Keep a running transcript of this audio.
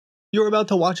You're about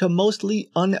to watch a mostly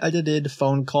unedited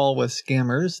phone call with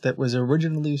scammers that was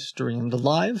originally streamed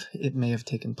live. It may have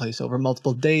taken place over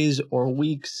multiple days or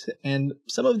weeks, and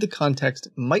some of the context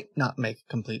might not make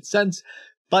complete sense,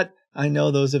 but I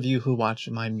know those of you who watch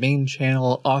my main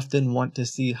channel often want to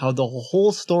see how the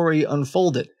whole story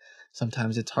unfolded.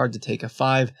 Sometimes it's hard to take a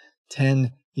 5,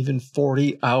 10, even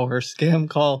 40-hour scam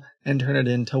call and turn it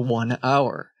into 1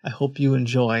 hour. I hope you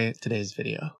enjoy today's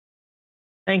video.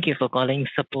 Thank you for calling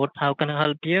support. How can I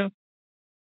help you?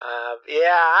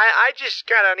 I just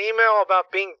got an email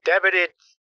about being debited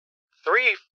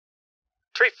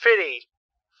 $350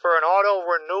 for an auto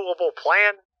renewable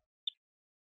plan.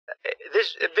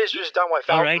 This was done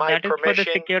without my permission. That is for the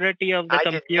security of the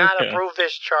computer. I did not approve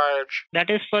this charge. That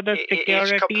is for the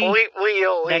security. It's completely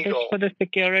illegal. That is for the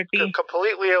security.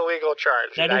 Completely illegal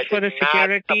charge. That is for the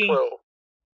security.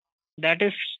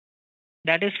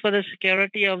 That is for the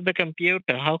security of the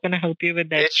computer. How can I help you with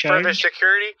that charge? It's for the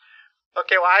security?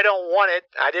 Okay, well, I don't want it.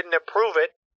 I didn't approve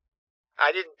it.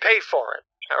 I didn't pay for it.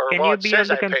 Can you be on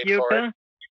the computer?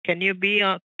 Can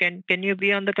you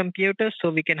be on the computer so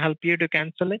we can help you to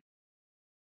cancel it?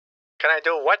 Can I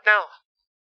do what now?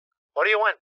 What do you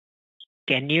want?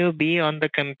 Can you be on the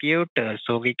computer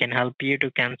so we can help you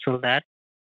to cancel that?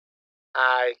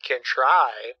 I can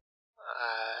try.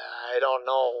 I don't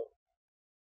know.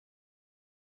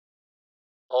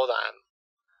 Hold on.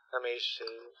 Let me see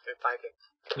if I can.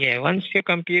 Yeah, once your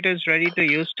computer is ready to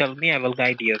use, tell me. I will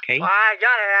guide you, okay? Well, I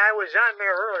got it. I was on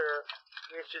there earlier.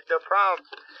 It's just the problem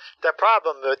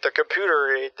with the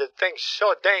computer, the thing's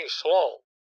so dang slow.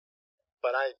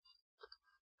 But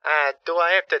do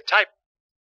I have to type?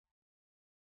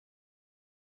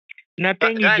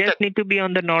 Nothing. You just need to be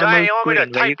on the normal screen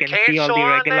where you can see all the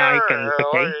regular icons,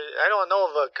 okay? I don't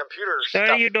know the computer stuff.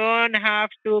 Sir, you don't have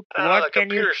to. What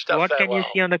can you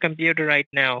see on the computer right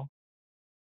now?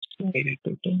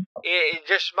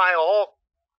 Just my whole.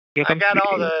 I got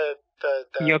all the.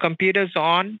 Your computer's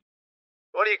on.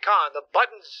 What do you call it? The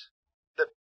buttons, the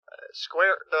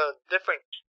square, the different.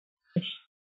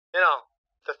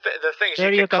 The things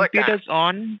Sir, you can click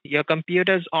on. Your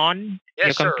computer's on. Your computer's on. Yes,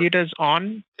 your sir. Computer's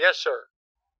on. Yes, sir.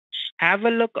 Have a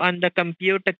look on the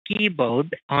computer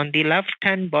keyboard on the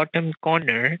left-hand bottom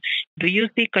corner. Do you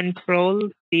see Control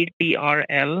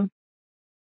CTRL?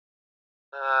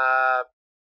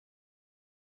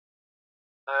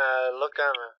 Look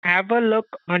on. Have a look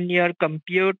on your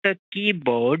computer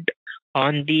keyboard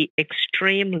on the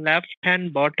extreme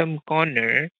left-hand bottom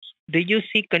corner. Do you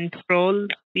see Control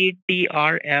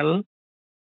CTRL?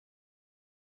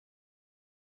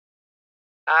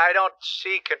 I don't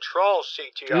see Control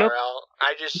CTRL.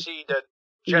 I just see the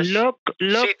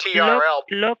CTRL.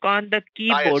 Look on the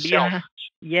keyboard.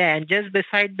 Yeah, and just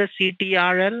beside the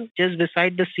CTRL,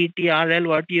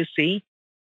 what do you see?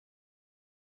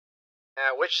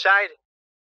 Which side?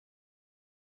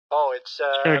 Oh, it's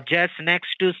So just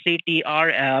next to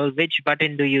CTRL, which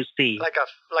button do you see? Like a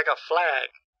flag,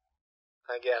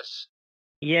 I guess.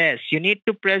 Yes, you need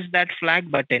to press that flag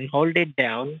button, hold it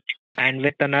down, and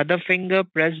with another finger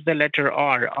press the letter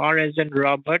R. R as in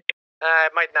Robert.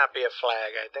 It might not be a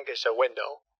flag. I think it's a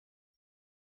window.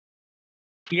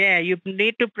 Yeah, you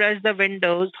need to press the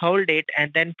Windows, hold it,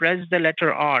 and then press the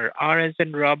letter R. R as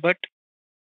in Robert.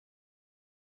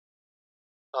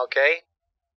 Okay.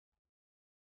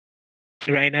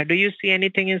 Right now, do you see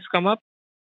anything has come up?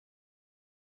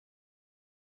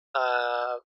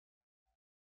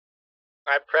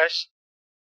 I pressed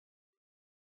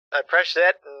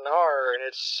that and R, and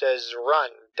it says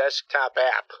Run Desktop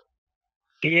App.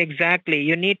 Exactly.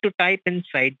 You need to type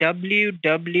inside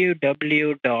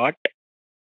www.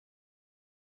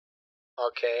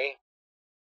 Okay.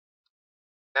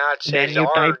 Now it says then you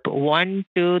R. type 1,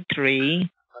 2,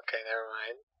 3. Okay, never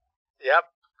mind. Yep.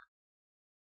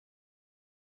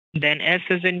 Then S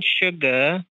as in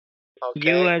sugar. Okay.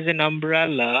 U as in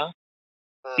umbrella.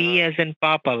 P as in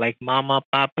papa, like mama,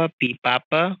 papa, P,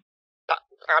 papa.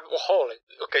 Hold it.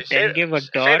 Okay, then give a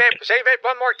dot. Save it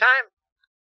one more time.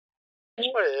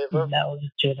 Whatever.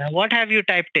 What have you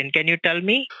typed in? Can you tell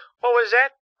me? What was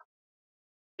that?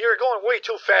 You're going way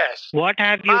too fast. What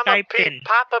have you typed in?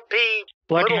 Papa P.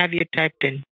 What have you typed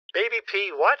in? Baby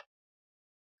P. What?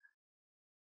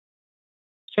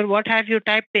 Sir, what have you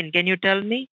typed in? Can you tell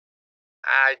me?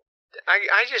 I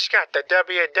just got the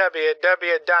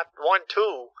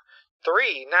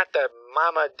www.123, not the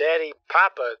mama, daddy,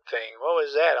 papa thing. What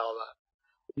was that all about?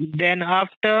 Then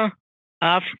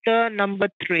after number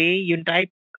 3, you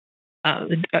type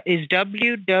is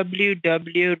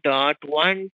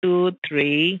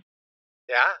www.123.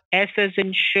 Yeah. S as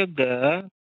in sugar,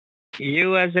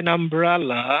 U as in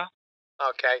umbrella.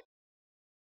 Okay.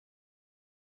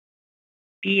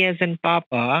 P as in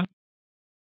Papa,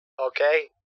 Okay.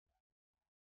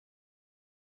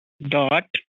 dot,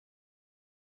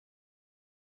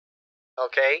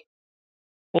 Okay.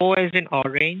 O as in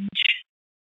Orange,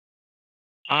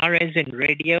 R as in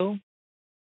Radio,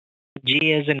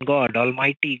 G as in God,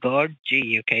 Almighty God,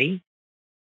 G, okay?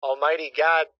 Almighty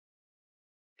God.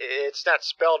 It's not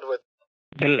spelled with.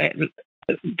 The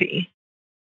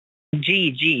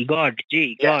G, God,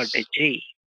 G, God, Yes. G.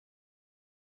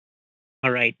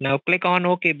 All right, now click on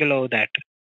OK below that.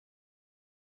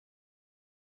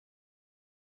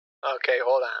 Okay,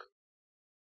 hold on.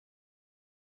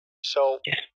 So.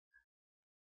 Yes.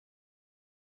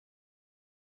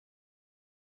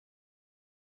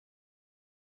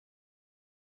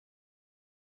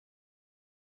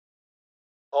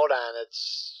 Hold on. It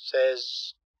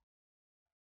says.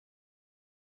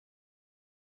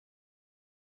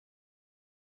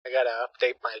 I gotta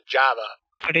update my Java.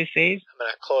 What it says? I'm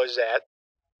gonna close that.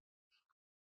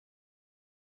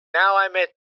 Now I'm at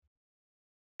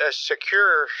a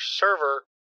secure server.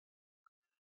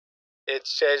 It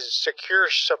says secure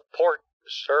support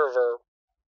server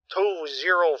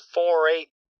 2048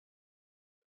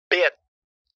 bit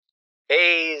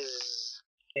A's.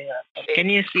 Can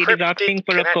you see it is asking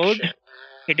for a code?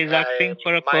 It is asking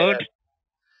for a code.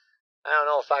 I don't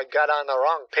know if I got on the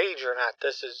wrong page or not.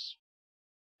 This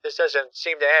doesn't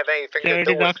seem to have anything Sir, to it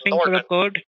do is with asking Norton. for a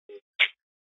code.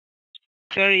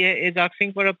 Sir, it is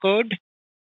asking for a code.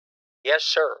 Yes,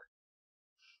 sir.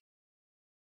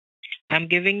 I'm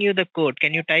giving you the code.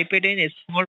 Can you type it in? It's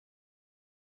 4.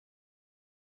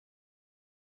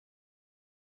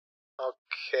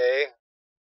 Okay.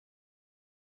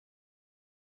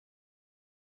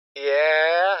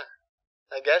 Yeah,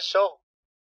 I guess so.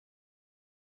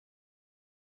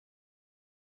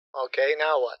 Okay,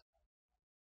 now what?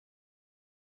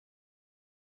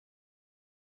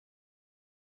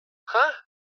 Huh?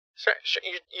 Sir,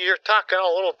 you're talking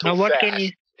a little too Now what fast. can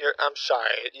you? I'm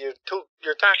sorry. You're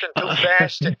talking too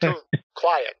fast and too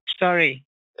quiet. Sorry.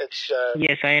 It's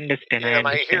Yes, I understand. I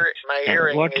my understand.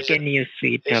 hearing What can you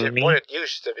see? Tell isn't me. what it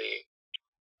used to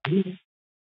be.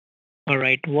 All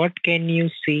right. What can you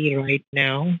see right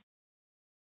now?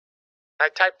 I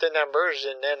typed the numbers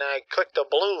and then I clicked the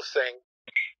blue thing,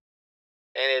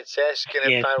 and it's asking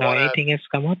Yes. if I Now want to anything has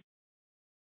come up.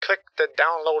 click the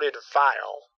downloaded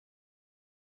file.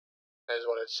 Is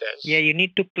what it says. Yeah, you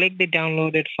need to click the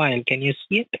downloaded file. Can you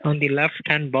see it on the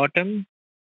left-hand bottom?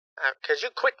 Could you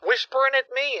quit whispering at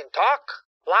me and talk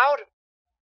loud?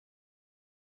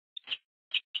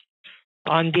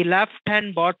 On the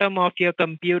left-hand bottom of your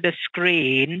computer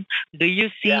screen, do you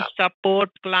see support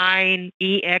client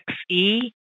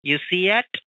EXE? You see it?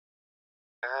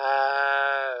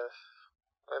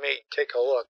 Let me take a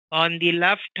look. On the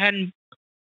left-hand,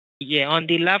 on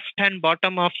the left-hand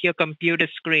bottom of your computer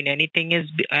screen, anything is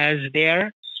as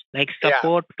there, like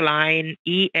support client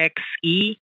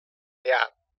EXE. Yeah.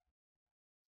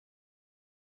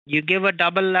 You give a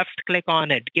double left click on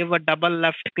it. Give a double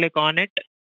left click on it.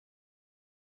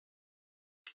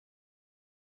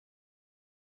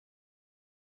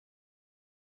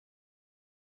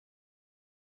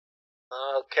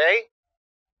 Okay.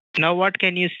 Now what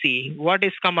can you see? What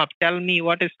is come up? Tell me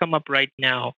what is come up right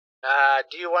now.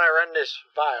 Do you want to run this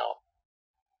file?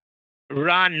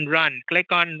 Run.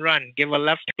 Click on run. Give a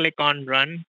left click on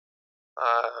run.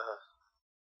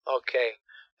 Okay.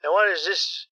 Now what is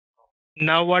this?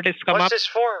 Now what is come up? What's this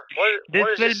for?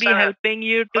 This will be helping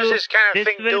you to. What does this kind of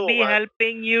thing do? This will be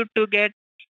helping you to get.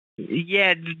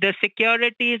 Yeah, the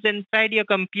security is inside your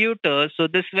computer, so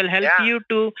this will help you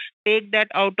to take that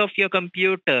out of your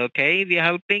computer. Okay, we are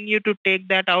helping you to take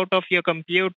that out of your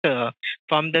computer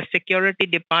from the security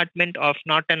department of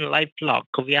Norton LifeLock.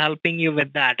 We are helping you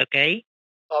with that. Okay.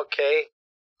 Okay.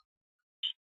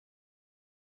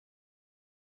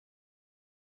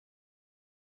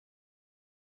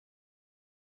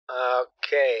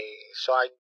 Okay, so I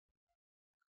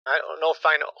don't know if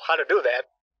I know how to do that,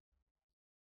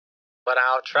 but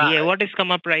I'll try. Yeah, what is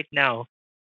come up right now?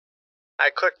 I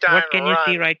clicked on What can run. you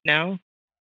see right now?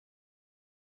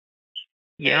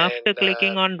 Yeah, after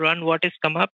clicking on run, what is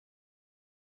come up?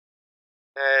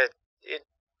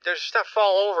 There's stuff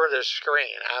all over the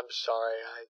screen. I'm sorry,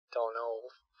 I don't know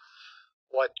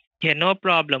what. Yeah, no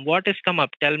problem. What is come up?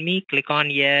 Tell me. Click on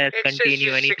yes,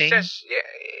 continue, anything. Success. Yeah,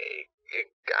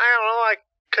 I don't know. I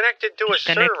connected to a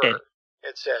server.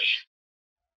 It says.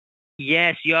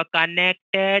 Yes, you are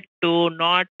connected to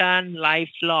Norton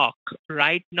LifeLock.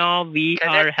 Right now, we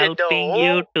are helping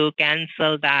you to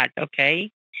cancel that.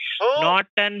 Okay.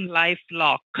 Norton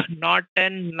LifeLock.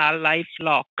 Norton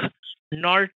LifeLock.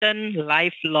 Norton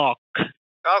LifeLock.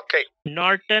 Okay.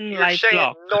 Norton You're saying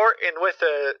LifeLock. Norton with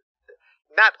a,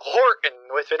 not Horton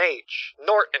with an H.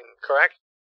 Norton, correct?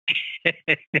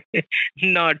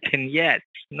 Norton, yes,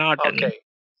 Norton. Okay.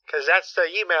 Because that's the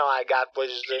email I got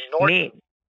was the Norton.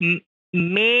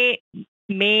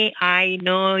 May I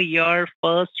know your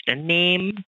first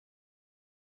name?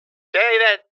 Say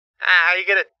that. You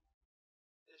gotta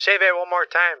say that one more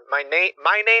time. My name?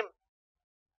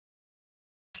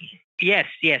 Yes.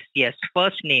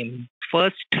 First name.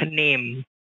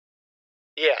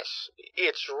 Yes.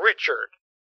 It's Richard.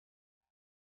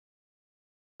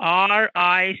 Richard.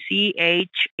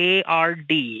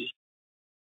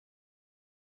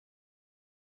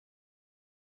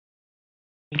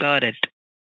 Got it.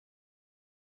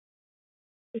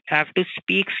 Have to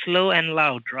speak slow and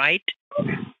loud, right?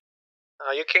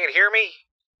 You can't hear me?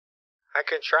 I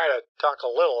can try to talk a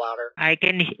little louder. I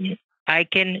can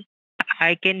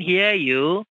hear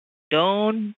you.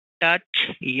 Don't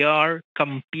touch your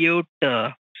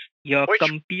computer. Your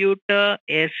computer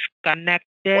is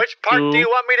connected Which part to do you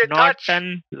want me to touch?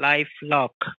 Norton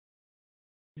LifeLock.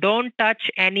 Don't touch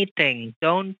anything.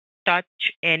 Don't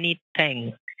touch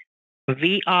anything.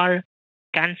 We are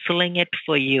canceling it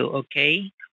for you,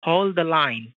 okay? Hold the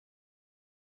line.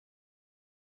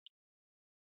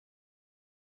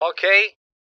 Okay.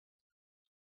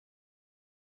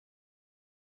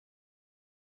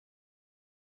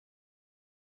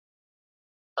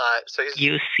 So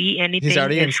you see anything? He's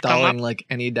already is installing like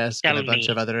AnyDesk and a bunch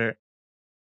me. of other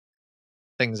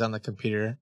things on the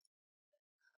computer.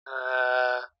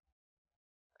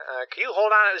 Can you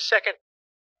hold on a second?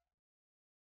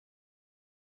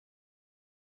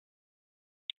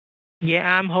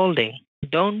 Yeah, I'm holding.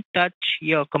 Don't touch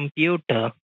your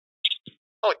computer.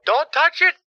 Oh, don't touch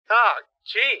it? Oh,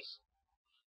 jeez.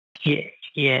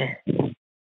 Yeah.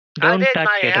 Don't touch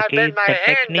it, okay? I've had my The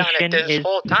hand on it this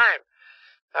whole time.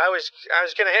 I was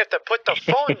gonna have to put the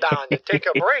phone down to take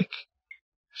a break.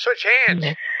 Switch hands.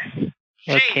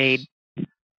 Okay.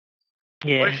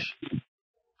 Yeah.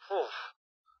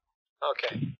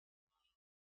 Okay.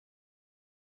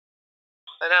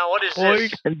 And now what is Hold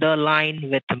this? the line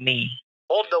with me.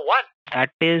 Hold the what?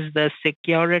 That is the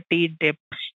security tip.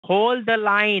 Hold the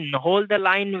line. Hold the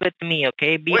line with me,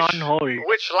 okay? Be on hold.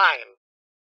 Which line?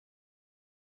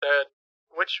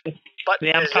 Which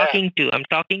button I'm is talking that? to. I'm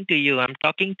talking to you. I'm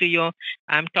talking to you.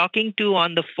 I'm talking to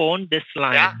on the phone this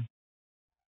line. Yeah?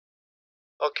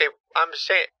 Okay, I'm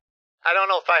saying, I don't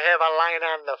know if I have a line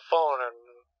on the phone and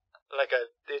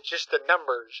it's just the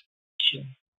numbers.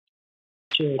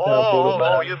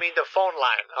 Oh, you mean the phone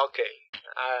line. Okay,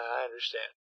 I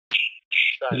understand.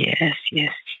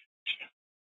 Yes.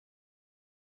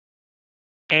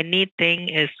 Anything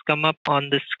is come up on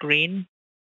the screen?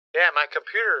 Yeah, my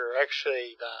computer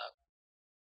actually,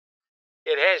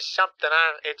 it has something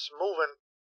on, it's moving.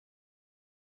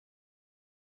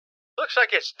 Looks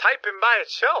like it's typing by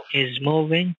itself. Is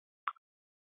moving?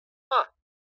 Huh.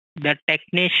 The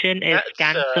technician is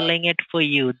canceling it for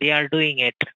you. They are doing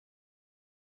it.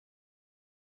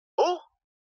 Who?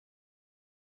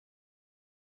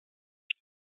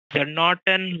 The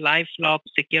Norton LifeLock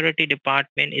Security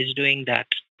Department is doing that.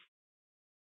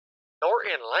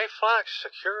 Norton LifeLock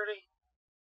Security?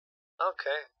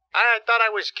 Okay. I thought I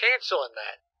was canceling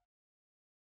that.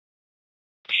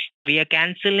 We are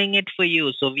canceling it for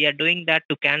you. So we are doing that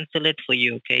to cancel it for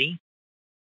you, okay?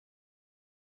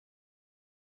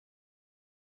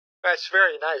 That's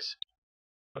very nice.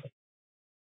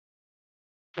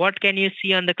 What can you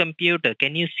see on the computer?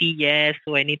 Can you see yes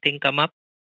or anything come up?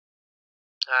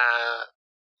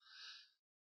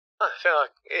 You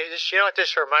know what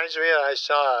this reminds me of? I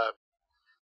saw.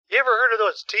 You ever heard of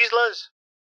those Teslas?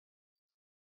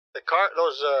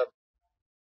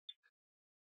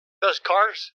 Those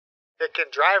cars that can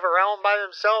drive around by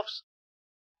themselves.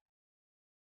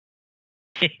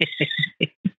 A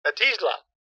Tesla.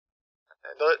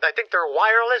 I think they're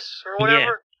wireless or whatever.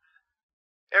 Yeah.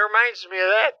 It reminds me of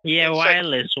that. Yeah,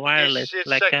 it's wireless. It's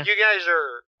like you guys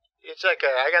are. It's like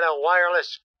I got a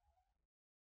wireless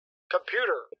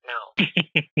computer now.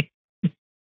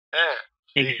 Yeah.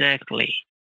 Exactly.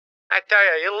 I tell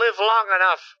you, you live long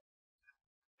enough,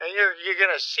 and you're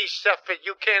gonna see stuff that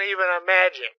you can't even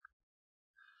imagine.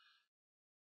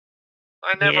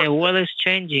 Yeah, world is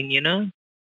changing, you know.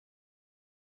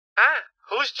 Huh?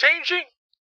 Who's changing?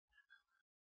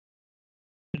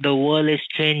 The world is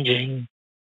changing.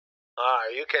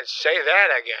 You can say that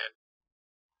again.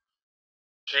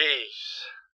 Jeez.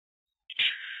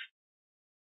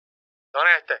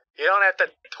 You don't have to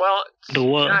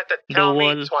tell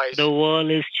me twice. The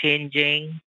world is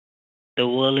changing. The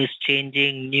world is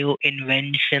changing. New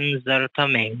inventions are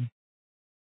coming.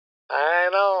 I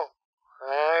know.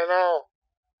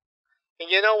 And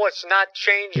you know what's not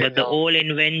changing, But the old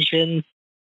inventions,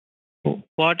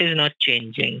 what is not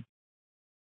changing?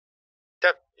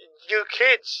 You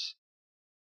kids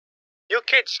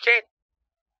can't.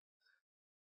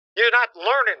 You're not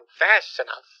learning fast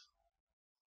enough.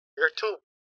 You're too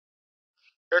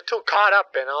caught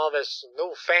up in all this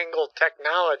newfangled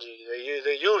technology.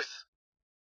 The youth,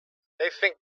 they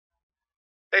think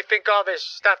all this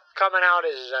stuff coming out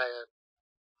is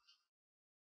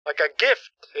like a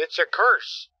gift. It's a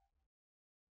curse.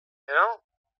 You know?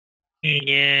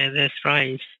 Yeah, that's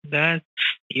right. That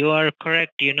you are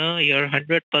correct. You're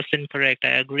 100% correct.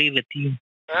 I agree with you.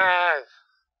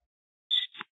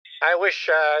 I wish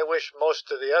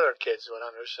most of the other kids would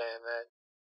understand that.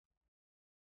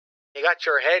 You got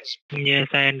your heads. Yes,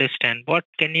 I understand. What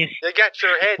can you? You got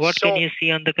your heads. What can you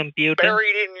see on the computer?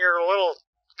 Buried in your little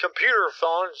computer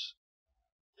phones.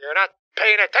 You're not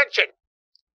paying attention.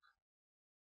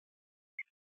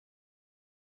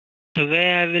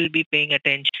 Where I will be paying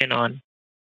attention on?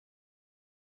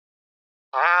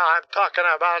 I'm talking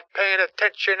about paying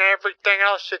attention to everything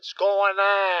else that's going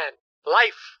on.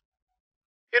 Life.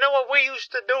 You know what we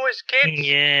used to do as kids?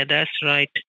 Yeah, that's right.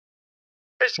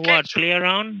 As kids, what, play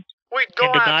around? We'd go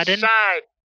in the outside. Garden?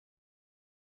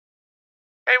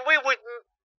 And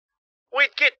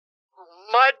we'd get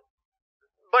mud,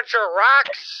 bunch of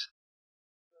rocks,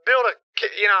 build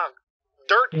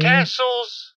dirt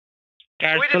castles.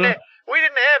 We didn't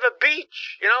have a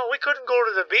beach. We couldn't go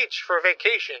to the beach for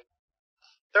vacation.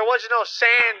 There was no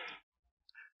sand.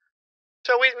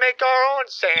 So we'd make our own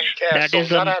sand castles.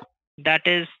 That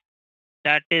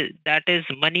is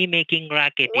money making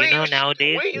racket.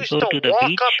 Nowadays we used go to to the walk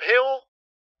beach. uphill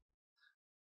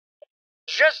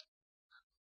just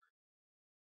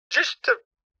to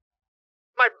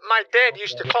my dad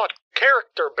used to call it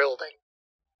character building.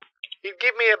 He'd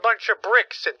give me a bunch of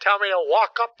bricks and tell me to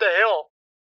walk up the hill.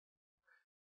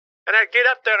 And I'd get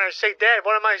up there and I'd say, Dad,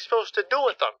 what am I supposed to do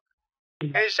with them?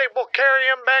 And he'd say, well, carry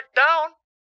them back down.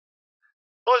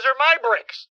 Those are my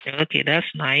bricks. Okay,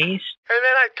 that's nice. And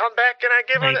then I'd come back and I'd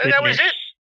give them, and that was it.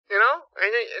 And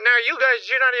now you guys,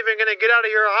 you're not even going to get out of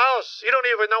your house. You don't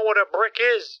even know what a brick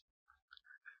is.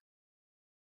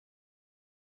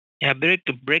 Yeah,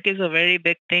 brick is a very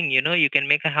big thing. You can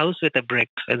make a house with a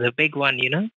brick. It's a big one,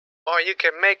 Or you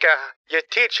can you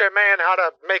teach a man how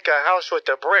to make a house with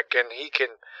a brick, and he can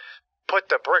put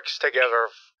the bricks together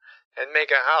and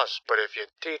make a house. But if you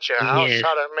teach a house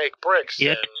how to make bricks,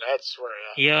 then that's where.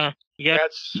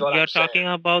 You're talking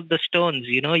about the stones.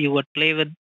 You would play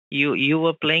with you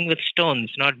were playing with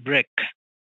stones, not brick.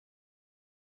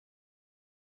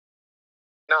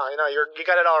 No, you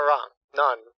got it all wrong.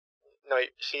 No.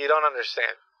 See, you don't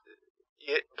understand.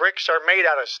 Bricks are made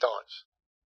out of stones.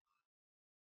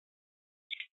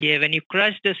 Yeah, when you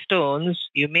crush the stones,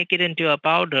 you make it into a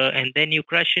powder, and then you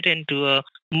crush it into a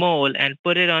mold and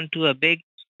put it onto a big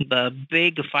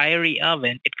fiery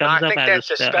oven. It comes up as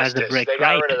a brick, they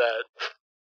got rid of that.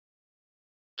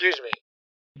 Excuse me.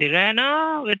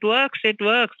 No, it works. It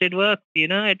works. It works.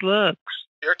 It works.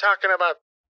 You're talking about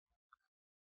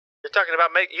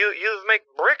you make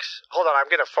bricks? Hold on, I'm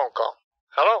getting a phone call.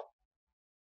 Hello?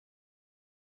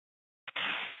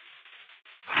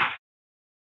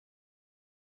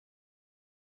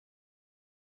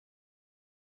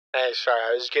 Hey, sorry,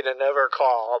 I was getting another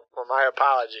call. My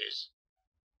apologies.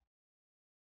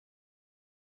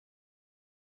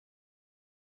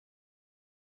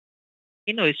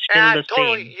 It's still the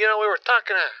totally, same. We were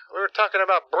talking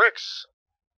about bricks.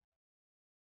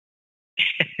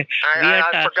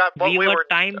 I forgot what we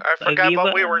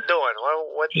were doing.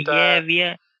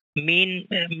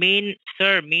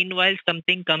 Sir, meanwhile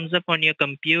something comes up on your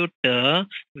computer,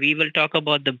 we will talk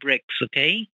about the bricks,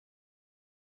 okay?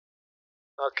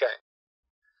 Okay.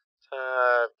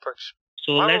 Bricks.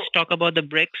 So let's talk about the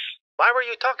bricks. Why were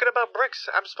you talking about bricks?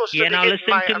 I'm supposed to be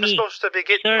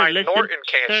getting my Norton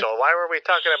cancel. Why were we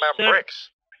talking about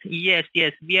bricks? Yes,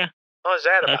 yeah. What was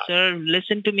that about? Sir,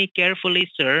 listen to me carefully,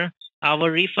 sir.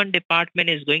 Our refund department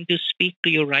is going to speak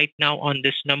to you right now on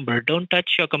this number. Don't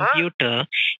touch your computer.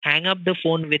 Hang up the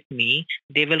phone with me.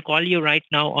 They will call you right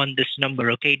now on this number,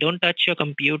 okay? Don't touch your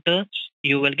computer.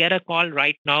 You will get a call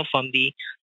right now from the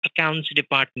accounts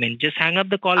department. Just hang up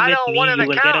the call with me. You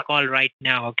will get a call right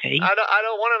now, okay? I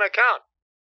don't want an account.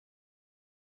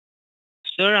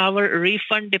 Sir, our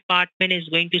refund department is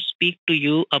going to speak to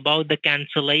you about the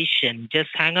cancellation.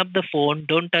 Just hang up the phone.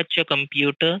 Don't touch your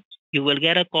computer. You will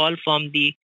get a call from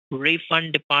the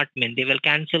refund department. They will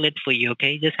cancel it for you,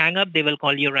 okay? Just hang up. They will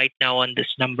call you right now on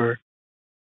this number.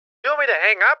 You want me to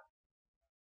hang up?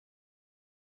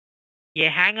 Yeah,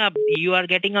 hang up. You are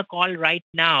getting a call right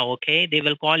now, okay? They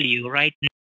will call you right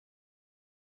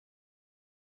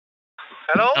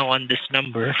Hello? now on this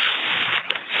number.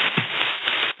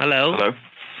 Hello? Hello?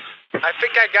 I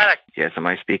think I got a. Yes, am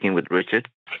I speaking with Richard?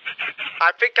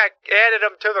 I think I added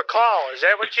him to the call. Is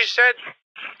that what you said?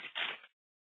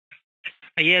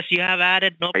 Yes, you have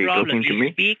added. No Are you problem. talking to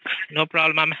me? Speak. No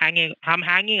problem. I'm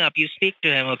hanging up. You speak to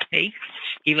him, okay?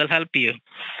 He will help you.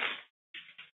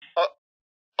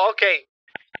 Okay.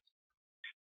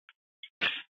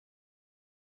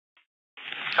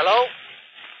 Hello?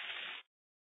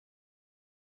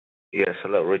 Yes,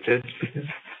 hello, Richard.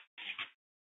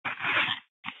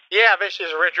 Yeah, this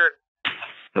is Richard.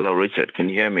 Hello, Richard. Can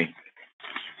you hear me?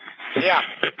 Yeah.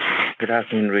 Good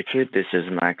afternoon, Richard. This is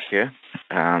Max here.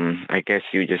 I guess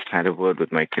you just had a word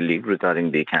with my colleague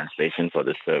regarding the cancellation for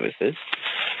the services.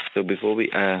 So before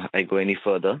I go any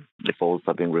further, the calls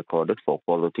are being recorded for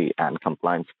quality and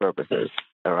compliance purposes.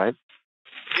 All right?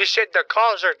 You said the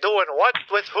calls are doing what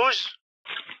with whose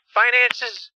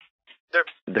finances? They're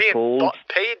being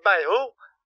paid by who?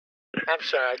 I'm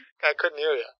sorry, I couldn't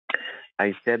hear you.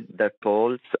 I said the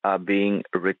calls are being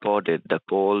recorded. The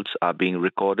calls are being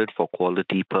recorded for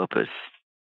quality purpose.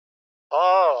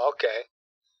 Oh, okay.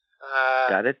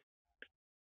 Got it?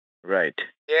 Right.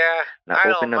 Yeah. Now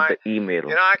I open don't up mind. the email.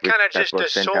 You know, I kind of that just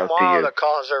was sent assume out to all you. the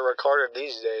calls are recorded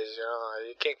these days. You know,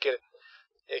 you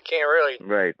can't really.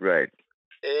 Right.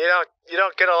 You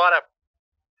don't get a lot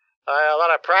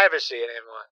of privacy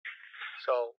anymore.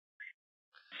 So,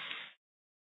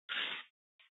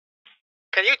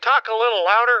 can you talk a little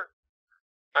louder?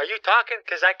 Are you talking?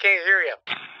 Because I can't hear you.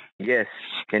 Yes.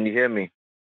 Can you hear me?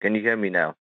 Can you hear me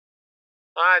now?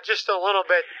 Just a little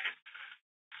bit.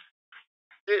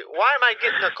 Why am I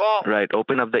getting a call? Right.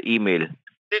 Open up the email.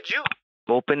 Did you?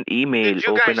 Open email. Did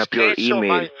you Open guys up your cancel email.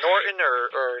 my Norton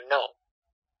or no?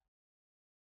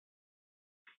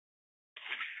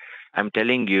 I'm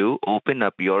telling you, open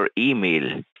up your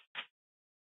email.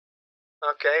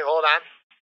 Okay, hold on.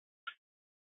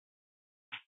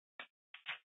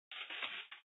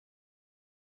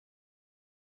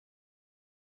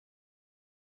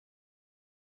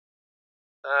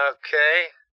 Okay.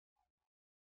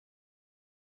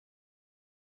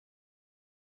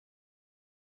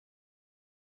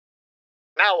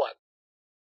 Now what?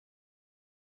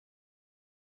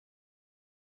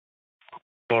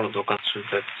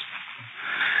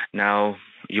 Now,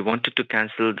 you wanted to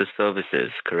cancel the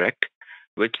services, correct?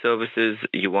 Which services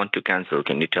you want to cancel?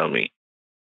 Can you tell me?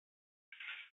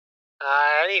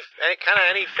 Any kind of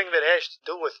anything that has to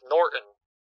do with Norton,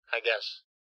 I guess.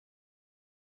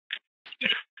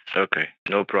 Okay,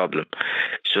 no problem.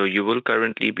 So you will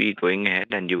currently be going ahead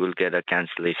and you will get a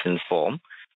cancellation form,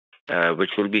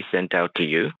 which will be sent out to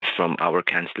you from our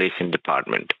cancellation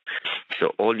department.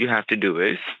 So all you have to do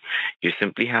is you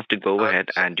simply have to go ahead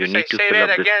and you need to fill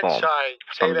up this form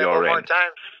from your end.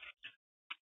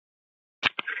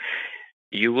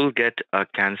 You will get a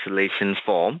cancellation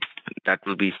form that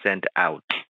will be sent out,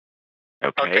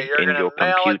 okay in your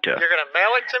computer. You're going to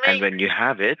mail it to me? And when you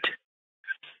have it,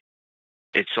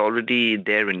 it's already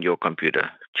there in your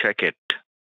computer. Check it.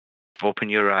 Open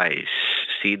your eyes.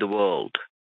 See the world.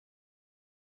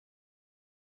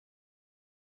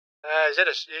 Is it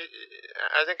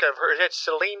I think I've heard. Is it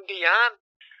Celine Dion?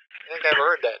 I think I've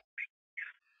heard that.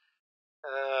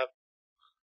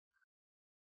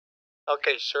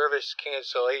 Okay, service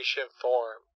cancellation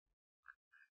form.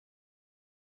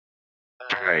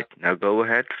 All right, now go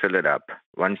ahead, fill it up.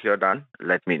 Once you're done,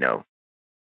 let me know.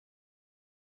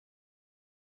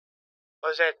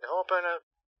 What's that? Open up.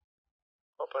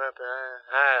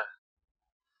 I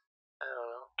don't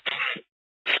know.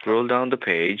 Scroll down the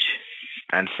page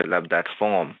and fill up that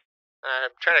form.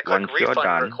 I'm trying to click Once you're refund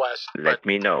done, request. let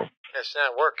me know. It's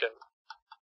not working.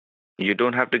 You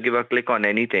don't have to give a click on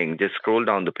anything. Just scroll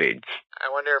down the page. I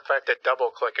wonder if I have to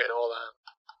double click it. Hold on.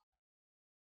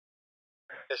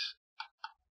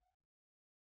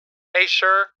 Hey,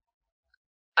 sir.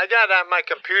 I got on my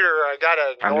computer. I got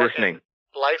a I'm Norton listening.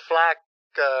 LifeLock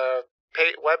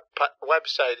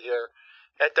website here.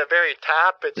 At the very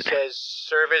top, it says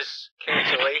service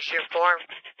cancellation form.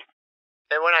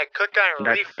 And when I click on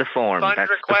That's the form. That's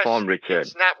request, the form, Richard.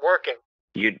 It's not working.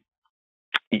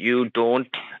 You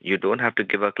don't have to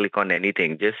give a click on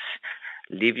anything. Just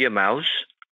leave your mouse.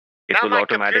 It will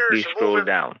automatically scroll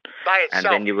down. By itself.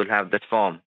 And then you will have that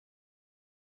form.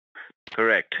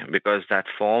 Correct. Because that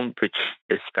form, which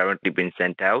is currently being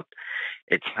sent out,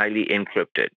 it's highly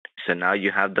encrypted. So now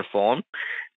you have the form.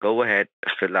 Go ahead,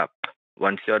 fill up.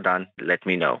 Once you're done, let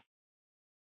me know.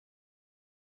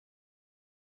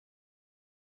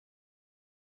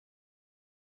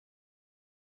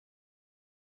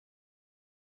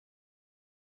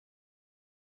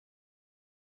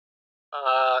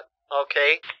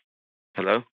 Okay.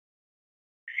 Hello?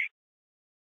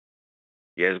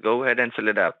 Yes, go ahead and fill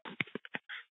it up.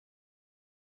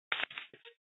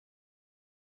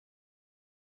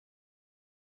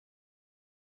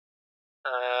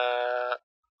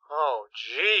 Oh,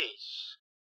 jeez.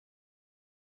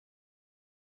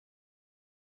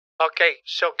 Okay,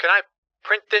 so can I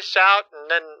print this out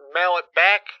and then mail it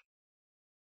back?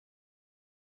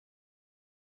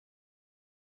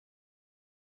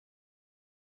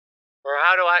 Or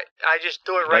how do I just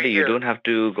do it right Buddy, here? you don't have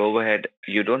to go ahead.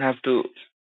 You don't have to.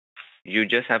 You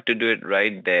just have to do it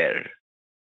right there.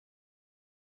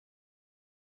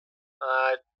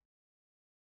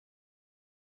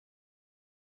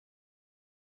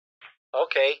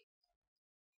 Okay.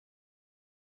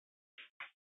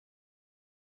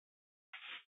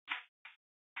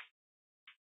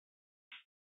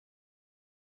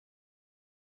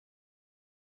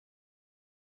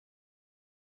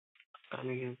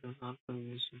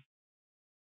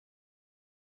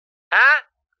 Huh?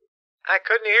 I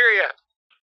couldn't hear you.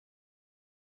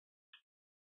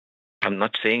 I'm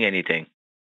not saying anything.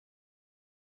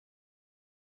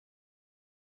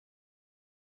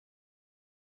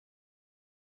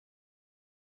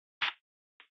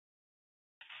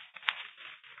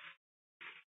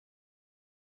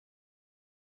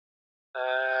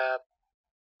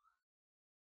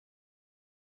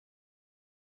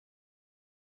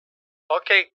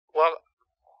 Okay, well,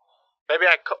 maybe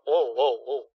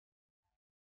whoa.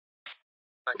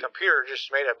 My computer just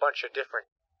made a bunch of different.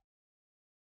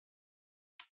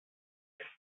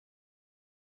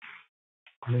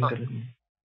 Huh.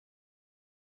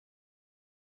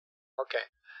 Okay.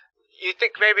 You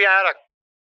think maybe I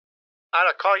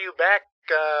ought to call you back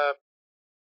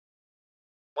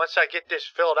once I get this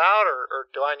filled out, or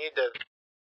do I need to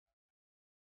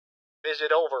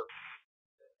visit over?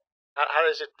 How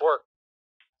does it work?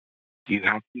 You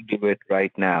have to do it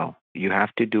right now. You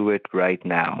have to do it right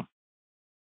now.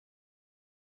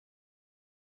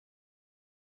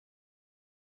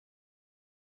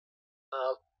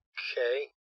 Okay.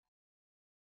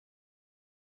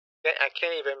 I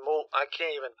can't even move. I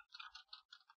can't even.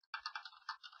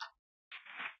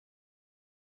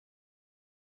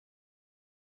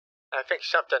 I think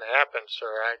something happened, sir.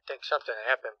 I think something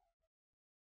happened.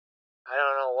 I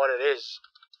don't know what it is.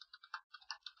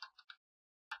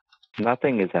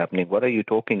 Nothing is happening. What are you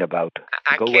talking about?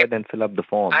 I Go can't, ahead and fill up the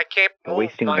form. I can't You're move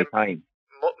wasting my my time.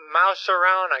 mouse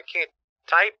around. I can't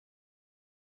type.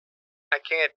 I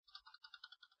can't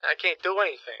do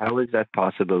anything. How is that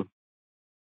possible?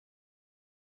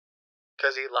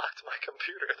 Because he locked my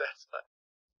computer. That's not.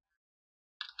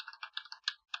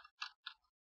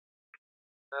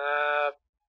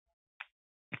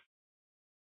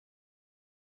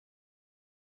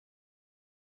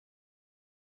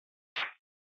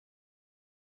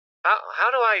 How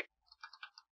do I?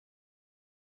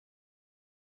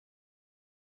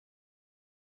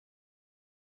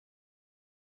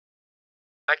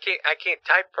 I can't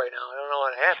type right now. I don't know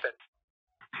what happened.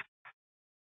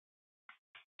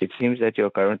 It seems that you're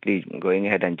currently going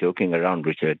ahead and joking around,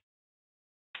 Richard.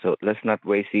 So let's not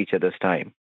waste each other's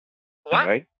time. What? All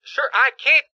right? Sir, I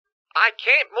can't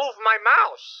move my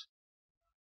mouse.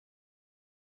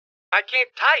 I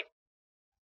can't type.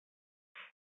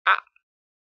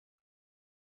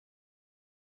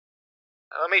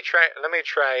 Let me try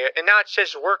it. And now it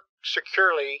says work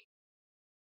securely.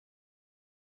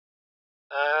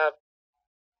 I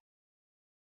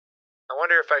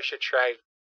wonder if I should try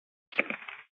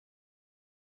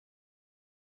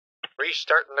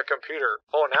restarting the computer.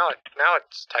 Oh, now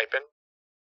it's typing.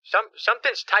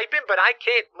 Something's typing, but I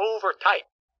can't move or type.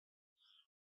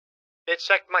 It's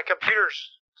like my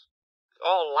computer's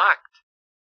all locked.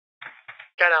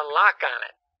 Got a lock on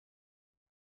it.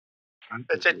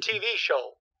 It's a TV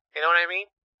show. You know what I mean?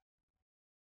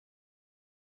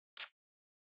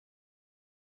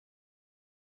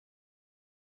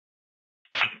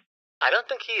 I don't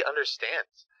think he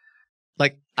understands.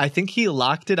 Like, I think he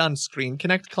locked it on Screen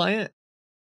Connect client,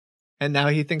 and now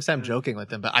he thinks I'm joking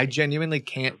with him, but I genuinely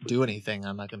can't do anything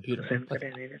on my computer. Maybe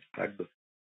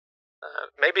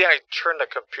I turn the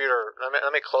computer. Let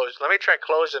me close. Let me try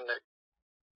closing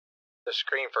the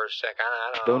screen for a sec.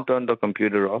 I don't know. Don't turn the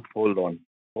computer off. Hold on.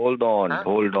 Huh?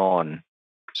 Hold on.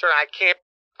 Sir, I can't.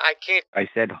 I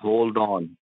said hold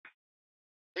on.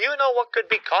 Do you know what could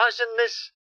be causing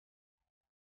this?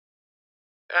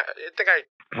 I think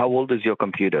How old is your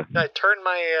computer? I turned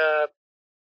my,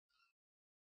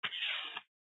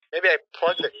 maybe I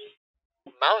plugged the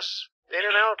mouse in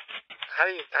and out.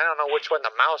 I don't know which one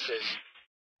the mouse is.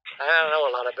 I don't know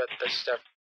a lot about this stuff.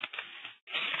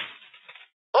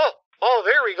 Oh, Oh,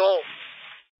 there we go.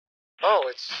 Oh,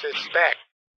 it's back.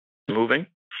 Moving?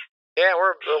 Yeah,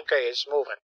 we're okay. It's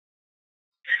moving.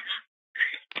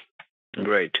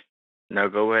 Great. Now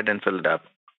go ahead and fill it up.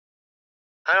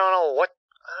 I don't know what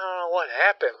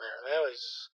happened there. That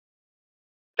was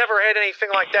never had anything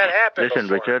like that happen Listen,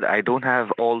 before. Richard, I don't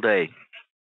have all day.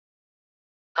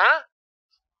 Huh?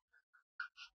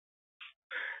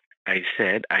 I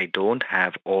said I don't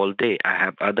have all day. I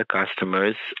have other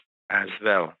customers as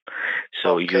well.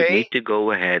 So you Okay. need to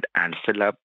go ahead and fill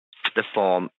up the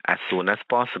form as soon as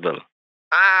possible.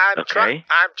 I'm Okay?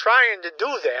 trying to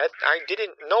do that. I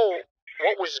didn't know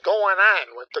what was going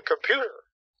on with the computer.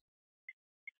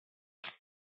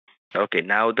 Okay,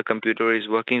 now the computer is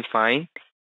working fine.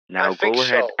 Now I think go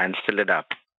ahead so. and fill it up.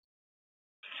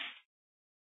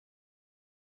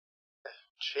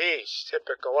 Jeez,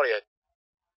 typical. What are you,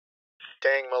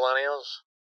 dang millennials?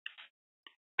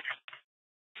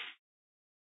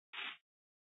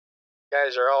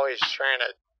 Guys are always trying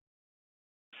to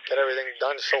get everything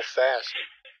done so fast.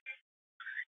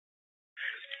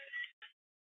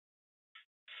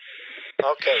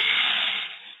 Okay.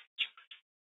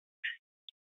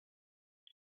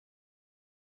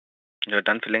 You're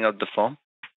done filling out the form?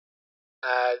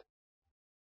 I'm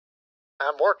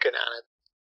working on it.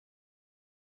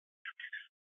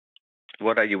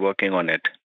 What are you working on it?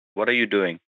 What are you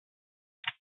doing?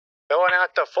 Filling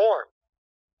out the form.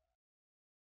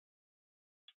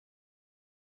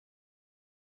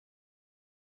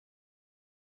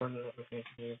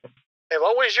 Hey,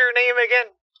 what was your name again?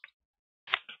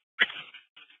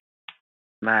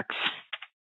 Max.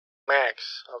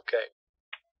 Max. Okay.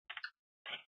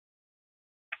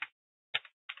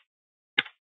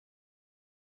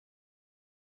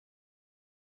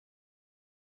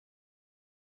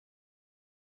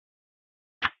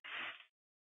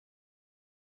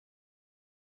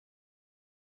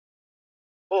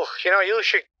 Oh, you know, you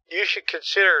should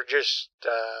consider just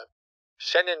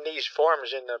sending these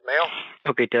forms in the mail.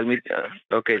 Okay, tell me.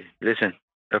 Okay, listen.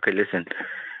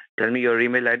 Tell me your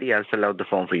email ID. I'll fill out the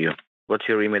form for you. What's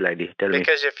your email ID? Tell me.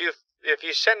 Because if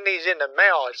you send these in the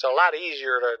mail, it's a lot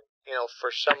easier to,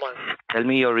 for someone. Tell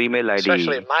me your email ID.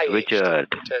 Especially at my age, Richard.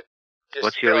 to just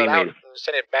What's fill your it out email? and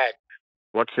send it back.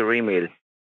 What's your email?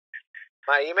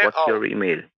 My email? What's your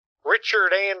email?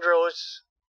 Richard Andrews.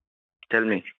 Tell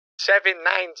me.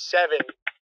 797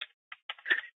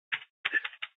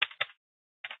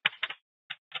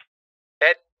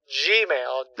 at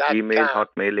gmail.com. Gmail,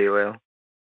 Hotmail, AOL.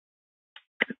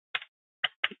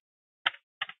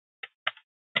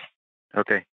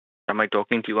 Okay. Am I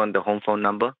talking to you on the home phone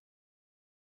number?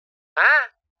 Huh?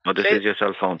 Or this is your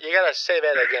cell phone? You gotta say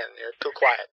that again. You're too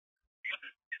quiet.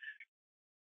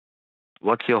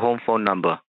 What's your home phone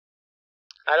number?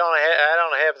 I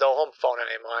don't have the home phone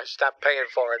anymore. I stopped paying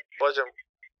for it.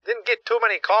 Didn't get too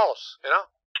many calls,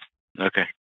 Okay.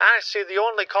 Honestly, the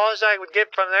only calls I would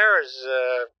get from there is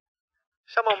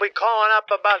someone would be calling up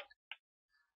about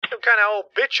some kind of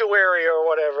obituary or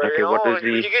whatever. Okay, what is the...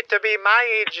 You get to be my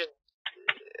age, and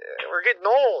we're getting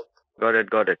old. Got it.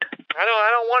 I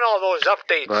don't want all those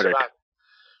updates about.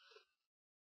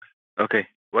 Okay.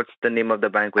 What's the name of the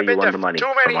bank where you want the money too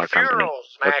many from our company?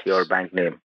 funerals, Max. What's your bank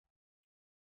name?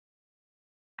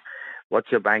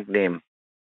 What's your bank name?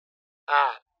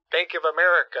 Bank of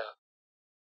America.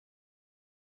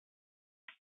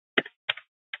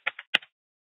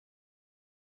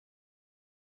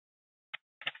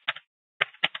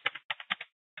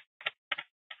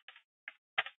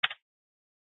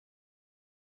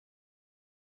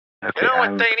 Okay, You know what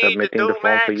I'm they need to submitting do, the form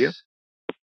Max? for you.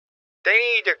 They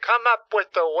need to come up with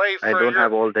a way for I don't your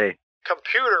have all day.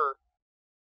 computer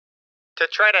to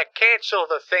try to cancel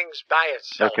the things by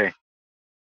itself. Okay.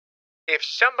 If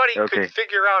somebody Okay. could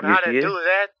figure out You how to see it? do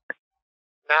that,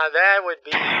 now that would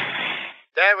be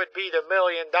the $1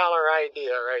 million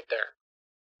idea right there.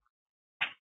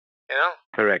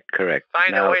 Correct.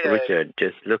 Find a Now, way to- Richard,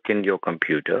 just look in your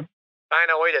computer.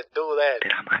 Find a way to do that.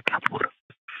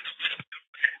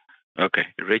 Okay,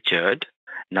 Richard,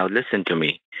 now listen to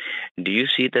me. Do you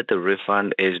see that the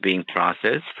refund is being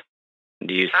processed?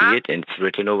 Do you see it? It's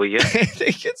written over here.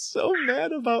 They get so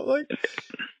mad about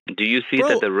Do you see Bro,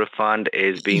 that the refund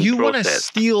is being you want to processed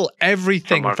steal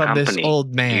everything our from this company?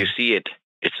 old Do man. you see it?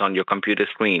 It's on your computer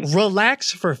screen.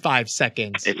 Relax for 5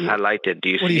 seconds. It's highlighted. Do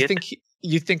you What do see you it? think?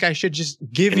 You think I should just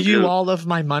give In you blue. all of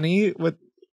my money with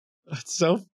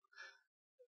so?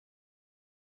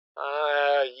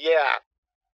 Yeah.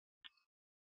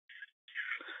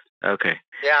 Okay.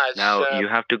 Yeah, it's, Now you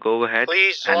have to go ahead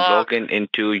please and log log in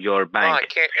into your Oh, bank. I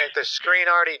can't. The screen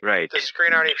already. Right. The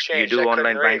screen already changed. do I couldn't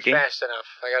online read banking? fast enough.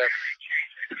 I gotta.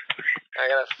 I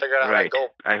gotta figure out how to Right. go.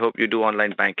 I hope you do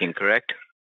online banking, correct?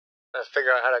 I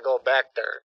figure out how to go back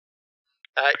there.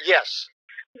 Yes.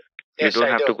 You Yes, don't I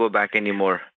have do. to go back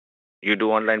anymore. You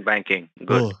do online banking.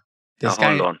 Good. Oh, Now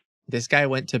hold on. This guy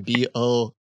went to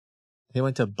he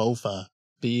went to BOFA.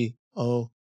 BOFA.com.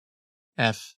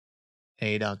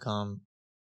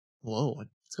 Whoa,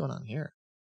 what's going on here?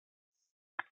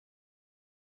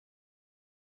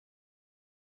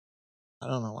 I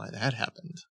don't know why that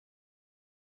happened.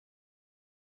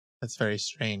 That's very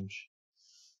strange.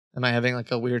 Am I having like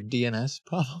a weird DNS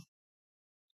problem?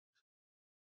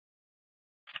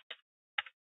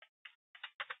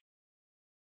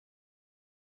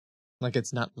 Like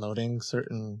it's not loading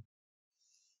certain...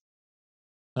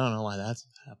 I don't know why that's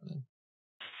happening.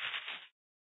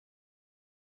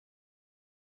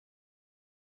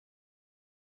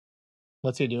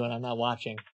 What's he doing? I'm not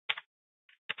watching.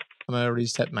 I'm gonna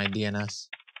reset my DNS.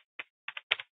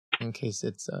 In case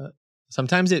it's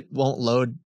sometimes it won't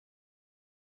load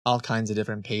all kinds of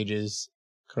different pages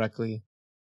correctly.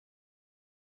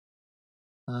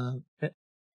 I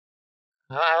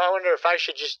wonder if I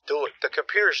should just do it. The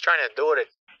computer's trying to do it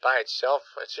by itself.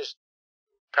 It's just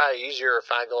probably easier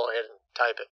if I go ahead and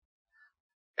type it.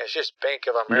 It's just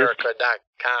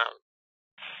bankofamerica.com.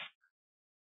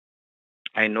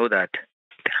 I know that.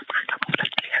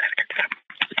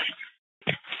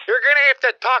 You're gonna have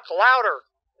to talk louder.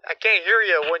 I can't hear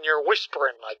you when you're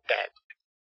whispering like that.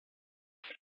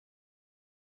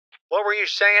 What were you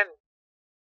saying?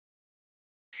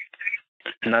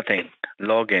 Nothing.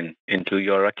 Log in into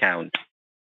your account.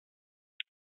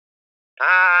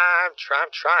 I'm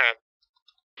trying.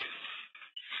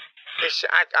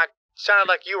 I sounded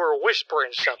like you were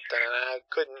whispering something, and I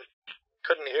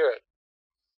couldn't hear it.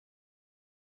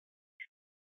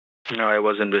 No, I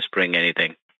wasn't whispering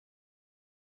anything.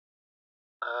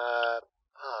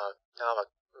 No,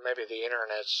 maybe the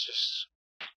internet's just...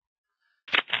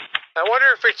 I wonder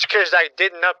if it's because I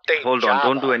didn't update Hold Java. on,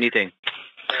 don't do anything.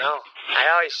 You know, I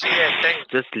always see that thing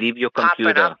Just leave your popping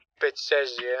computer. up. It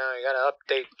says, you gotta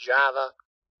update Java.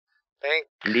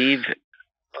 Leave.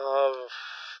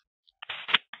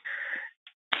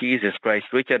 Jesus Christ,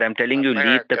 Richard, I'm telling you,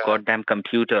 leave the goddamn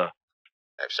computer.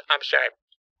 I'm sorry.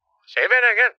 Say that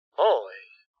again. Holy.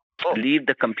 Oh. Leave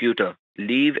the computer.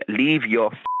 Leave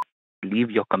your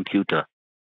computer.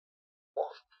 Oh.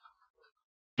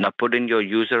 Now put in your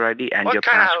user ID and your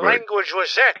password. What kind of language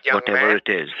was that, young man? Whatever it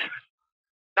is.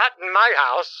 Not in my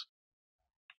house.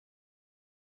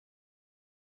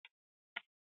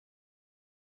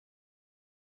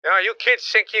 You kids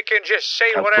think you can just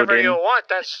say whatever you want.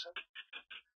 That's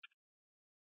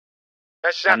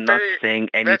not I'm not saying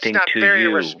anything that's not to very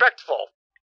you. Respectful.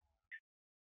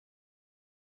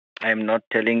 I'm not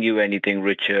telling you anything,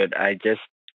 Richard. I just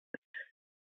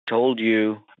told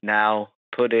you. Now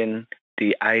put in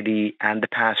the ID and the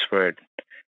password.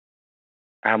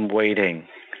 I'm waiting.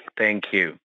 Thank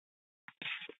you.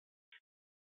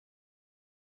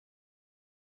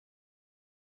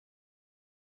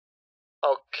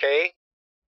 Okay.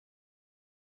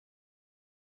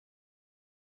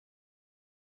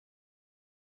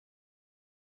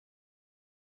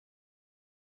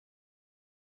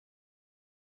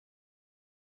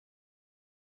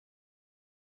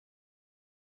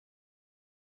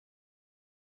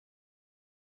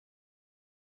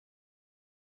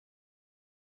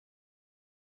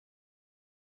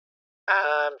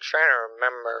 I'm trying to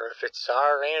remember if it's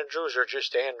R. Andrews or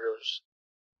just Andrews.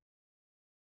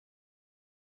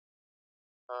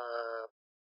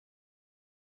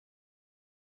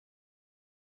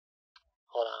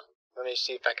 Hold on. Let me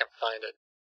see if I can find it.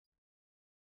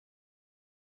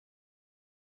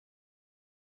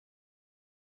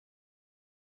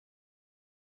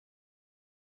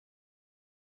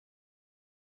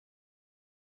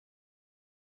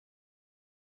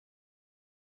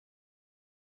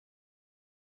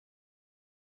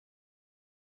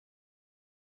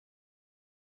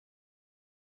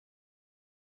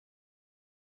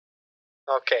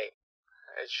 Okay.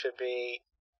 It should be...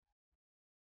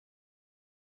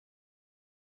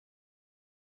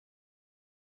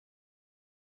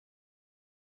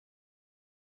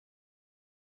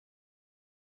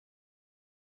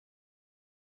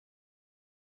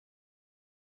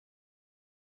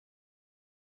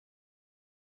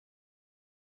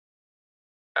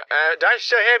 do I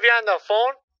still have you on the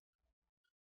phone?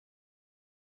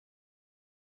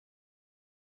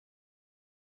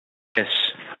 Yes,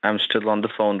 I'm still on the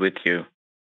phone with you.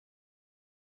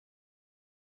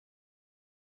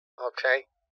 Okay.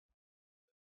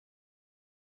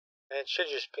 It should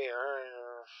just be...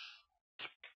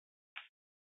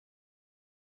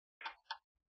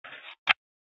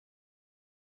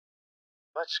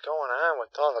 What's going on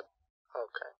with all the...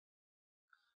 Okay.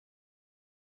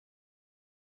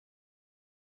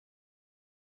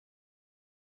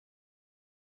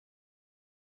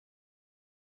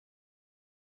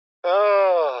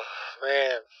 Oh,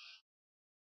 man.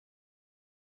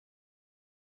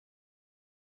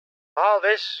 All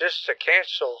this just to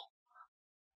cancel.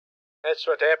 That's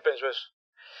what happens with...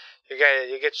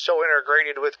 You get so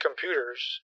integrated with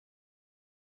computers.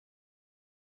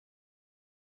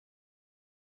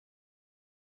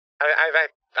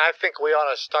 I think we ought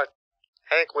to start...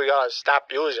 I think we ought to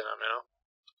stop using them, you know?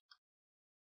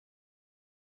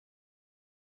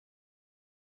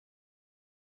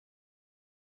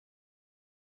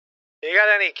 You got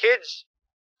any kids?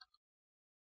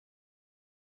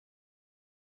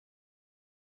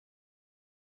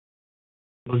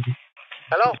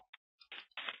 Hello?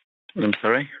 I'm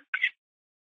sorry?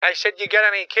 I said, you got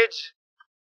any kids?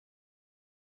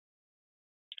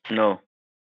 No.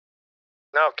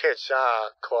 No kids. Ah,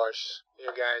 of course. You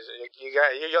guys, you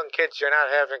young kids, you're not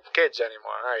having kids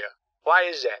anymore, are you? Why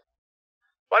is that?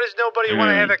 Why does nobody want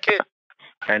to have a kid?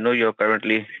 I know you're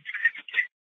currently...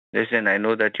 Listen, I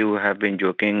know that you have been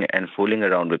joking and fooling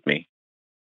around with me.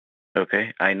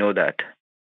 Okay? I know that.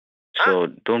 So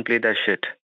don't play that shit.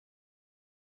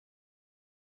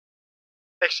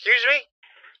 Excuse me?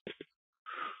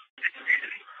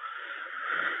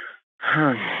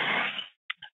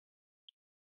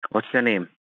 What's your name?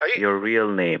 Your real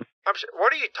name.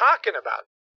 What are you talking about?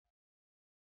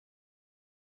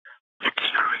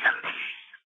 What's your real name?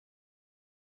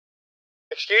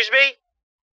 Excuse me?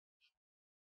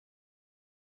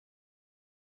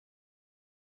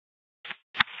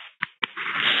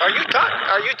 Are you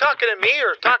talking to me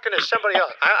or talking to somebody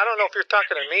else? I don't know if you're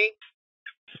talking to me.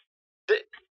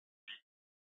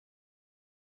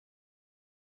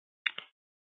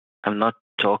 I'm not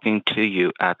talking to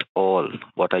you at all.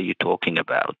 What are you talking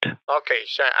about? Okay,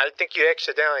 so I think you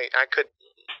accidentally,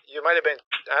 you might have been,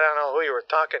 I don't know who you were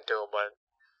talking to, but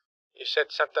you said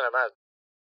something about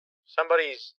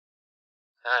somebody's,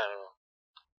 I don't know,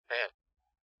 man.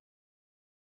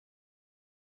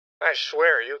 I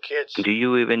swear, you kids. Do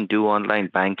you even do online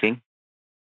banking?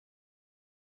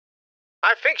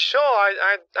 I think so.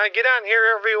 I get on here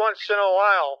every once in a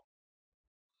while.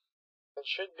 It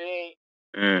should be.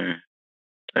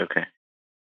 Okay.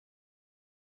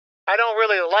 I don't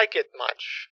really like it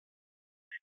much.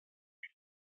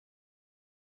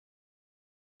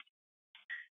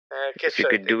 If you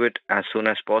could do it as soon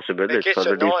as possible, it's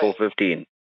already annoying. 4:15.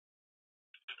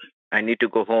 I need to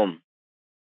go home.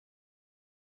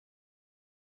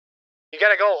 You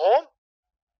gotta go home?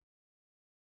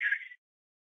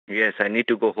 Yes, I need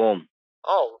to go home.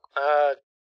 Oh,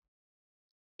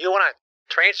 you wanna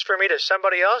transfer me to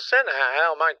somebody else then? I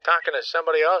don't mind talking to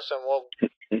somebody else and we'll...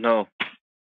 No.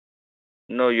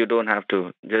 No, you don't have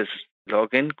to. Just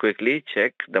log in quickly,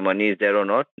 check the money is there or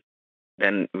not.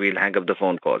 Then we'll hang up the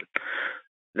phone call.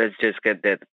 Let's just get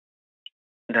that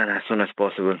done as soon as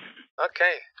possible.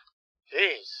 Okay.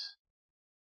 Jeez.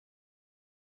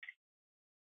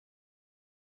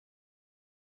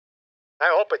 I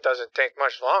hope it doesn't take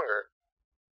much longer.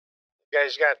 You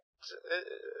guys got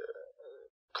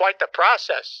quite the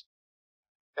process,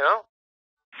 you know?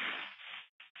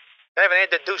 I haven't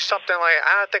had to do something like...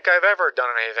 I don't think I've ever done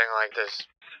anything like this.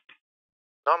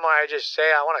 Normally I just say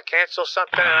I want to cancel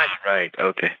something and I... Right,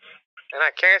 okay. And I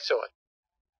cancel it.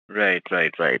 Right.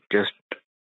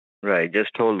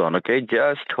 Just hold on, okay?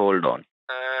 Just hold on.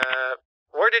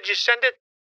 Where did you send it?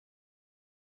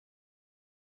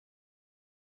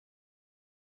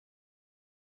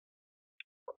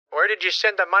 Where did you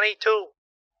send the money to?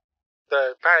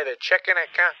 Probably the checking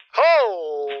account.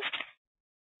 Oh!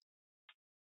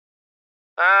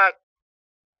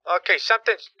 Okay,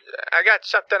 I got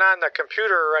something on the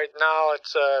computer right now. I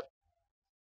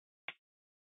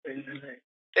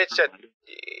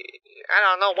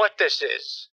don't know what this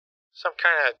is. Some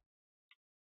kind of,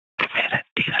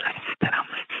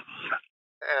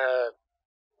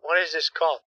 what is this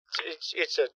called?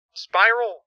 It's a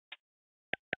spiral?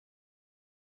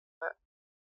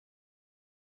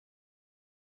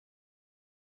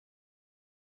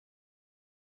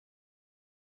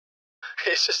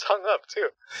 He's just hung up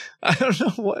too. I don't know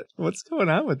what's going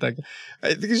on with that guy.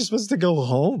 I think he's supposed to go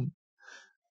home.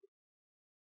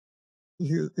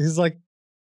 He's like,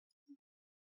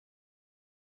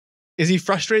 is he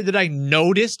frustrated that I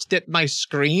noticed that my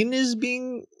screen is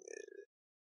being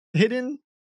hidden?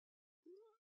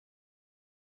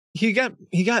 He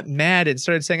got mad and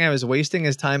started saying I was wasting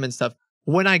his time and stuff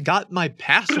when I got my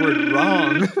password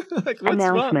wrong. Like, what's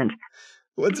wrong?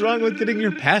 What's wrong with getting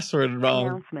your password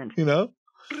wrong? You know?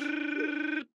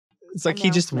 It's like he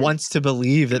just wants to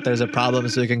believe that there's a problem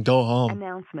so he can go home.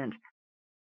 Announcement.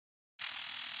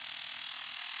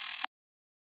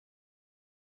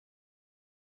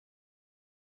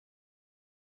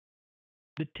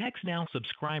 The TextNow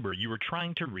subscriber you are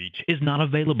trying to reach is not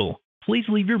available. Please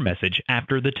leave your message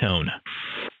after the tone.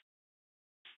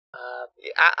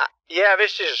 Yeah,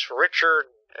 this is Richard.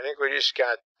 I think we just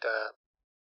got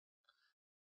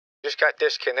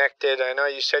disconnected. I know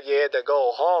you said you had to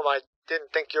go home. I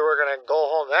didn't think you were going to go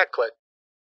home that quick.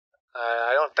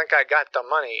 I don't think I got the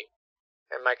money,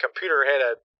 and my computer had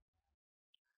a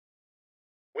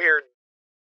weird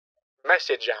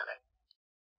message on it.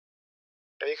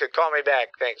 If you could call me back,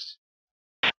 thanks.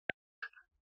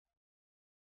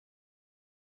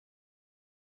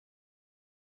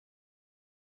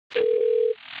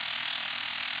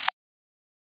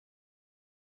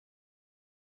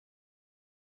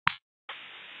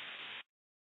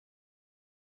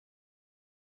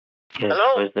 Yes,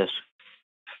 Hello? who is this?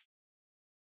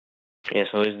 Yes,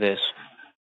 who is this?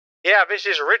 Yeah, this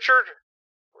is Richard.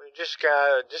 We just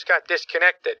got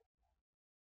disconnected.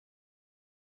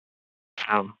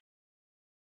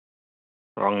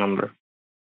 Wrong number.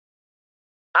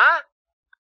 Huh?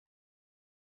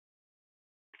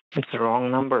 It's the wrong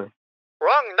number.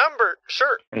 Wrong number,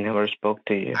 sir. I never spoke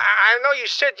to you. I know you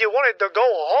said you wanted to go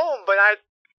home, but I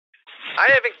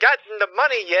haven't gotten the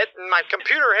money yet, and my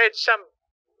computer had some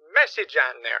message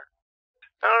on there.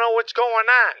 I don't know what's going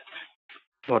on.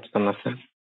 What's the message?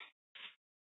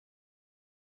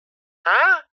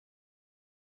 Huh?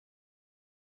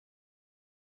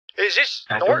 Is this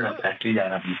Norton?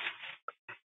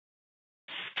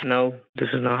 No, this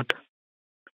is not.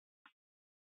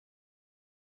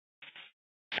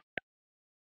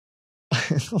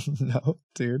 I don't know,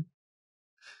 dude.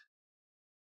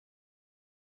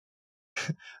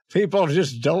 People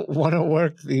just don't want to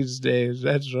work these days.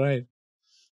 That's right.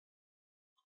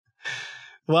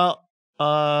 Well,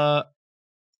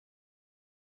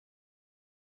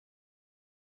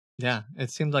 yeah, it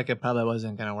seemed like it probably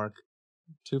wasn't going to work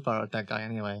too far with that guy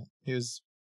anyway.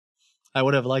 I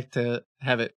would have liked to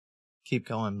have it keep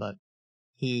going, but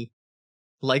he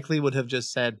likely would have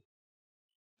just said,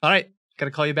 all right, got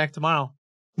to call you back tomorrow.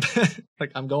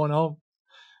 Like, I'm going home.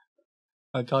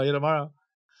 I'll call you tomorrow.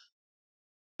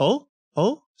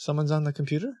 Oh, someone's on the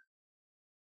computer?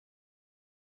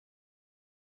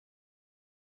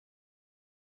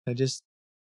 I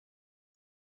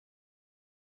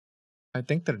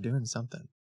think they're doing something.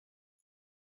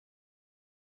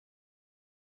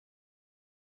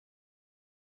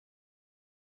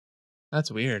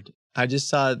 That's weird. I just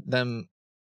saw them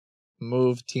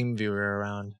move TeamViewer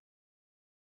around.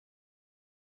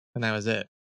 And that was it.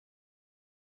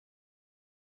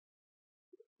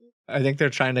 I think they're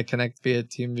trying to connect via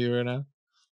TeamViewer now.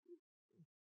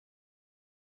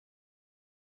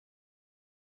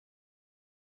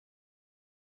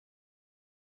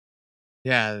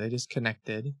 Yeah, they just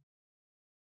connected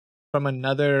from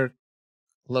another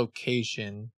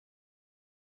location.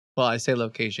 Well, I say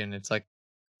location, it's like,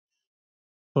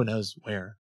 who knows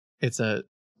where. It's a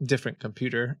different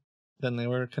computer than they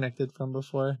were connected from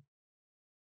before.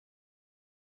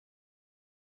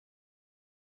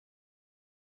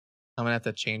 I'm gonna have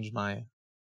to change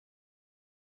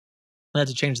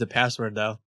the password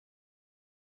though.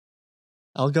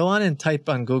 I'll go on and type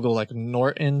on Google like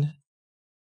Norton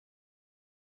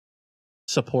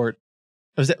support.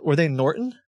 Were they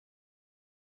Norton?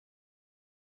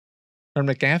 Or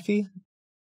McAfee?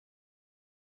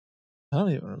 I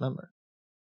don't even remember.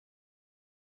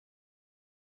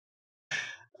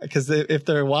 Because if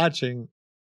they're watching,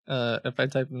 if I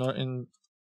type Norton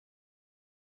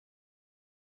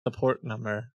support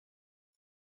number,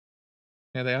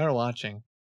 yeah, they are watching.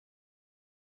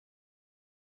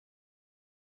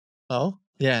 Oh,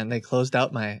 yeah, and they closed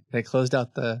out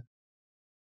the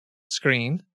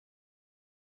screen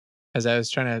as I was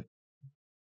trying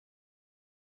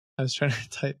to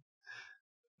type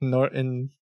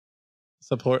Norton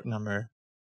support number.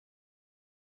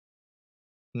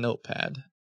 Notepad.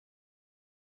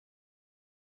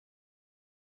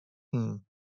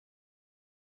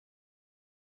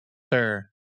 Sure.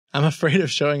 I'm afraid of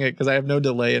showing it because I have no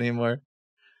delay anymore.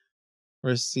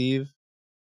 Receive.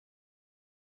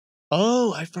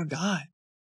 Oh, I forgot.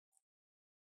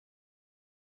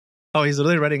 Oh, he's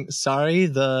literally writing, sorry,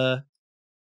 the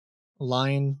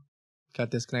line got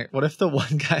disconnected. What if the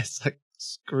one guy's like,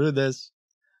 screw this,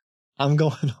 I'm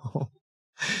going home.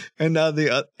 And now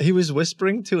he was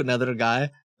whispering to another guy.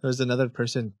 There was another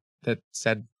person that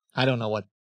said, I don't know what,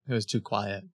 it was too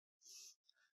quiet.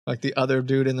 Like the other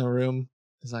dude in the room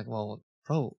is like, well,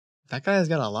 bro, that guy has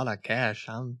got a lot of cash.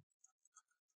 I'm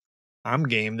I'm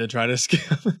game to try to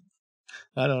scam.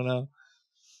 I don't know.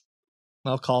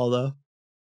 I'll call though.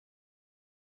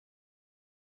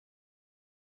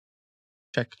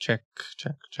 Check.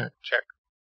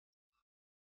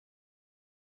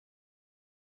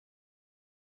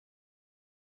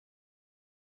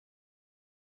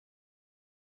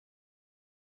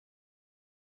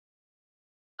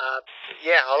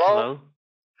 Yeah, hello?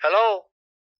 Hello?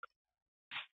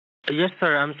 Yes,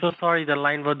 sir. I'm so sorry. The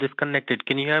line was disconnected.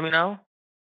 Can you hear me now?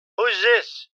 Who's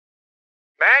this?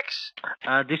 Max?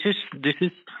 This is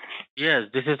yes,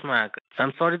 this is Mac.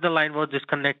 I'm sorry the line was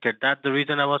disconnected. That's the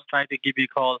reason I was trying to give you a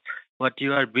call, but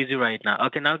you are busy right now.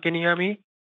 Okay, now can you hear me?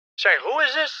 Sorry, who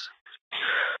is this?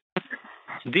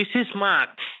 This is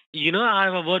Mac. You know, I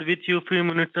have a word with you a few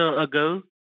minutes ago,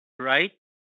 right?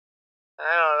 I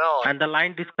don't know. And the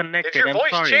line disconnected. Did your I'm voice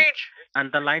sorry. change?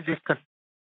 And the line disconnected.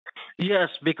 Yes,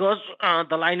 because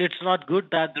the line it's not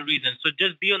good. That's the reason. So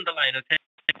just be on the line, okay?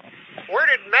 Where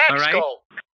did Max All right. go?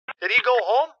 Did he go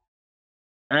home?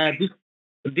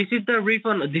 This is the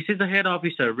refund. This is the head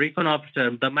officer, refund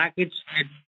officer. The Mac is head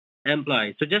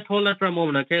employee. So just hold on for a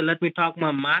moment, okay? Let me talk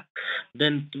my Mac.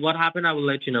 Then what happened, I will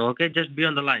let you know, okay? Just be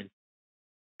on the line.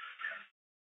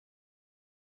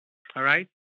 All right?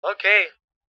 Okay.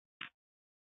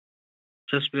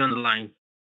 Just be on the line.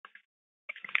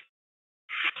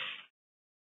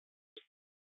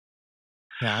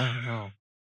 Yeah, I don't know.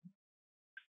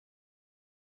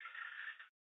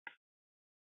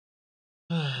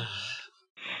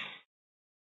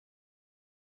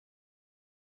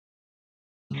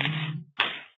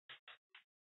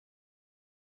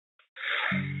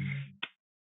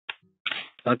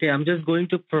 Okay, I'm just going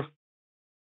to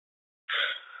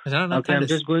I'm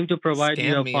just going to provide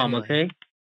you a form, okay?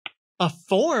 A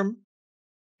form?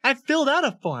 I filled out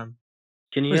a form.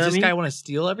 Can you Does hear this me? guy want to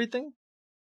steal everything?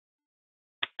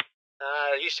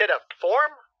 You said a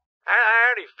form? I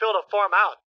already filled a form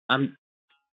out.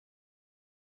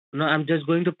 I'm just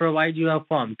going to provide you a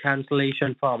form,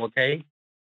 cancellation form, okay?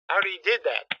 I already did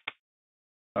that.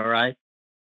 All right.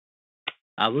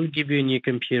 I will give you a new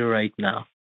computer right now.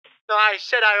 No, I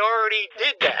said I already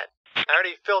did that. I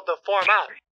already filled the form out.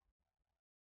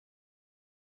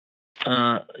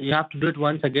 You have to do it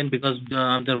once again because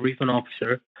I'm the refund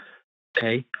officer.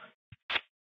 Okay.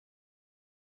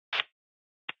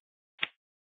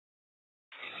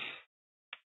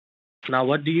 Now,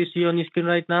 what do you see on your screen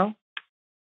right now?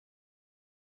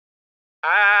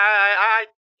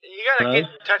 You gotta get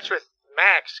in touch with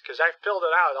Max because I filled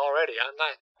it out already. I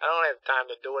don't have time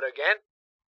to do it again.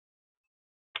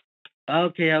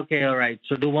 Okay, all right.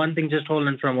 So do one thing, just hold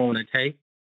on for a moment, okay?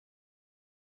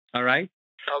 All right.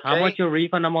 Okay. How much your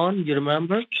refund amount? You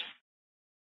remember?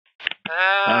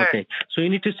 Okay. So you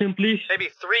need to simply maybe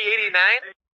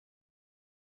 $389.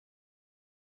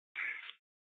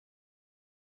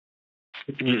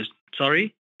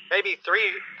 Sorry. Maybe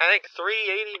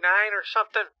 $389 or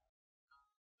something.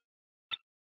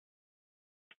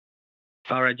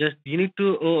 All right. Just you need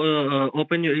to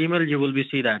open your email. You will be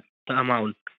see that the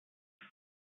amount.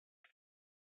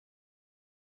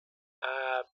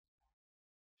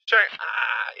 Sorry.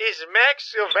 Is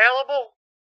Max available?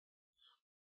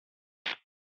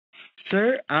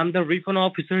 Sir, I'm the refund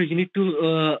officer. You need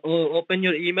to open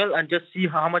your email and just see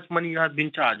how much money you have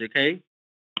been charged, okay?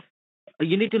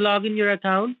 You need to log in your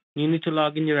account.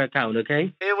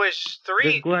 Okay? It was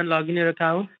Just go and log in your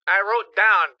account. I wrote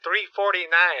down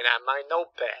 $349 on my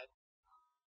notepad.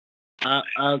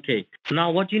 Okay.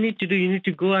 Now what you need to do, you need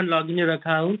to go and log in your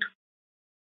account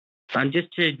and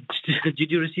just check, did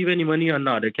you receive any money or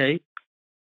not, okay?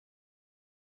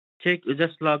 Check,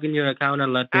 just log in your account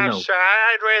and let me know. I'm sorry,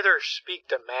 I'd rather speak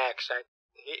to Max.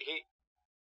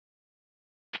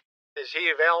 Is he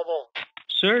available?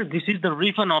 Sir, this is the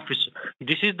refund officer.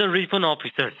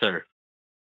 Sir.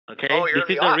 Okay? Oh, this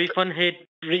is the refund head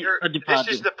department.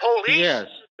 This is the police? Yes.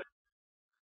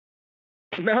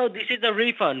 No, this is the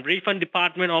refund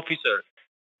department officer.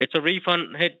 It's a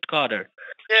refund headquarters.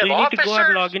 So you need to go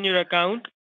and log in your account.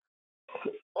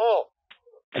 Oh.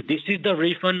 This is the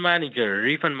refund manager.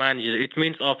 It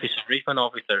means officer, refund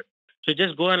officer. So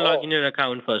just go and log in your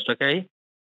account first, okay?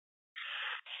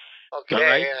 Okay. All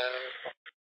right?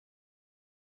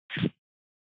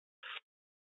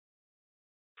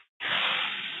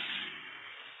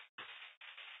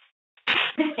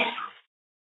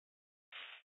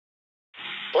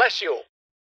 Bless you.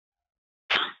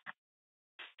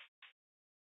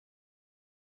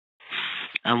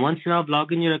 And once you have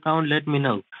logged in your account, let me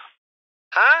know.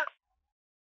 Huh?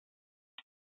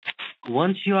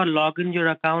 Once you are logged in your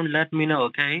account, let me know,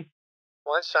 okay?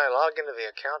 Once I log into the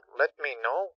account, let me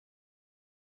know?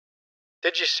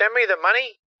 Did you send me the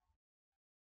money?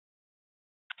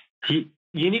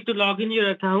 You need to log in your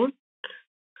account.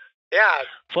 Yeah.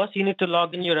 First, you need to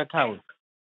log in your account.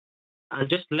 And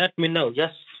just let me know.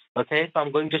 Yes. Okay. So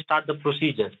I'm going to start the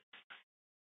procedure.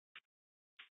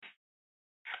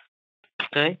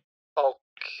 Okay.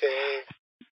 Okay.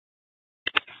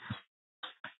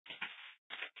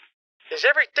 Is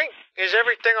everything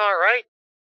all right?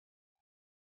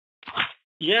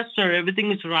 Yes, sir.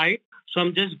 Everything is right. So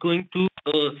I'm just going to.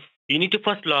 You need to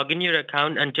first log in your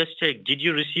account and just check. Did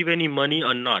you receive any money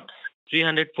or not?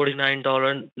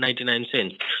 $349.99.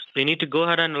 So you need to go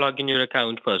ahead and log in your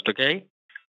account first. Okay.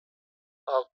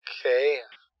 Okay.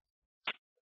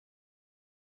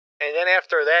 And then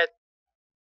after that,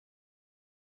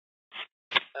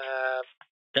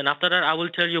 then after that, I will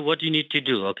tell you what you need to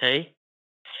do. Okay.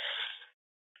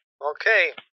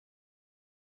 Okay.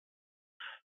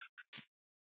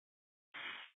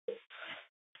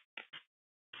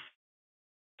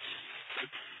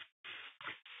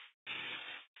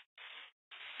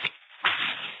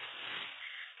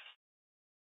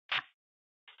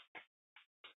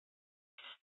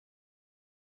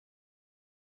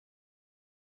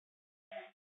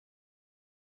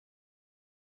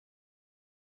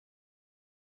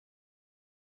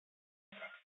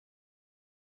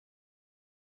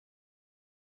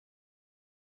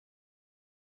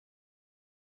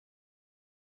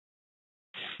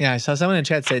 Yeah, I saw someone in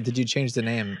chat say, "Did you change the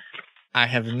name?" I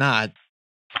have not.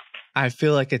 I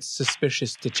feel like it's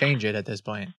suspicious to change it at this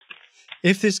point.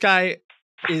 If this guy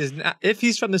is not, if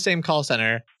he's from the same call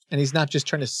center and he's not just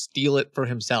trying to steal it for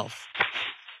himself,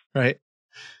 right?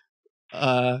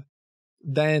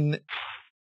 Then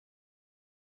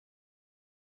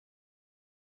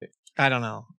I don't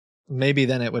know. Maybe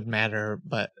then it would matter,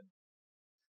 but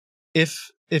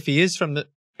if he is from the,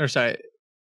 or sorry,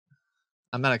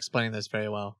 I'm not explaining this very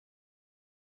well.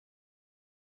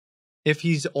 If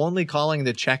he's only calling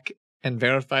to check and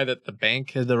verify that the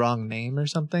bank has the wrong name or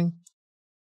something,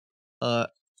 and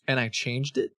I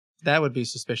changed it, that would be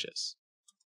suspicious,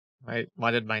 right?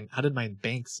 How did my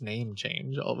bank's name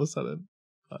change all of a sudden?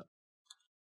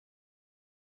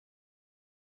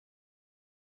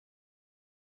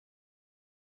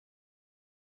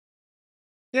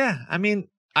 Yeah, I mean,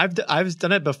 I've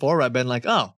done it before where I've been like,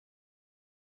 oh,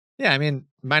 yeah, I mean,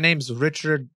 my name's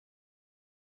Richard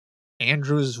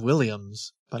Andrews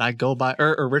Williams, but I go by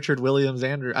or Richard Williams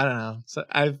Andrew. I don't know. So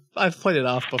I've played it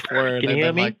off before, and I've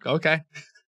been like, okay,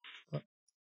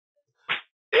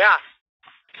 yeah.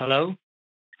 Hello.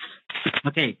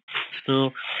 Okay.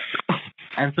 So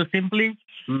simply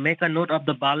make a note of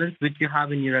the balance which you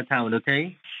have in your account.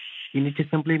 Okay. You need to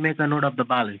simply make a note of the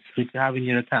balance which you have in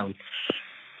your account.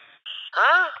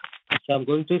 Huh? So I'm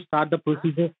going to start the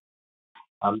procedure.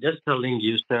 I'm just telling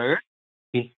you, sir.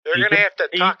 You're going to have to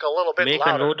talk a little bit make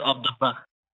louder. A note of the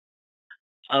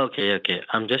Okay.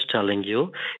 I'm just telling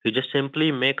you. You just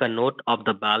simply make a note of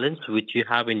the balance which you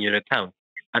have in your account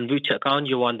and which account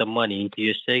you want the money into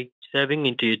your saving,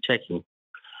 into your checking.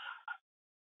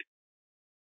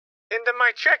 Into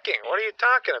my checking. What are you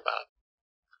talking about?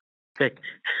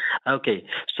 Okay.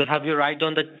 So have you write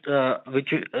on the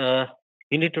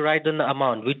you need to write on the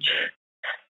amount which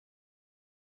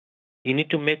you need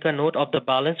to make a note of the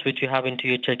balance which you have into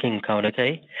your checking account.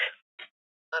 Okay.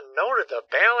 A note of the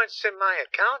balance in my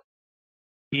account?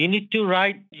 You need to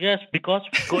write, yes, because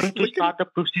we're going to start the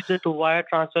procedure to wire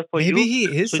transfer for you. Maybe he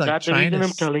is so like that's the trying reason to.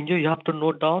 I'm telling you. You have to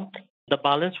note down the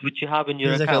balance which you have in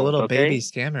your He's account. like a little okay? baby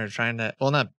scammer trying to.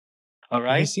 Well, not. All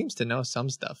right. He seems to know some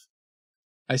stuff.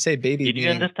 I say baby. Did you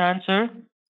understand, sir?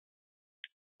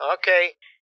 Okay.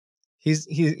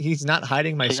 He's not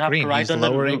hiding my screen. He's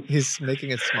lowering. He's making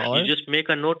it smaller. You just make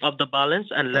a note of the balance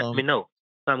and let me know.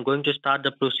 So I'm going to start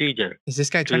the procedure. Is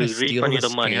this guy trying to steal refund the you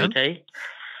the money? Okay.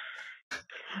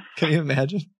 Can you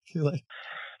imagine?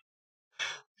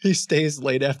 He stays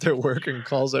late after work and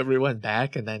calls everyone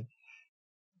back, and then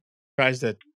tries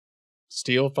to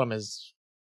steal from his.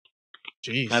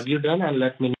 Jeez. Have you done? And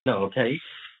let me know. Okay.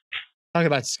 Talk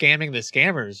about scamming the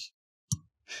scammers.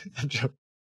 I'm joking.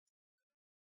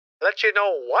 Let you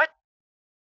know what?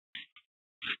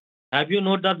 Have you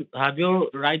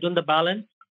write on the balance?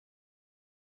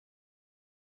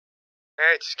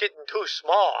 It's getting too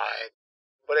small.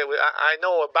 But I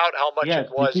know about how much it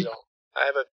was, though. I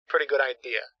have a pretty good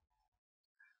idea.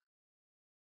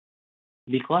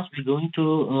 Because we're going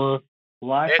to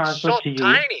wire transfer to you. It's so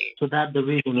tiny. So that the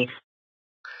reason is.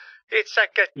 It's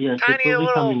like a tiny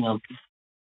little.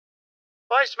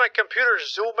 Why is my computer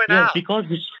zooming out? Because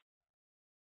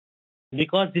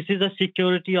this is the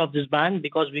security of this bank.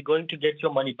 Because we're going to get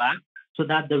your money back. So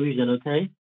that's the reason. Okay.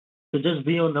 So just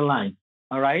be on the line.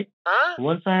 All right. Huh?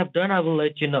 Once I have done, I will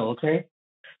let you know. Okay.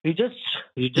 You just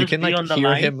You can be like on the hear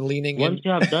line. him leaning in. Once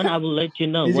you have done, I will let you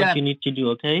know what you need to do.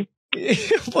 Okay.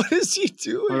 What is he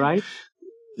doing? All right.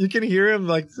 You can hear him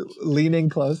like leaning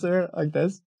closer like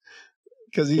this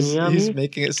because Can you hear he's me?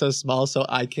 making it so small so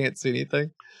I can't see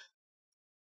anything.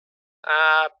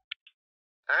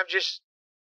 I'm just.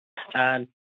 And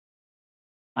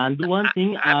do one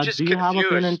thing. I'm just Do you have a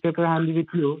pen and confused. paper handy with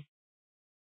you?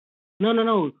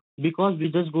 No. Because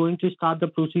we're just going to start the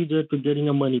procedure to getting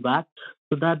your money back.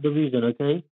 So that's the reason.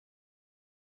 Okay.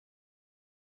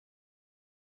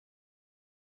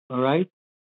 All right.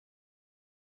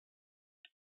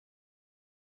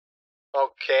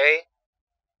 Okay.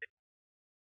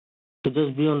 So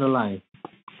just be on the line.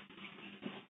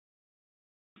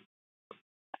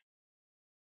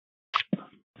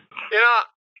 You know,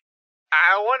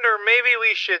 I wonder maybe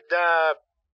we should.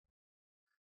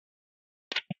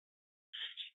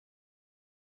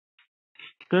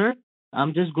 Sir,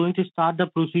 I'm just going to start the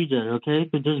procedure. Okay.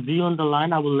 So just be on the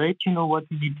line. I will let you know what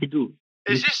you need to do.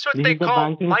 Is this what This they is the call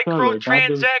banking server.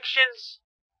 microtransactions?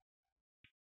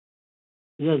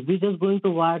 Yes, we're just going to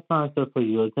wire transfer for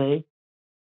you. Okay.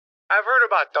 I've heard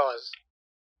about those.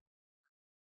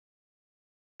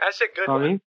 That's a good Sorry.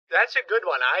 one. That's a good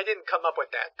one. I didn't come up with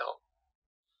that though.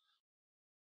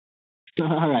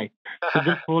 All right. So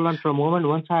just hold on for a moment.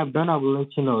 Once I have done, I will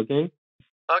let you know. Okay.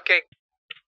 Okay.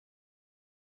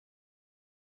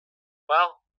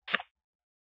 Well.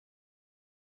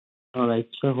 All right.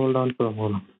 So hold on for a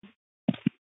moment.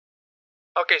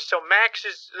 Okay, so Max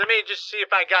is. Let me just see if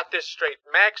I got this straight.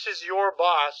 Max is your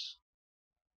boss,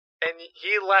 and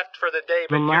he left for the day,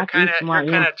 but No, you're Max kind is of my-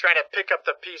 trying to pick up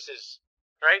the pieces,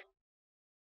 right?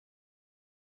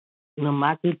 No,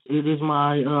 Max, it is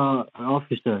my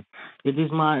officer. It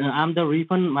is my. I'm the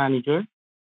refund manager.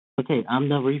 Okay, I'm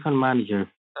the refund manager.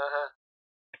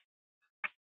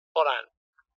 Hold on.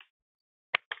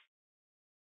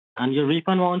 And your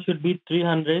refund amount should be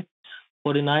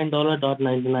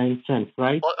 $349.99,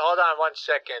 right? Hold on 1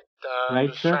 second. I'm Right,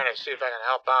 just sir? trying to see if I can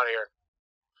help out here.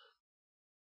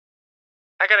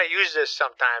 I gotta use this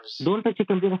sometimes. Don't touch your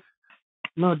computer.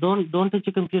 No, don't touch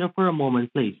your computer for a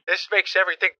moment, please. This makes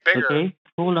everything bigger. Okay,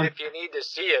 hold on. If you need to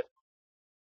see it.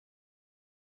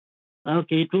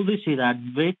 Okay, it will be see that.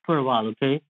 Wait for a while,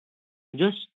 okay?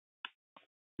 Just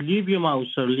leave your mouse,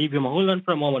 sir. Leave your mouse. Hold on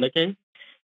for a moment, okay?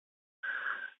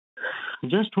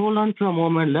 Just hold on for a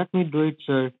moment. Let me do it,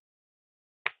 sir.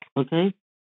 Okay?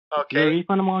 Okay. Your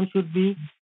refund amount should be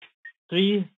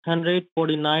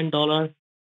 $349.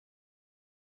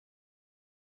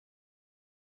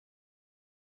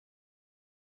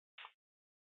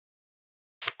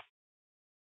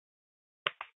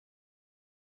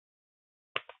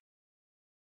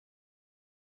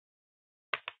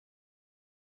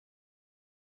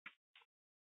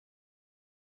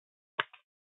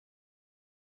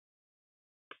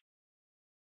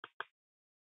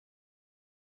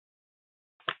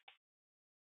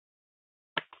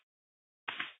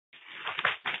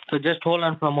 So just hold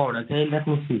on for a moment, okay? Let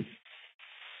me see.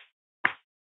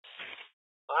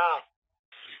 Wow.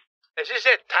 Is this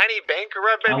that tiny banker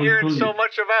I've been I will hearing show so you.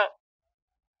 much about?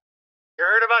 You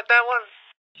heard about that one?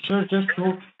 Sir, just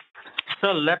hold.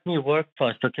 Sir, let me work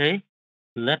first, okay?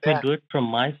 Let me do it from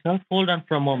myself. Hold on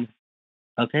for a moment.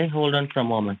 Okay? Hold on for a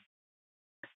moment.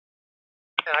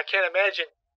 I can't imagine.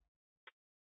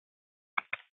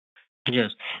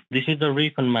 Yes, this is the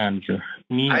refund manager.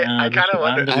 I kind of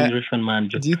wonder. I'm the refund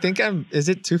manager. Do you think is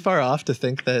it too far off to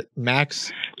think that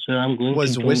Max So I'm going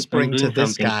was to whispering to I'm doing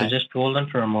this something. guy So just hold on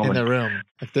for a moment. in the room?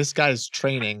 Like, this guy's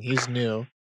training. He's new.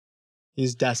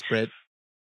 He's desperate.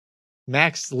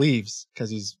 Max leaves because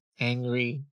he's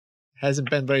angry. Hasn't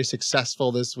been very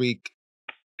successful this week.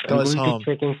 Goes I'm going home. to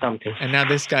checking something. And now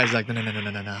this guy's like, no.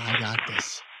 I got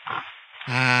this.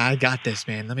 I got this,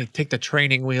 man. Let me take the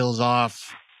training wheels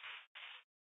off.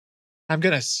 I'm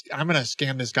gonna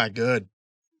scam this guy good.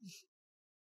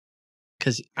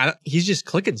 Because he's just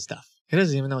clicking stuff. He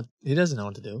doesn't even know. He doesn't know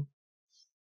what to do.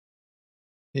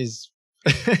 He's.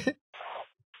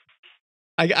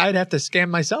 I'd have to scam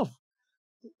myself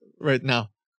right now,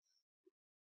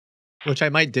 which I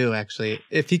might do actually.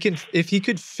 If he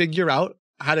could figure out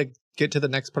how to get to the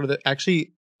next part of it.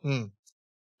 Actually,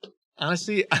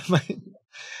 honestly,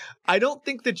 I don't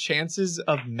think the chances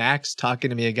of Max talking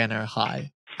to me again are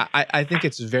high. I think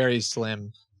it's very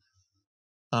slim.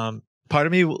 Part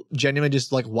of me genuinely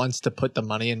just like wants to put the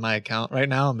money in my account right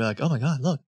now and be like, oh my God,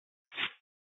 look.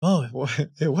 Oh,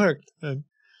 it worked. And,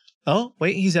 oh,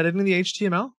 wait, he's editing the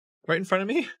HTML right in front of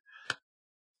me?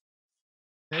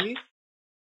 Maybe?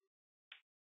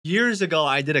 Years ago,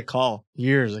 I did a call.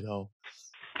 Years ago.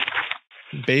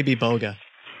 Baby Boga,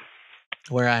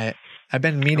 where I've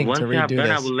been meaning Once to I have redo done,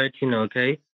 I this. will let you know,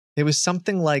 okay? It was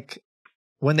something like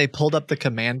when they pulled up the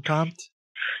command prompt,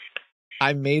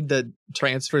 I made the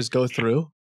transfers go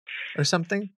through or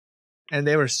something, and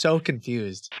they were so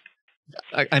confused.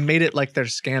 I made it like their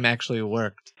scam actually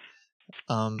worked.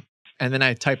 And then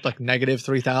I typed like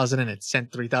 -3,000 and it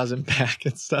sent 3,000 back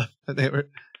and stuff. And it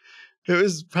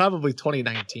was probably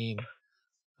 2019.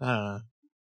 I don't know.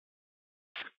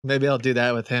 Maybe I'll do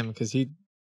that with him because he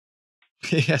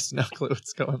has no clue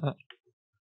what's going on.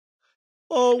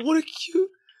 Oh, what a cute.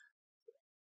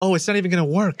 Oh, it's not even going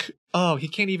to work. Oh, he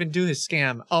can't even do his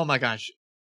scam. Oh my gosh.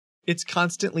 It's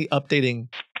constantly updating.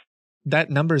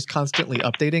 That number is constantly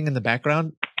updating in the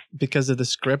background because of the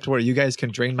script where you guys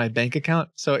can drain my bank account.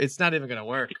 So it's not even going to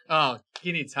work. Oh,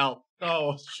 he needs help.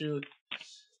 Oh, shoot.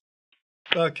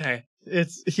 Okay.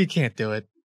 He can't do it.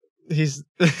 He's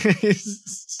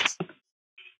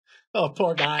oh,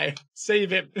 poor guy.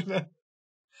 Save him.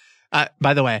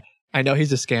 By the way, I know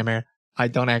he's a scammer.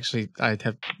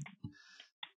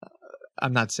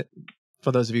 I'm not,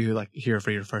 for those of you who like here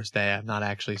for your first day, I'm not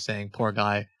actually saying poor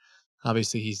guy.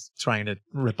 Obviously, he's trying to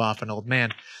rip off an old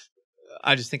man.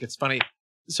 I just think it's funny.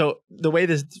 So the way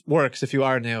this works, if you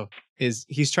are new, is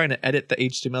he's trying to edit the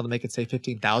HTML to make it say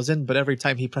 15,000, but every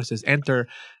time he presses enter,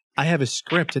 I have a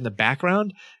script in the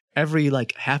background. Every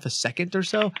like half a second or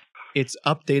so, it's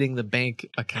updating the bank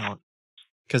account.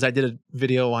 Because I did a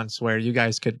video once where you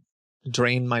guys could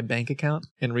drain my bank account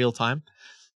in real time.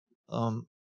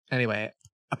 Anyway,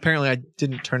 apparently I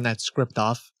didn't turn that script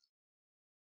off,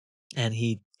 and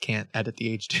he can't edit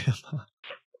the HTML.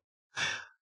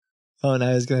 Oh,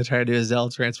 now he's gonna try to do a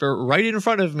Zelle transfer right in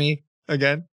front of me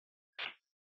again.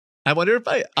 I wonder if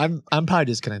I'm probably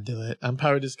just gonna do it. I'm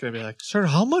probably just gonna be like, sir,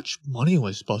 how much money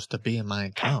was supposed to be in my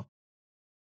account?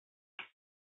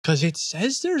 Because it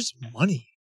says there's money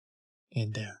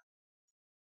in there.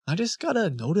 I just got a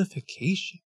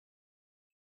notification.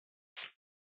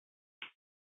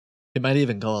 It might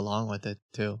even go along with it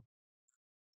too.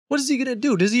 What is he gonna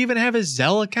do? Does he even have his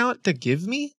Zelle account to give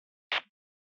me?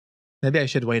 Maybe I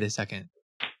should wait a second.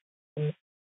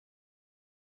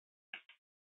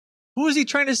 Who is he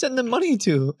trying to send the money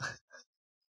to?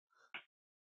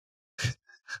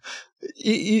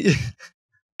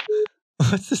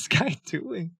 What's this guy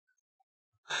doing?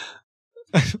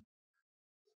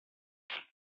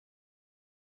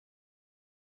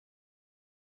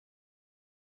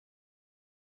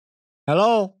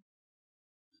 Hello?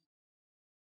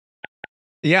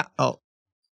 Yeah. Oh.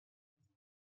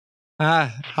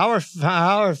 How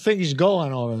are things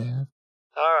going over there?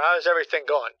 How's everything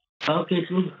going? Okay,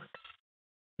 so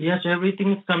yes,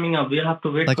 everything is coming up. We have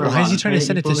to wait Like, for a why is he while, trying to okay?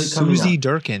 send it to will be coming Susie up.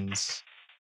 Durkins?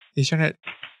 He's trying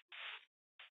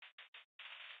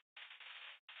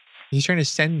to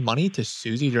send money to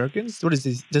Susie Durkins? What is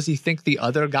this? Does he think the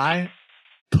other guy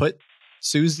put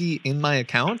Susie in my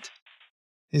account?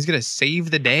 He's gonna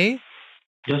save the day?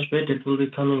 Just wait, it will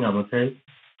be coming up, okay?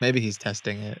 Maybe he's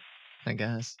testing it, I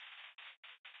guess.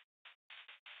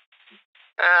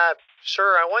 Sir,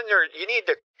 I wonder,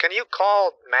 can you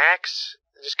call Max?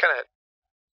 Just kind of,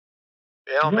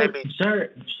 No, maybe.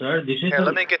 sir, this is Here,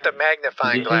 let me get the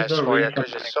magnifying glass for you,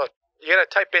 because it's so, you gotta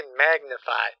type in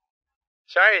magnify.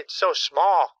 Sorry, it's so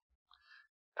small.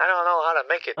 I don't know how to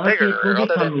make it bigger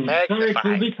other than magnify. Sir,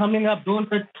 it will be coming up. Don't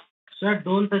touch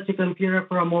the computer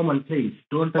for a moment, please.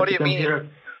 Don't touch the computer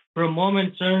for a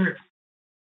moment, sir.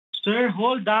 Sir,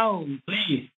 hold down,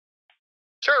 please.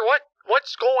 Sir,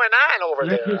 what's going on over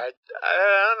there? I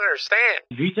don't understand.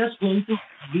 We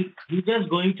just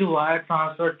going to wire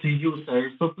transfer to you,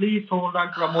 sir. So please hold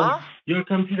on for a moment. Your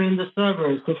computer in the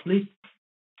server, so please.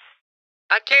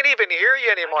 I can't even hear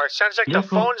you anymore. It sounds like the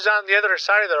phone's on the other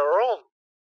side of the room.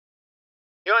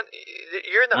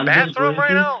 You're in the bathroom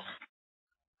right now?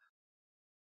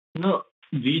 No,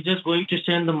 we just going to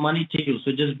send the money to you.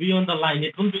 So just be on the line.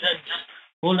 It will be done. Just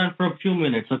hold on for a few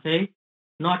minutes, okay?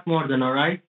 Not more than, all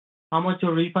right? How much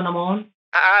your refund amount?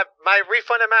 My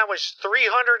refund amount was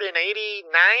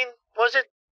 $389, was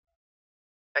it?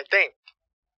 I think.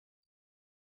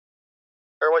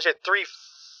 Or was it $349?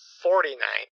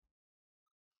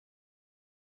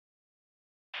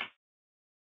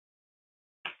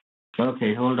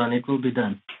 Okay, hold on. It will be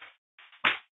done.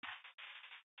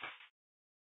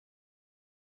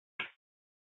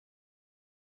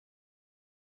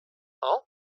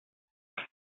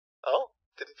 Oh,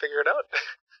 did he figure it out?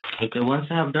 Okay, once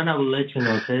I have done, I will let you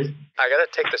know, okay? I gotta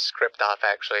take the script off,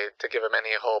 actually, to give him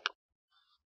any hope.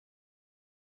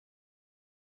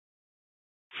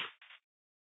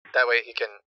 That way he can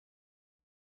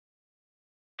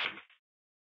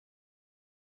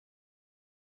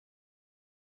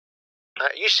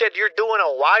You said you're doing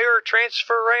a wire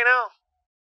transfer right now?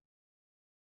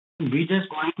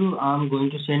 I'm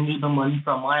going to send you the money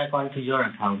from my account to your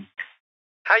account.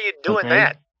 How you doing Okay.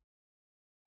 that?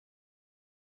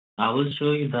 I will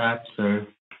show you that, sir.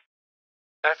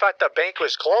 I thought the bank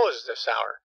was closed this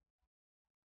hour.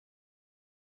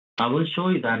 I will show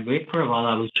you that. Wait for a while.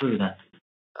 I will show you that.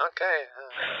 Okay.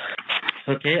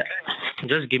 Okay.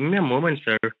 Just give me a moment,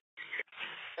 sir.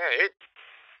 Yeah,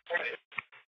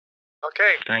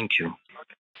 okay. Thank you.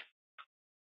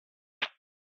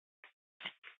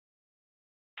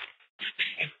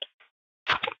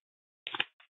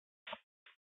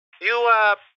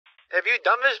 Have you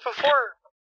done this before?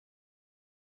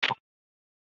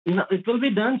 No, it will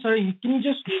be done, sir. Can you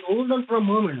just hold on for a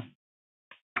moment?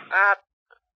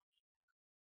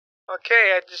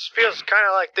 Okay, it just feels kind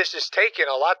of like this is taking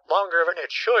a lot longer than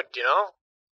it should, you know?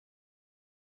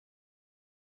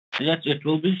 Yes, it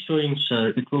will be showing, sir.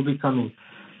 It will be coming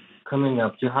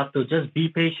up. You have to just be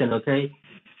patient, okay?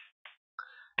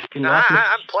 No,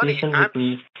 I'm plenty patient with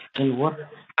me. And what?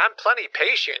 I'm plenty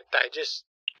patient. I just.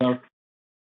 All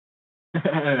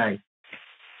right.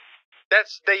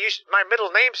 My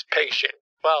middle name's Patient.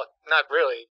 Well, not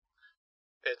really.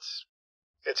 It's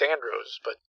Andrews,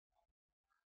 but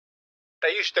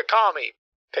they used to call me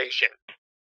Patient.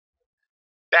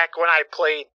 Back when I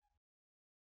played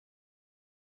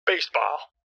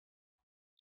baseball.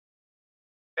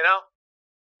 You know?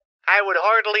 I would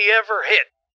hardly ever hit.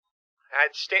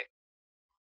 I'd stand.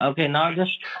 Okay, now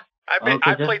just. I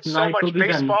played so much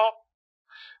baseball.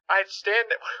 I'd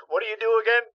stand. What do you do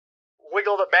again?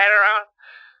 Wiggle the bat around?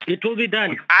 It will be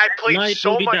done. I played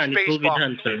so much baseball, it will be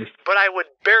done, sir. but I would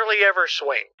barely ever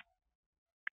swing.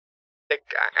 And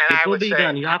I would say,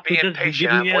 you have to just patient,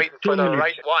 give me I'm waiting for the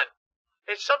right one.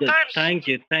 And sometimes, thank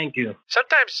you.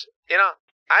 Sometimes, you know,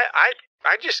 I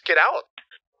just get out.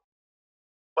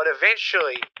 But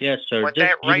eventually, yes, sir. when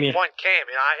that right one came,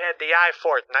 you know, I had the eye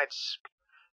for it, and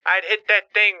I'd hit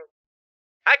that thing.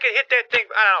 I could hit that thing,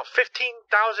 I don't know,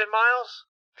 15,000 miles?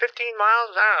 15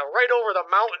 miles? I don't know, right over the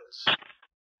mountains.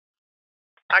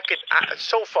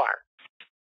 So far.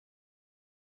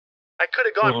 I could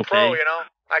have gone pro, you know.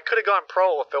 I could have gone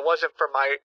pro if it wasn't for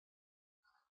my...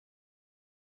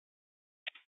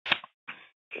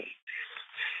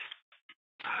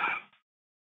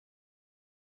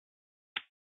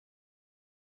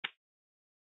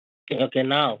 Okay,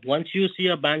 now, once you see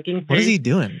a banking page... What is he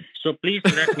doing? So please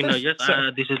let me know. Yes,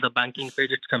 this is the banking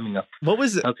page. It's coming up. What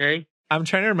was it? Okay. I'm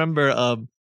trying to remember...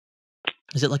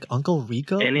 is it like Uncle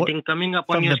Rico? Anything coming up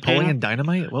on your Napoleon screen?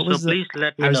 Dynamite? What was please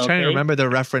let me know. I was trying to remember the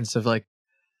reference of like,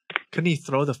 couldn't he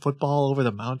throw the football over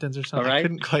the mountains or something? All right. I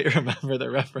couldn't quite remember the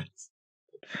reference.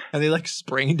 And they like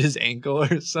sprained his ankle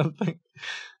or something.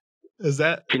 Is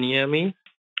that? Can you hear me?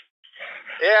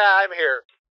 Yeah, I'm here.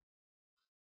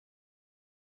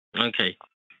 Okay.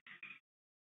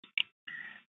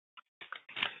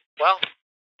 Well,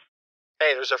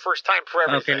 hey, there's a first time for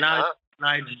everything. Okay, now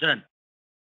it's done.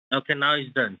 Okay, now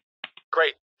it's done.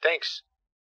 Great, thanks.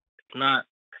 Now,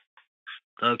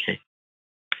 okay.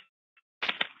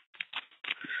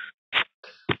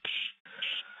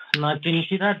 Now, can you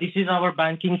see that? This is our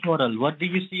banking portal. What do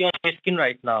you see on your screen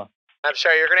right now? I'm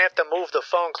sorry, you're going to have to move the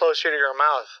phone closer to your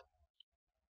mouth.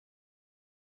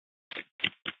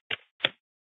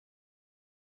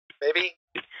 Maybe?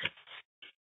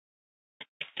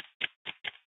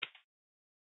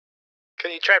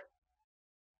 Can you try?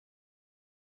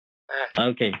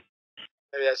 Okay.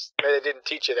 Maybe they didn't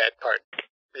teach you that part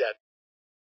yet.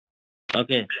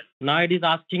 Okay. Now it is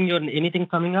asking your anything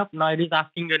coming up. Now it is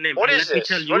asking your name. What is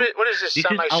this? What is this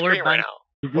on my screen right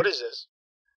now? What is this?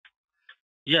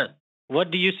 Yes. What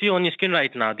do you see on your screen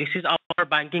right now? This is our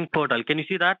banking portal. Can you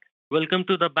see that? Welcome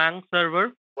to the bank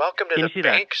server. Welcome to the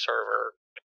bank server.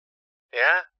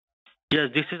 Yeah? Yes,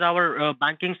 this is our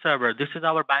banking server. This is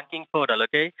our banking portal,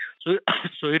 okay?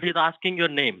 So it is asking your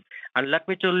name. And let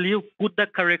me tell you, put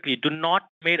that correctly. Do not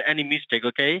make any mistake,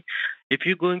 okay? If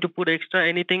you're going to put extra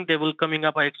anything, they will coming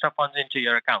up extra funds into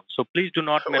your account. So please do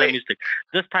not make a mistake.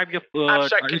 Just type your... I'm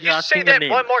sorry, could you say that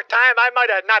one more time? I might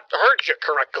have not heard you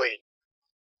correctly.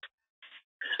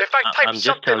 If I type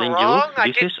something wrong, I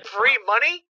get free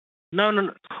money? No.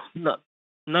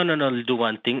 Do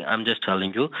one thing. I'm just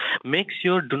telling you. Make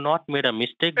sure do not make a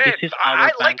mistake. Man, this is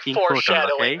our banking portal,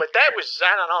 okay? But that was,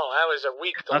 I don't know, that was a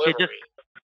weak delivery.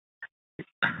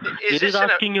 It is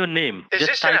asking your name. Is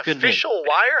this an official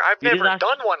wire? I've never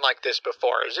done one like this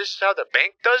before. Is this how the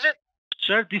bank does it?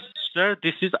 Sir,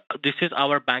 this is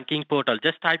our banking portal.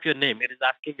 Just type your name. It is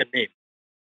asking your name.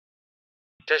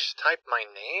 Just type my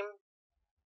name?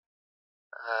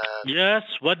 Yes,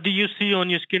 what do you see on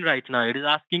your screen right now? It is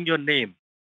asking your name.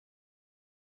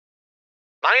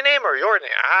 My name or your name?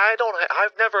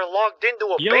 I've never logged into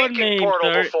a Your banking name,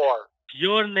 portal sir. before.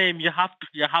 Your name. You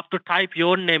have to type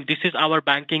your name. This is our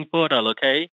banking portal,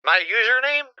 okay? My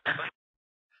username?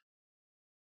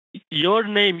 Your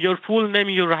name, your full name.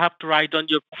 You have to write on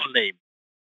your full name.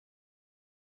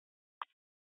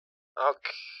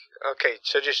 Okay.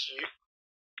 So just you.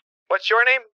 What's your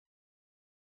name?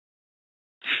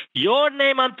 Your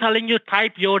name. I'm telling you,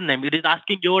 type your name. It is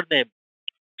asking your name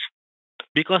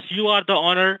because you are the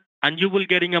owner and you will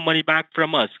getting your money back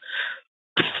from us.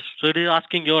 So it is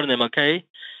asking your name, okay?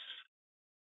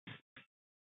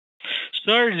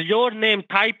 Sir, your name.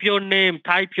 Type your name.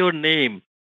 Type your name.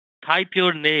 Type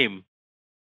your name.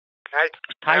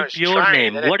 Type your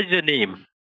name. What is your name?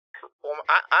 Well,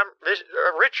 I'm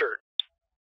Richard.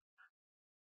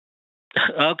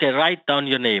 Okay, write down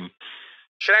your name.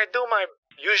 Should I do my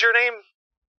username?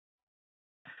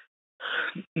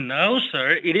 No,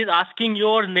 sir. It is asking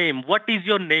your name. What is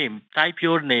your name? Type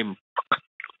your name.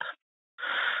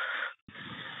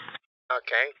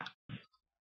 Okay.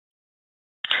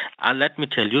 And let me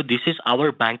tell you, this is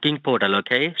our banking portal,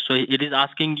 okay? So it is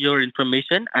asking your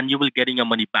information and you will getting your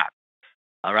money back.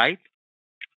 All right?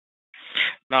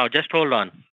 Now, just hold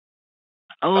on.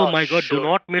 Oh my God, shoot. do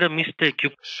not make a mistake.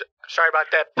 Sorry about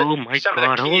that. Oh my Some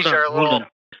God, of the keys hold on.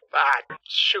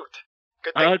 Shoot.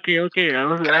 Good thing. Okay,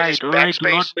 all right. Do not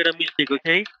make a mistake,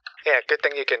 okay? Yeah, good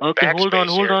thing you can Okay, backspace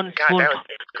hold on. God,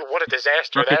 what a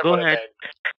disaster Okay, that go would have ahead.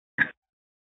 been.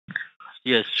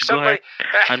 Yes, Somebody, go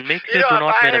ahead. And make sure do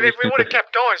not make a if we mistake. would have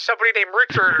kept going, somebody named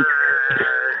Richard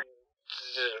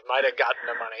might have gotten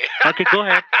the money. Okay, go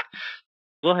ahead.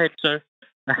 Go ahead, sir.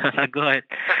 Go ahead.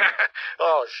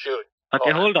 Oh, shoot.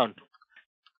 Okay, hold on.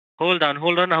 Hold down.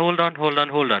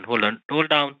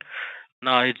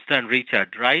 Now it's done,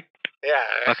 Richard, right?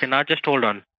 Yeah. Okay, now just hold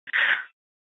on.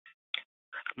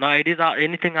 Now it is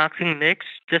anything asking next,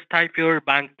 just type your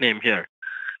bank name here.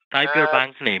 Type your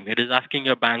bank name. It is asking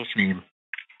your bank's name.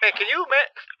 Hey, can you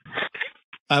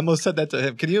I almost said that to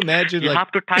him. Can you imagine? You like,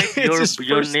 have to type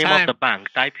your name of the bank.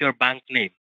 Type your bank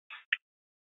name.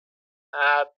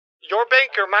 Your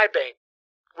bank or my bank?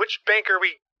 Which bank are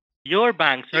we? Your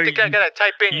bank, sir. You think I gotta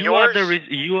type in you yours?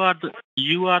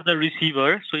 You are the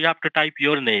receiver, so you have to type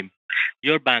your name,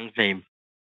 your bank's name.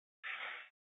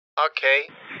 Okay,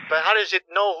 but how does it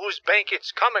know whose bank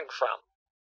it's coming from?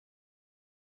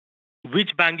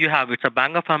 Which bank you have? It's a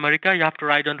Bank of America. You have to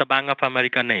write on the Bank of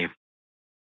America name.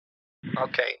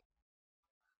 Okay.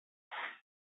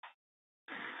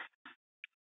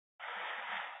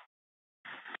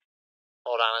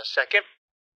 Hold on a second.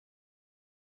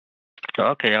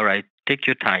 Okay, all right. Take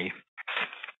your time.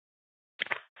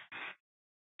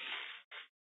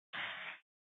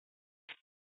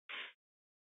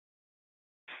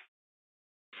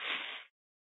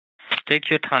 Take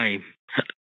your time.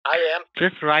 I am.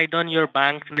 Just write on your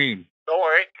bank's name. Don't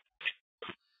worry.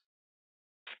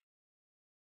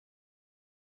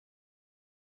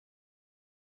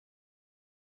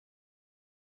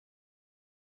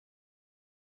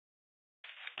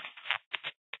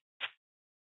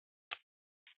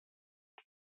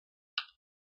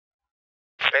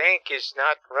 Bank is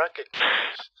not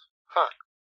recognized. Huh.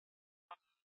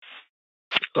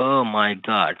 Oh my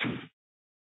God.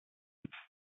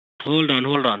 Hold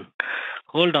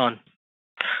on.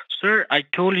 Sir, I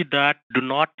told you that do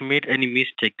not make any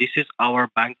mistake. This is our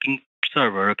banking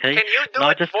server, okay? Can you do now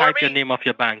it just for type me? your name of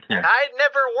your bank here. I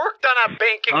never worked on a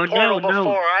banking portal before.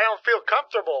 No. I don't feel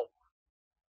comfortable.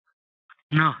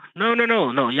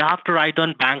 No. You have to write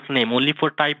on bank name. Only for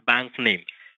type bank name.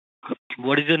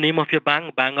 What is the name of your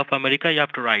bank? Bank of America, you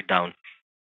have to write down.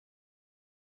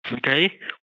 Okay?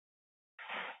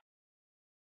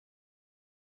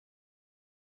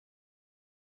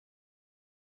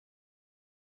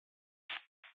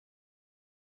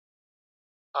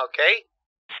 Okay.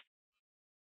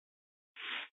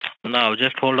 Now,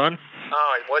 just hold on.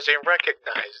 Oh, it wasn't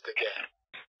recognized again.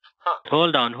 Huh.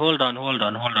 Hold on,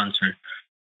 sir.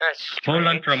 That's strange. Hold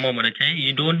on for a moment, okay?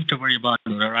 You don't need to worry about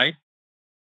it, all right?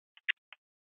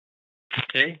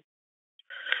 Okay?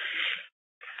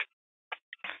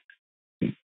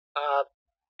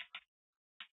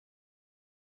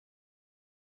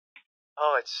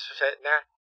 Oh, it's now.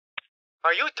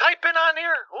 Are you typing on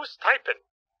here? Who's typing?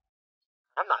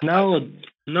 I'm not typing.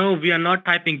 No, we are not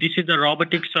typing. This is the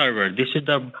robotic server. This is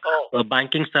the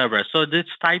banking server. So just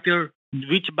type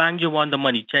which bank you want the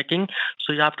money, checking.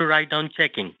 So you have to write down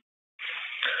checking.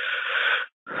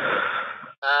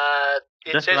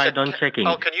 It just says write down checking.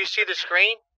 Oh, can you see the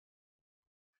screen?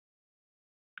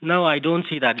 No, I don't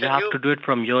see that. You Can have you- to do it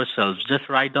from yourselves. Just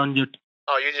write down your...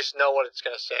 Oh, you just know what it's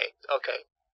going to say. Okay.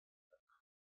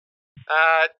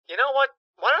 You know what?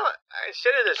 Why don't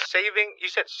instead of the saving, you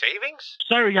said savings?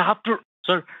 Sir, you have to...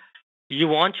 Sir, you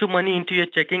want your money into your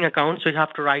checking account, so you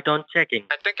have to write on checking.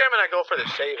 I think I'm going to go for the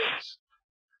savings.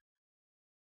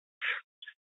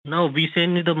 No, we say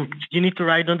you need to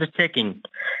write on the checking.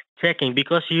 Checking,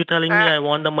 because you're telling me I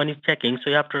want the money checking, so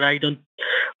you have to write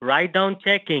down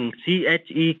checking.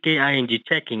 CHEKING,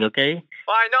 checking, okay?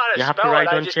 Well, I know how to You have to spell write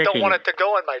it. I on just checking. don't want it to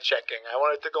go in my checking. I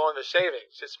want it to go in the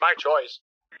savings. It's my choice.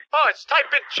 Oh, it's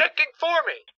typing checking for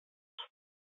me.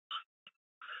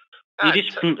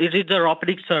 It is the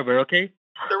robotic server, okay?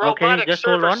 The robotic just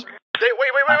servers. hold on.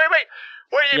 Wait.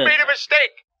 Wait, you Yes. made a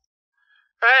mistake.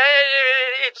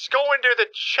 It's going to the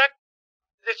check.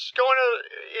 It's going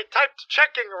to. It typed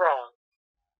checking wrong.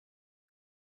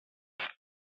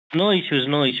 No issues,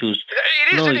 no issues.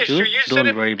 It is No an issue. issues. You Don't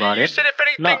said worry about you it. said if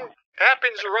anything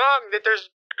happens wrong, that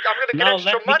I'm going to get Now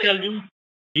extra let me money. tell you,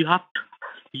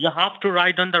 you have to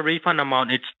write on the refund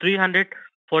amount. It's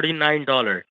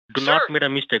 $349. Do not make a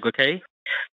mistake, okay?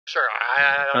 Sure,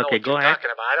 I don't know what go you're ahead.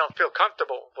 talking about. I don't feel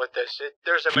comfortable with this.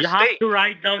 There's a mistake. You have to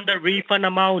write down the refund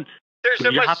amount. There's a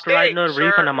You mistake, have to write down the sir.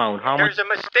 refund amount. How much? There's a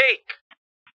mistake.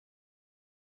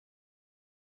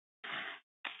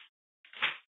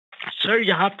 Sir,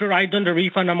 you have to write down the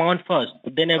refund amount first.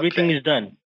 Then everything is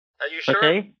done. Are you sure?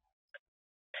 Okay?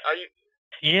 Are you?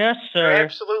 Yes, You're sir.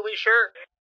 absolutely sure?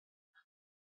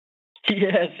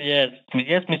 Yes,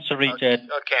 Mr. Richard.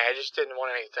 Okay, I just didn't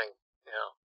want anything, you know.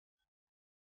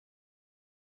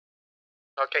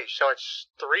 Okay, so it's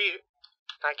 3.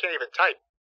 I can't even type.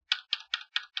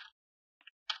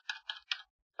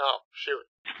 Oh, shoot.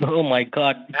 Oh my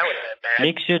God. That would have been bad.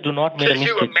 Make sure do not make a Can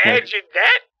you mistake, imagine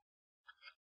that?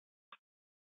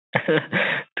 sir.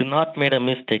 Do not make a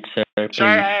mistake, sir. Please.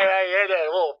 Sorry, I had a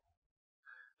little.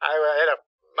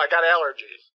 I got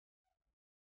allergies.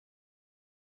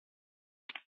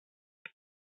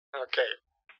 Okay.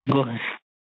 Go ahead.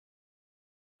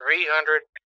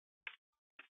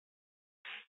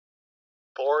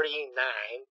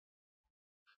 349.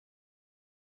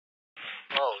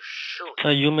 Oh, shoot.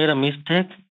 Sir, you made a mistake?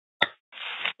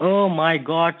 Oh my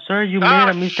God, sir, you made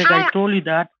a mistake. Shoot. I told you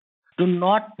that. Do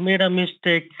not make a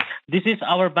mistake. This is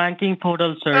our banking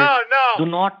portal, sir. No. Do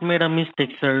not make a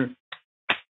mistake, sir.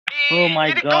 Oh my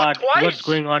Did it God, go twice? what's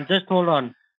going on? Just hold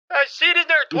on. I see it in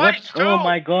there twice, too. Oh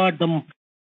my God, the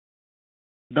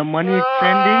money is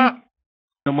sending.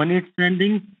 The money is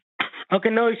sending. Okay,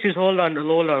 no issues. Hold on. Sir,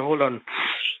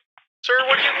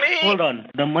 what do you mean? Hold on.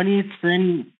 The money is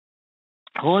sending.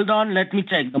 Hold on, let me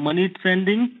check. The money is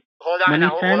sending. Hold on, Money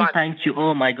hold sent. on. Thank you.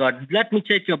 Oh my God. Let me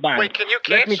check your bank. Wait, can you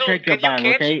cancel? Let me check your bank,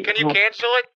 okay? Can you cancel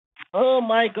it? Oh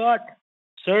my God.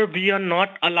 Sir, we are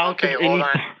not allowed Okay, to hold any.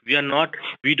 on.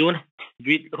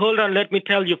 Hold on, let me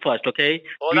tell you first, okay?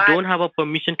 Hold we on. don't have a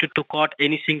permission to take out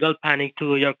any single penny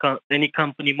to your any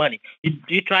company money.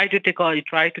 You try to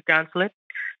cancel it?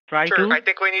 Sure, I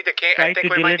think we need to. I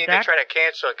think we might need to try to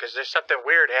cancel it because there's something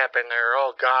weird happened there.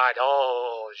 Oh God!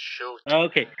 Oh shoot!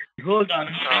 Okay, hold on.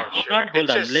 Oh, shoot. Hold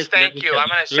on. Just thank you. I'm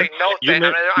gonna say no. I'm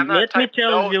gonna Let me type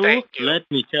tell no, you. thank you. Let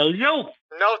me tell you,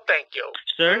 No, thank you.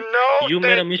 sir. No, You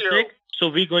made a thank mistake. you. So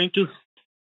we're going to.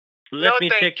 Let No, me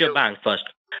thank check your you. bank first.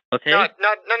 Okay. No. It's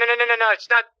not.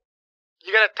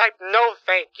 You gotta type no,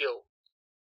 thank you.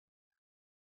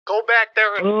 Go back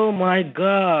there and Oh my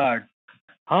God.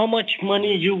 How much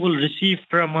money you will receive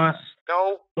from us?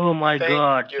 no. Oh my Thank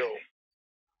God. you.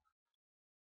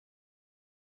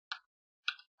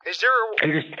 Is there?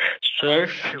 It is, sir,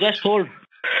 shoot. just hold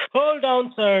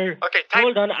on, sir. Okay, type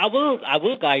Hold on. I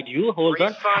will guide you. Hold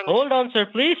refund. on. Hold on, sir.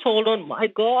 Please hold on. My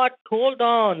God. Hold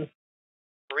on.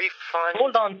 Refund.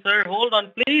 Hold on, sir. Hold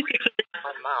on, please.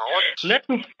 Amount. Let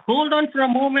me hold on for a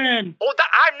moment. Hold on.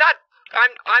 I'm not.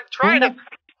 I'm trying Hold to.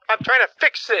 I'm trying to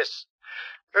fix this.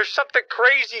 There's something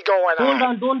crazy going on. Hold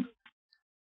on, don't.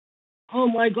 Oh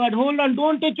my God, hold on,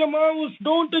 don't touch your mouse.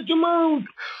 Don't touch your mouse.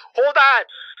 Hold on.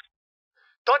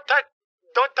 Don't touch.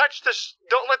 Don't touch this.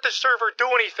 Don't let the server do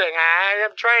anything. I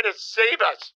am trying to save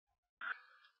us.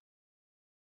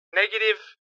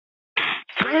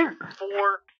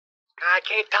 -4. I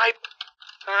can't type.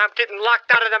 I'm getting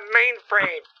locked out of the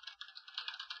mainframe.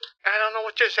 I don't know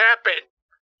what just happened.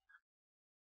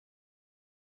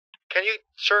 Can you,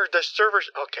 sir? The server's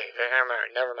okay.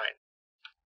 Never mind.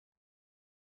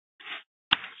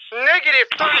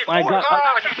 -34. My God,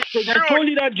 Oh, I shoot. told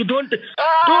you that you don't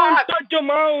Ah! touch your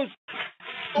mouse.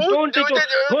 Don't touch your.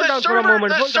 Hold on for a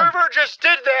moment. The Hold on. server just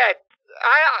did that.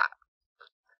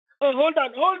 Oh, hold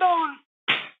on.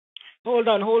 Hold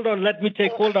on. Let me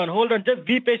check. Hold on. Just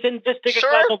be patient. Just take a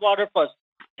glass of water first.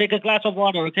 Take a glass of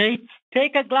water, okay?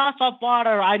 Take a glass of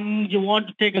water. You want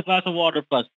to take a glass of water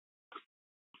first.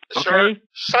 Okay? Sir,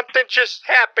 something just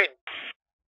happened.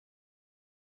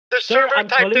 The server I'm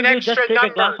typed an extra just take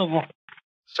number. A glass of water.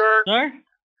 Sir? Sir?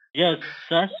 Yes,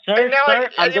 sir. I'm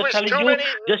just telling you.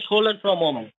 Just hold on for a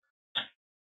moment.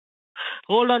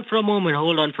 Hold on for a moment.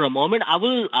 I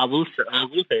will help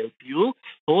you.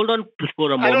 Hold on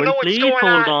for a moment, I don't know what's please. Going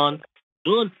on.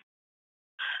 Don't.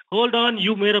 Hold on.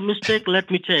 You made a mistake.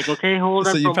 Let me check. Okay. Hold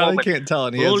on. So you probably can't tell,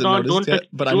 and he hasn't noticed yet.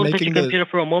 But I'm making the computer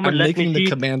for a moment. I'm making the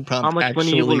command prompt how much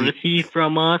money you will receive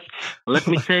from us. Let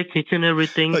me check each and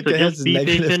everything. Like so it just has be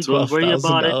negative patient. Don't worry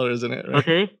about it. $12,000 in it, right?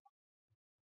 Okay.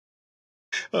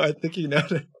 Oh, I think he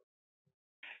noticed.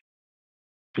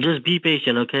 Just be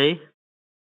patient, okay?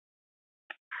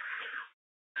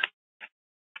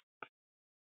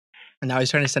 And now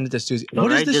he's trying to send it to Susie.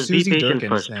 What is this Susie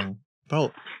Durkin saying?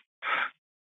 Bro.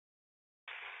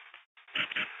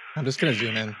 I'm just going to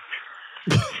zoom in.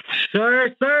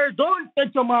 Sir, don't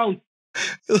touch your mouse.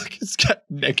 Look, it's got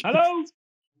negative.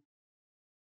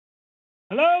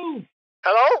 Hello?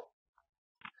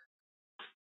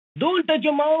 Don't touch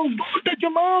your mouse.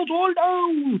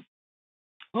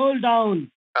 Hold down.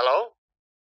 Hello?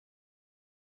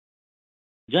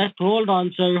 Just hold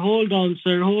on, sir.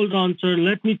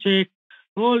 Let me check.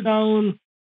 Hold down.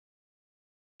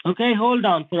 Okay, hold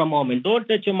on for a moment. Don't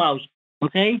touch your mouse.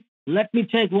 Okay? Let me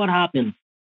check what happened.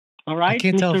 All right, I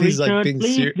can't Mr. tell if he's Richard, like being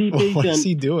serious. What is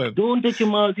he doing? Don't touch your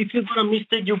mouse. If you're gonna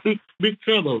mistake, you're big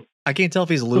trouble. I can't tell if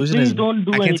he's losing his. I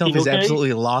can't tell if he's okay?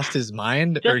 absolutely lost his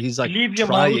mind or he's like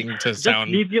trying to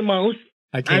sound. Just leave your mouse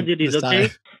I can't as it is. decide.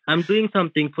 Okay, I'm doing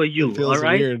something for you. It feels all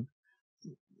right. Weird.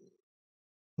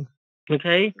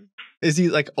 Okay. Is he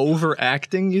like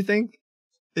overacting? You think?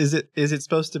 Is it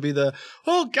supposed to be the?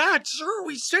 Oh God, sir,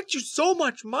 we sent you so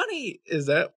much money. Is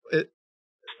that it?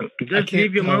 Just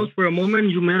leave your mouse for a moment.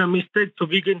 You made a mistake, so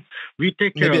we take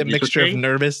care of this. Maybe a mixture of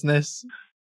nervousness.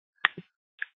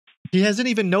 He hasn't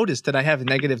even noticed that I have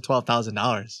negative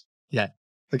 $12,000 yet.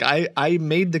 Like I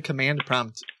made the command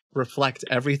prompt reflect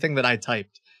everything that I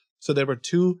typed. So there were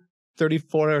two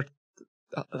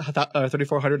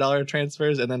 $3,400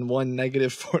 transfers and then one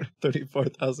negative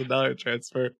 $34,000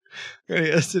 transfer. And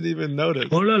he hasn't even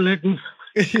noticed. Hold on, let me.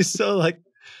 He's so like.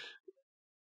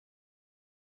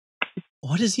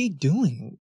 What is he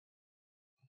doing?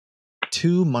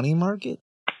 To money market?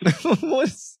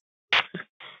 What's...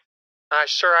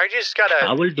 Sir, I just got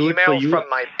an email from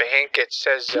my bank. It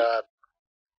says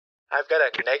I've got a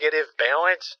negative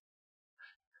balance.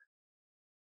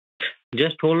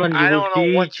 Just hold on. I don't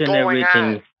know what's going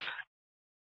on.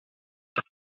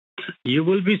 You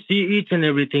will be see each and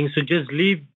everything. So just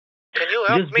leave. Can you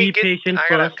help me? Be patient I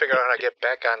gotta figure out how to get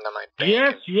back onto my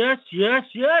bank. Yes.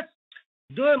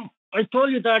 I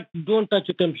told you that don't touch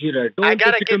your computer. I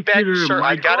gotta get back, sir.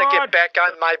 I gotta get back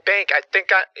on my bank. I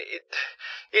think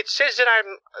it says that I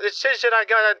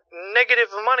got a negative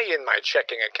money in my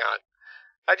checking account.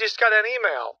 I just got an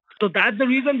email. So that's the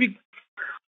reason we.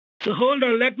 So hold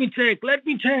on, let me check.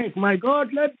 My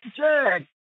God, let me check.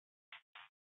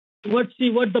 Let's see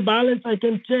what the balance I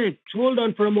can check. Hold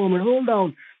on for a moment. Hold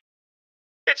on.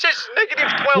 It says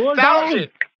negative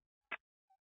 12,000.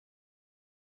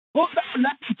 Hold on,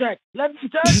 let me check.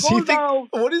 Hold on.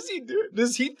 What is he doing?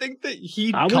 Does he think that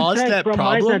he caused that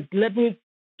problem? Let me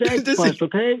check first,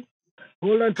 okay?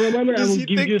 Hold on for a moment. I will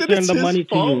give you send the money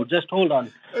to you. Just hold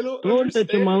on. Don't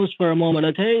touch your mouse for a moment,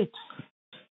 okay?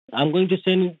 I'm going to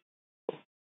send.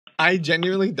 I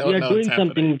genuinely don't know. We are doing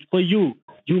something for you.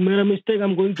 You made a mistake.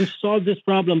 I'm going to solve this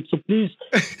problem. So please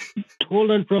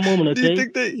hold on for a moment, okay? Do you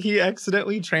think that he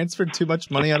accidentally transferred too much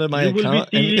money out of my account?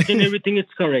 And everything is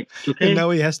correct, okay? And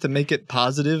now he has to make it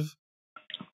positive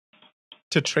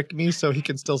to trick me so he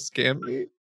can still scam me?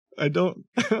 I don't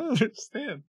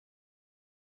understand.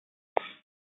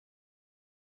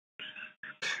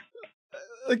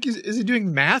 Like, is he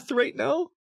doing math right now?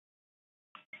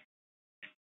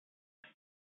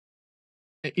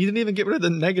 He didn't even get rid of the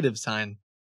negative sign.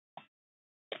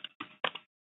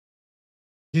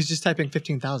 He's just typing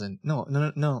 15,000. No,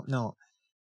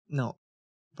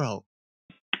 bro.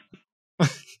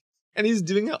 And he's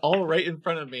doing it all right in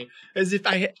front of me, as if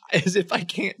I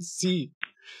can't see.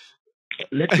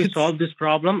 Let me solve this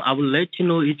problem. I will let you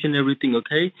know each and everything.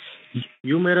 Okay?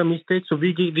 You made a mistake, so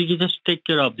we can just take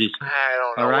care of this. I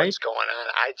don't know what's going on.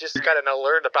 I just got an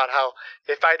alert about how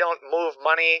if I don't move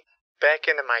money back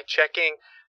into my checking,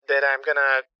 that I'm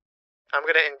gonna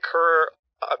incur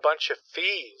a bunch of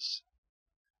fees.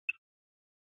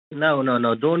 No.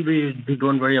 Don't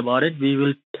worry about it. We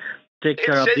will take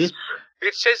care of this.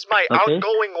 It says my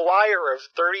outgoing wire of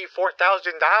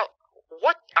 $34,000.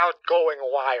 What outgoing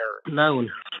wire? No.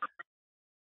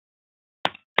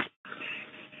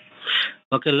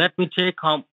 Okay, let me check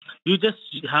how. You just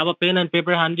have a pen and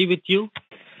paper handy with you.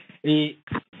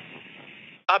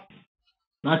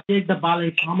 Now take the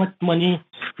balance. How much money?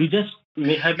 You just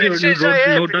have you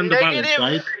already note down the balance,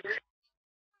 right?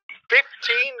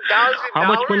 $15,000. How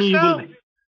much money you will?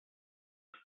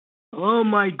 Oh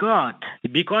my God!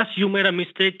 Because you made a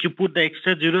mistake, you put the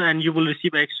extra zero, and you will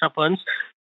receive extra funds.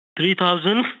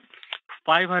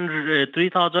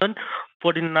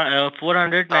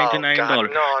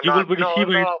 $3,499. You will be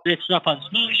receiving extra funds.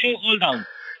 No, hold down.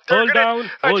 Hold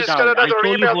down. I just got another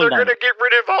email. They're going to get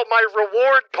rid of all my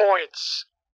reward points.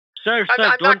 Sir, I'm don't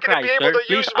not going to cry, be able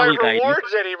to use my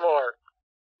rewards anymore.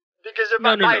 Because of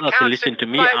my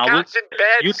account's in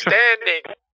bad standing.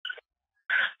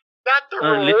 Not the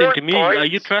reward listen to me. points.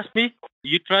 You trust me?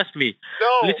 You trust me?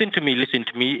 No. Listen to me.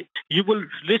 You will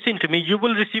listen to me. You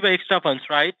will receive extra funds,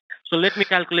 right? So let me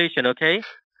calculation, okay?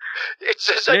 It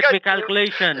says let me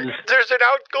calculation. There's an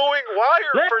outgoing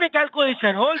wire. Let me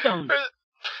calculation. Hold on.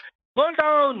 Hold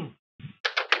on.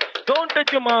 Don't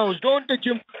touch your mouse. Don't touch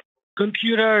your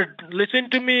computer.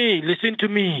 Listen to me. Listen to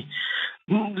me.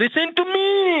 Listen to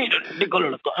me.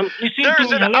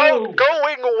 There's an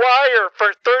outgoing wire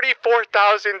for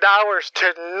 $34,000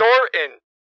 to Norton.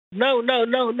 No.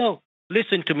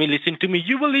 Listen to me.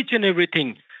 You will each and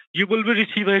everything. You will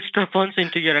receive extra funds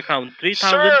into your account.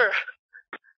 3,000.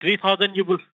 3,000. You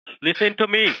will listen to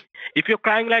me. If you're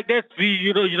crying like this,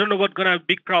 you don't know what kind of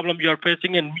big problem you are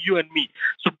facing, and you and me.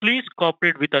 So please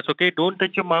cooperate with us, okay? Don't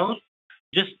touch your mouse.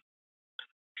 Just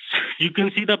you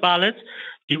can see the balance.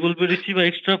 You will be receiving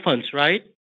extra funds, right?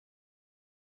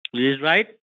 Is right?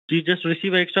 You just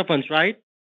receive extra funds, right?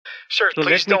 Sure. So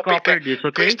please don't be okay?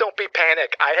 Please don't be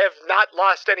panic. I have not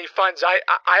lost any funds. I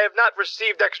have not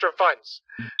received extra funds.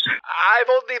 I've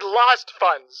only lost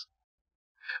funds.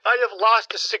 I have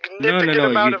lost a significant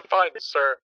amount of funds,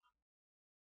 sir.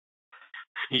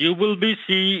 You will be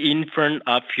see in front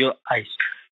of your eyes.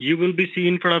 You will be see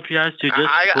in front of your eyes. You just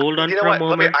hold on for a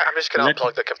moment. I'm just gonna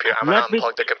unplug the computer. I'm gonna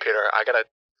unplug the computer. I gotta,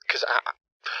 because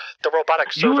the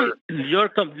robotic server.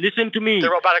 Listen to me. The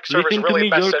robotic server is really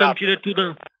messed up. Your computer to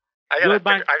the. Your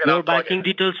banking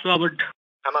details to our.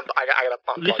 I gotta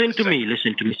unplug. Listen to me,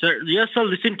 sir. Yes, sir.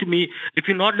 Listen to me. If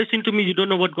you not listen to me, you don't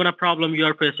know what kind of problem you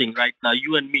are facing right now,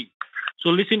 you and me. So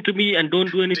listen to me and don't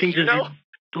do anything. Just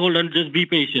hold on. Just be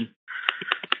patient.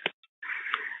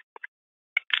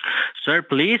 Sir,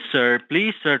 please,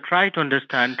 try to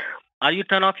understand. Are you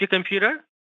turn off your computer?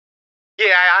 Yeah,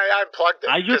 I unplugged it.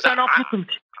 Are you turn off your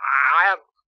computer? I am.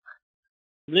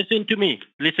 Listen to me.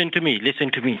 Now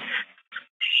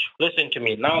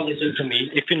listen to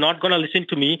me. If you're not going to listen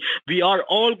to me, we are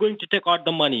all going to take out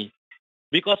the money.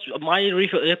 Because my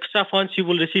extra funds you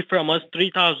will receive from us,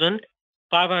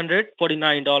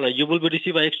 $3,549. You will be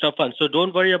receiving extra funds. So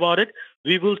don't worry about it.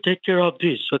 We will take care of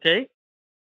this, okay?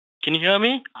 Can you hear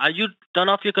me? Are you turn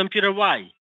off your computer?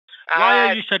 Why? Why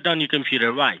are you shut down your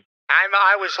computer? Why?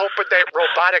 I was hoping that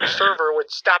robotic server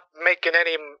would stop making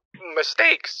any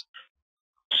mistakes.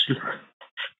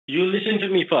 You listen to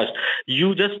me first.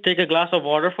 You just take a glass of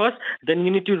water first. Then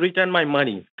you need to return my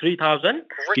money. 3,000.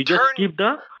 You just keep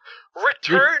the.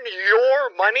 Return your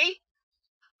money?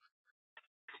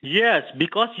 Yes,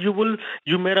 because you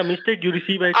made a mistake. You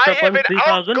receive extra funds. 3,000. I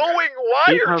have an outgoing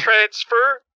wire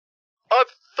transfer of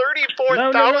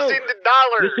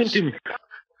 $34,000. Listen to me.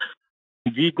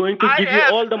 We're going to give you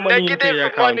all the money into your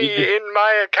account. Negative money in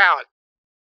my account.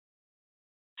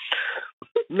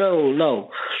 No.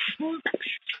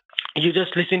 You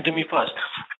just listen to me first.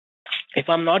 If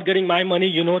I'm not getting my money,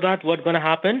 you know that what's going to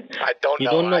happen? I don't know. You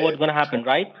don't know what's going to happen,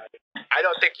 right? I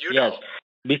don't think you know.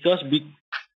 Because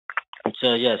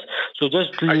yes. So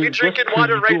just are you drinking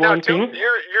water right now too?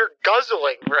 You're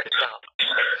guzzling right now.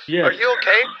 Yes. Are you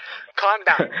okay? Calm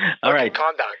down. All right.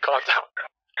 Calm down.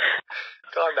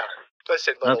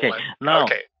 Listen, little one. Now,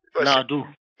 okay. Listen.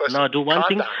 Now do one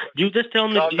thing. Down. You just tell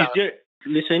me.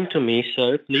 Listen to me,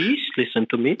 sir. Please listen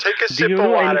to me. Take a sip of water. Do you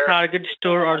know any Target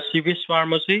store or CVS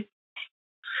pharmacy?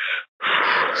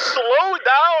 Slow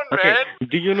down, man.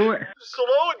 Do you know?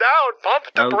 Slow down. Pump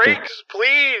the brakes,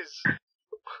 please.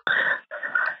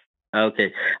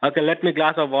 Okay. Let me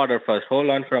glass of water first.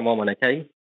 Hold on for a moment, okay?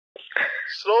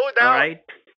 Slow down. All right.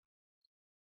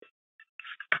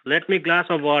 Let me glass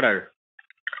of water.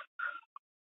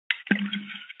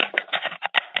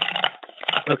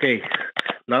 Okay.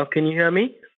 Now can you hear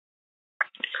me?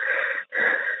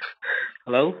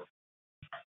 Hello?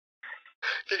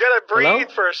 You gotta breathe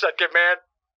for a second, man.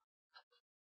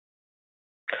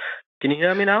 Can you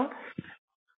hear me now?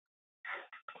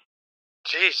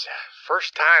 Jeez,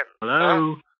 first time.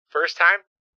 Hello. Huh? First time.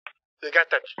 You got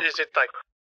that? Is it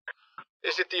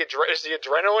the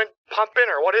adrenaline pumping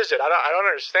or what is it? I don't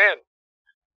understand.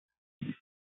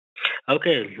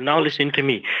 Okay, now listen to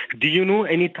me. Do you know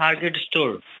any Target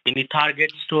store? Any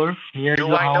Target store near Do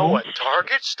your I know a house?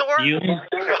 Target store? Do you know?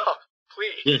 No,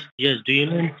 please. Yes. Do you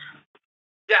know?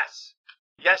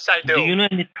 Yes, I do. Do you know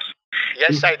any?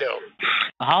 Yes, I do.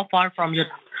 How far from your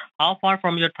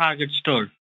Target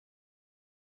store?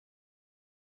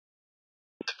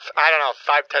 I don't know,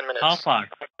 5-10 minutes. How far?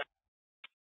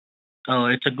 Oh,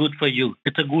 it's a good for you.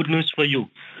 It's a good news for you.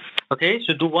 Okay,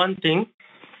 so do one thing.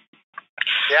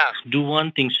 Yeah. Do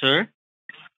one thing, sir.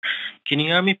 Can you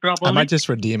hear me properly? I might just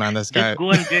redeem on this guy. Just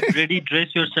go and get ready.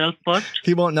 Dress yourself first.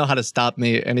 He won't know how to stop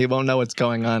me, and he won't know what's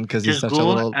going on because he's Just such a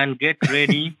go little. and get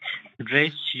ready.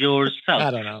 Dress yourself.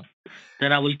 I don't know.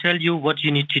 Then I will tell you what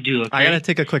you need to do. Okay. I gotta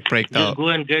take a quick break though. Just go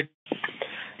and get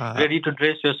ready to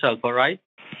dress yourself. All right.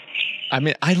 I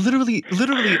mean, I literally,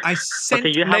 I sent.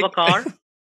 Okay, you have a car.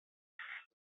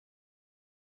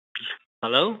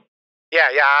 Hello. Yeah.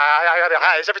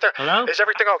 Hi, is everything? Hello? Is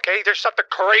everything okay? There's something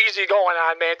crazy going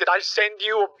on, man. Did I send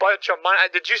you a bunch of money?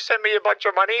 Did you send me a bunch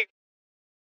of money?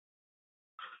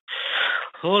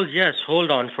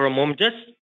 Hold on for a moment.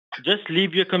 Just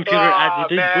leave your computer as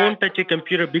it is. Man. Don't touch your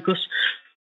computer because,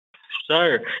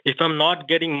 sir, if I'm not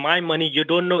getting my money, you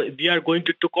don't know we are going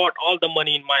to take out all the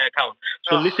money in my account.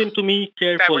 So listen to me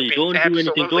carefully. Don't do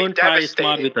anything. Don't try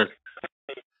smart with us.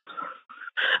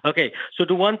 Okay, so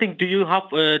do one thing. Do you have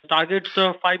targets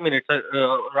 5 minutes,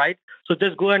 right? So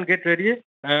just go and get ready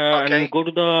and go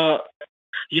to the.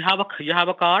 You have a car. You have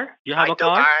a car.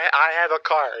 I have a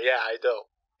car. Yeah, I do.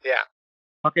 Yeah.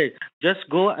 Okay, just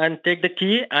go and take the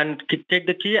key and take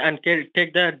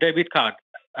the debit card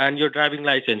and your driving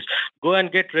license. Go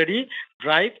and get ready.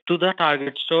 Drive to the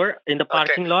Target store in the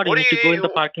parking lot. You need to go in the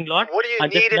parking lot. What do you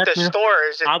need at the store?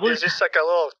 Is this like a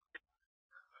little?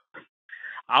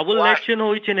 I will let you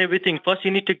know each and everything. First,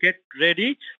 you need to get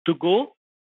ready to go.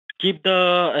 Keep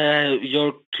the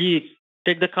your key.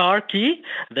 Take the car key.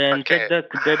 Then take the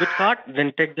debit card.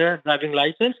 Then take the driving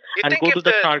license and go to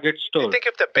the Target store. You think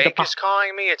if the bank is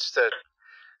calling me, it's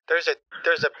there's a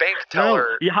bank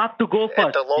teller? No, you have to go first.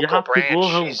 At the local you have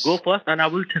branch. to go first, and I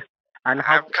will. I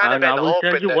will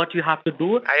tell you what you have to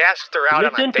do. I asked her out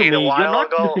on a date a while You're not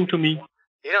ago. listening to me.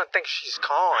 You don't think she's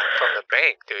calling from the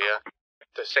bank, do you?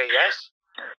 To say yes?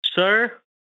 Sir,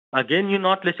 again, you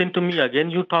not listen to me. Again,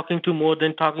 you talking to more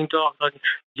than talking to.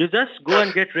 You just go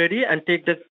and get ready and take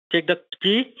the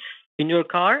key in your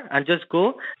car and just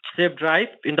go safe drive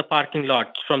in the parking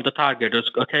lot from the Target.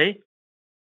 Okay?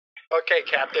 Okay,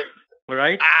 Captain. All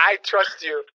right. I trust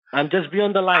you. And just be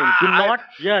on the line. Do not.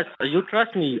 Yes, you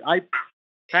trust me.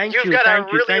 Thank you. You've got a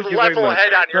really thank you level very much.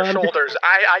 head on your shoulders.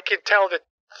 I can tell that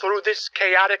through this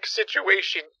chaotic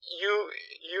situation,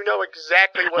 you know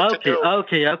exactly what to do.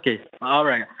 Okay. All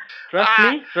right. Trust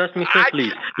me, so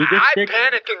please. You just I'm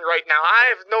panicking right now. I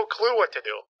have no clue what to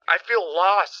do. I feel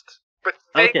lost. But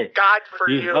thank God for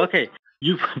you. Okay.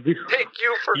 Thank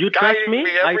you for you guiding trust me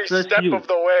every step of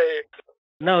the way.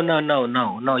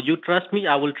 No. You trust me,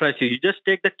 I will trust you. You just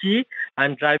take the key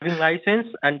and driving license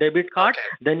and debit card.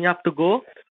 Then you have to go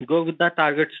with the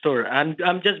Target store. And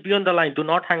I'm just be on the line. Do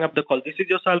not hang up the call. This is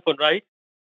your cell phone, right?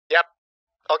 Yep.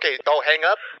 Okay. Don't hang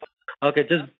up. Okay.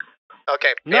 Just.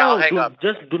 Okay. Yeah, I'll hang up.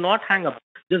 Just do not hang up.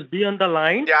 Just be on the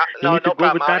line. Yeah. No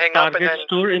problem. I'll hang up and then.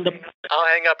 Store in the. I'll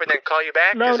hang up and then call you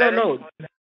back. No.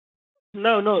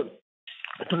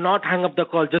 Do not hang up the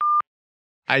call. Just.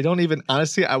 I don't even,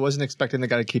 honestly, I wasn't expecting the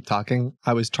guy to keep talking.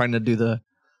 I was trying to do the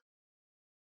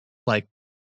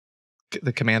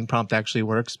command prompt actually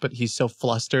works, but he's so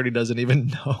flustered he doesn't even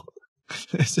know.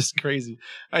 It's just crazy.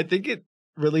 I think it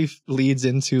really leads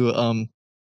into,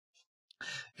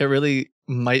 it really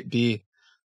might be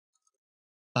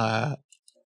that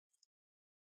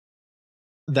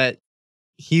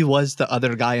he was the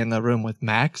other guy in the room with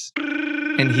Max.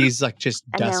 And he's like just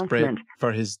desperate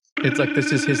for his. It's like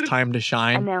this is his time to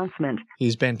shine.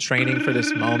 He's been training for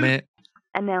this moment.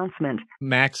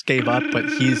 Max gave up, but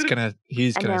he's gonna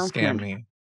scam me,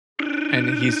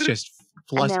 and he's just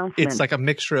flustered. It's like a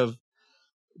mixture of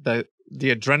the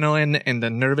adrenaline and the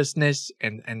nervousness,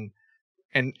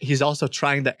 and he's also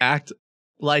trying to act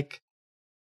like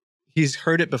he's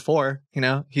heard it before. You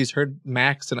know, he's heard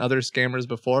Max and other scammers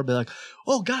before be like,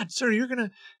 "Oh God, sir, you're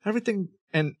gonna everything,"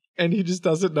 and he just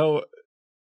doesn't know.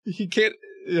 He can't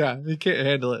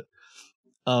handle it.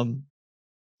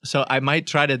 So I might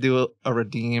try to do a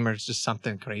redeem or just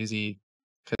something crazy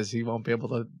because he won't be able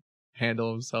to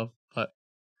handle himself. But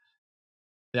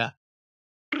yeah,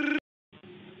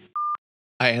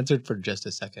 I answered for just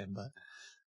a second, but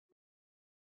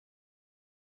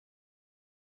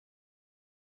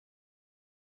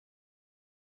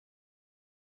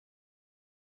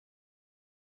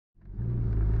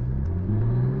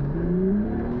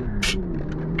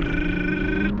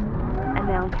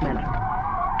Announcement.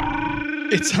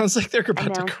 it sounds like they're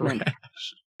about to Announcement.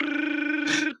 crash.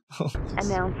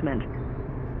 Announcement.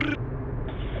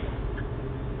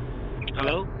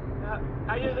 Hello?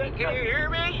 Are you there? Can you hear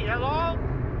me? Hello?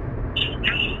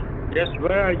 Yes,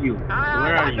 where are you?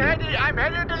 I'm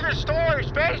headed to the store as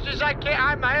fast as I can.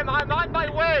 I'm on my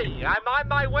way. I'm on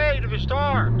my way to the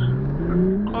store.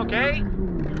 Okay?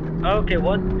 Okay,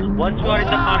 once you are in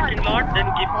the parking lot, then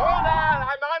give... Hold on.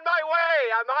 I'm on my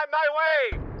way. I'm on my way.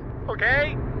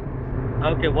 Okay?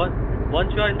 Okay,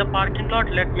 once you are in the parking lot,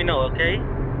 let me know, okay?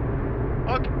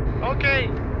 Okay.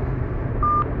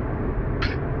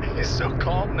 He's so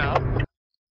calm now.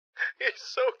 He's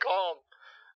so calm.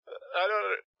 I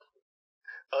don't...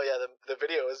 Oh yeah, the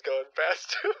video is going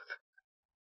fast too.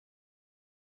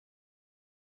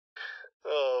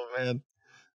 Oh man.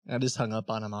 I just hung up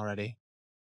on him already.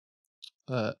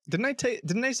 Didn't I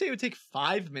say it would take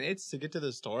 5 minutes to get to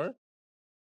the store?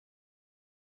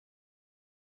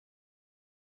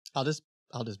 I'll just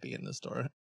be in the store.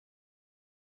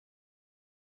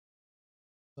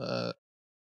 I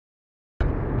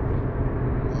don't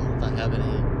know if I have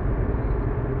any.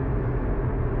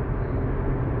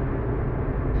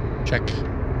 Check.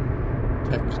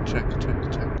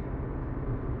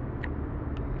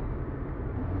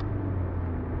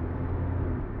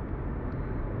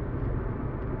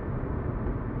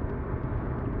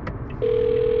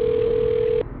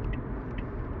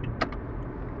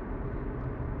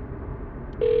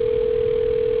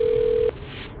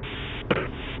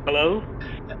 Hello?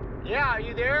 Yeah, are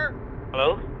you there?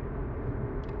 Hello?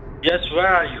 Yes, where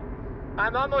are you?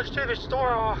 I'm almost to the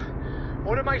store.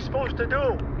 What am I supposed to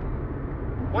do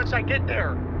once I get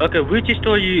there? Okay, where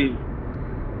are you?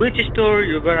 Which store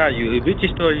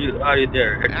are you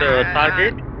there? It's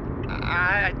Target?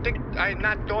 I think I'm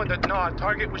not going to... No,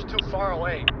 Target was too far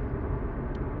away.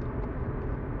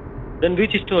 Then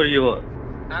which store you are?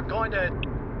 I'm going to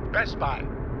Best Buy.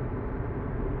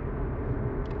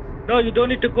 No, you don't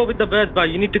need to go with the Best Buy.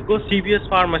 You need to go CVS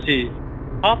Pharmacy.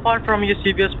 How far from your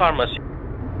CVS Pharmacy?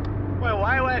 Well,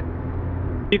 why would...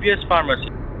 CVS Pharmacy.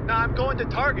 No, I'm going to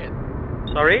Target.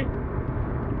 Sorry?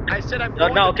 I said I'm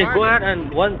going no, to okay, Target. go ahead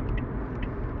and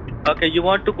Okay, you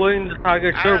want to go in the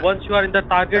Target store. Once you are in the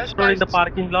Target store in the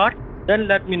parking lot, then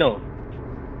let me know.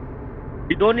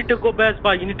 You don't need to go Best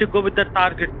Buy. You need to go with the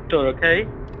Target store, okay?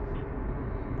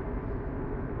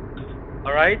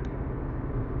 Alright?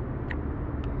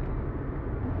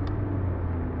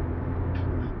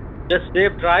 Just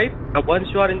safe drive. Once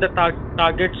you are in the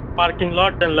Target parking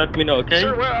lot, then let me know, okay?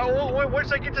 Sir,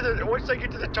 once I get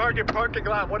to the Target parking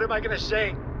lot, what am I gonna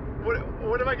say?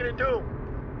 What am I gonna do?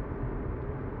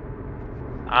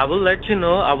 I will let you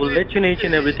know. I will let you know each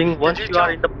and everything. Once you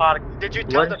are in the park,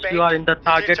 once you are in the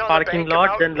Target parking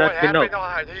lot, then let me know.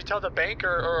 Did you tell the bank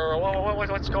or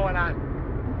what's going on?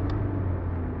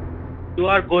 You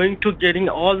are going to getting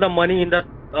all the money in the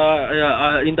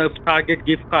Target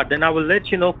gift card. Then I will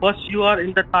let you know. First, you are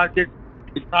in the Target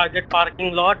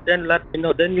parking lot. Then let me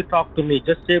know. Then you talk to me.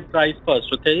 Just safe drive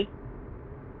first, okay?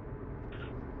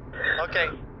 Okay,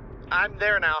 I'm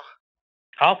there now.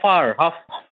 How far?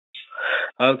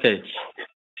 Okay.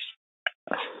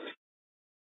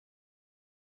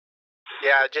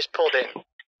 Yeah, I just pulled in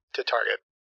to Target.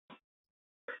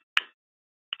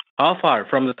 How far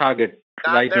from the Target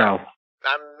right now?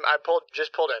 I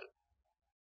just pulled in.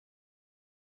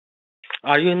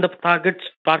 Are you in the Target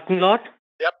parking lot?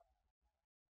 Yep.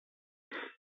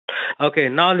 Okay,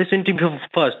 now listen to me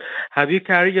first. Have you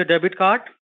carried your debit card?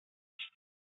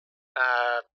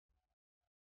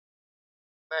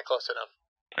 Not close enough.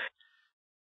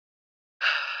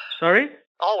 Sorry?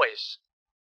 Always.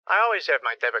 I always have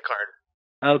my debit card.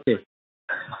 Okay.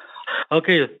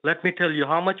 Okay, let me tell you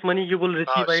how much money you will receive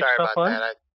sorry about that.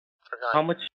 I forgot. How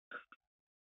much?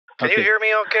 Can you hear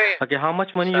me okay? Okay, how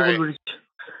much money you will receive?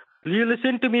 You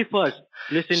listen to me first.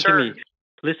 Listen to me.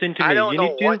 I don't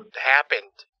know what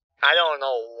happened. I don't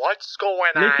know what's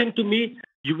going on. Listen to me.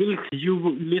 You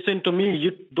listen to me.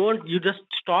 You just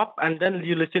stop and then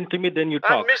you listen to me, then you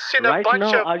talk. I'm missing a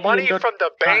bunch of money from the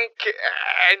bank,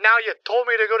 and now you told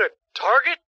me to go to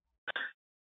Target?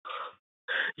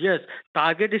 Yes,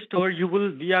 Target store.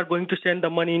 We are going to send the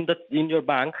money in your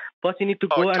bank. First, you need to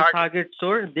go and Target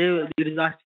store.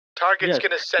 Target's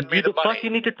gonna send me the money. First, you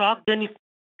need to talk. Then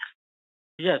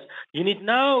yes, you need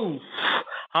now.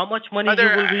 How much money Are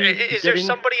there, you will be is there getting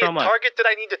somebody at from us? Target that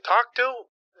I need to talk to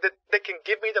that can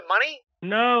give me the money?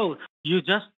 No, you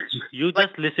just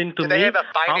listen to Do they me. have a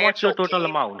How much your financial total team?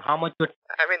 amount? How much?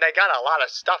 I mean, they got a lot of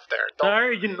stuff there.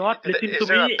 Sir, you not listen Is to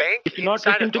there a me. bank If you not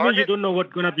inside listen of to me, you Target? don't know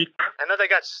what's gonna be. I know they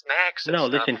got snacks and No,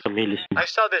 stuff. listen to me. Listen. I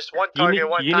saw this one You Target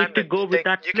one you time need to that go with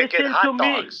that. you could get Listen to hot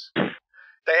me. dogs.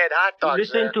 They had hot dogs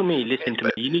Listen there. to me. Listen to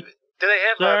me. You need. Do they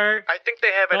have Sir, I think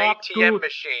they have an talk ATM to-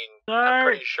 machine. Sir. I'm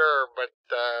pretty sure, but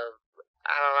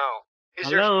I don't know.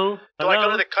 Hello. Do I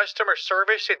go to the customer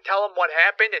service and tell them what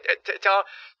happened? And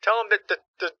tell them that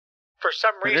the for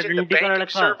some reason the banking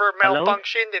server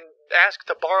malfunctioned and ask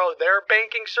to borrow their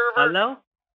banking server? Hello.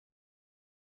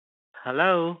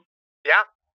 Hello. Yeah.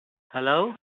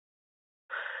 Hello.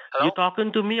 Hello. You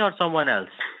talking to me or someone else?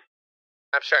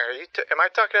 I'm sorry. Am I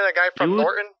talking to the guy from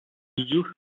Norton?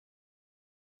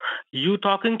 You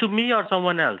talking to me or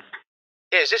someone else?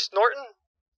 Yeah, is this Norton?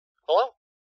 Hello?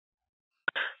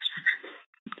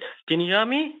 Can you hear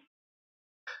me?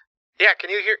 Yeah, can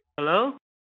you hear? Hello?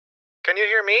 Can you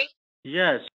hear me?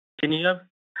 Yes. Can you hear?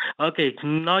 Okay,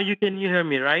 now you can hear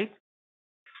me, right?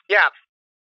 Yeah.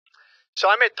 So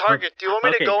I'm at Target. Do you want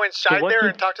me to go inside there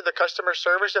and talk to the customer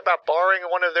service about borrowing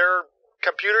one of their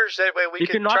computers? That way we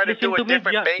can try to do a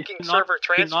different banking server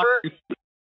transfer?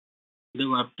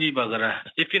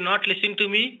 If you're not listening to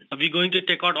me, we're going to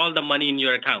take out all the money in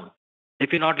your account.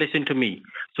 If you're not listening to me.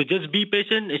 So just be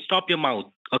patient and stop your mouth,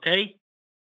 okay?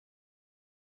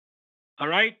 All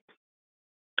right?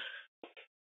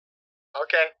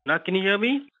 Okay. Now can you hear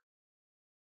me?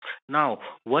 Now,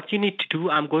 what you need to do,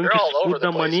 I'm going They're to all over put the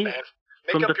the place, money man.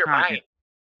 from Make the up your target.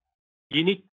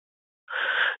 mind.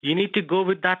 You need to go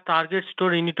with that Target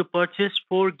store. You need to purchase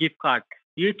 4 gift cards.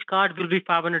 Each card will be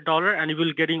 $500 and you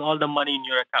will getting all the money in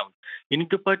your account. You need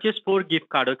to purchase 4 gift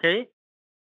card, okay?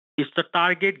 It's the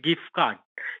Target gift card.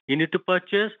 You need to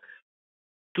purchase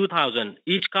 2,000.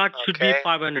 Each card should be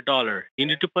 $500. You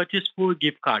need to purchase 4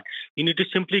 gift cards. You need to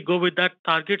simply go with that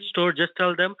Target store. Just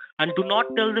tell them, and do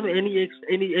not tell them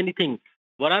anything.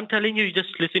 What I'm telling you,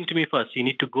 just listen to me first. You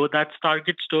need to go that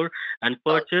Target store and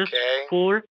purchase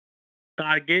 4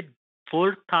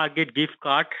 Target gift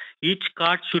card. Each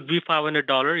card should be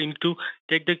 $500. You need to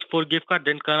take the 4 gift card,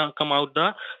 then come out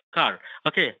the car.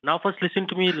 Okay. Now first listen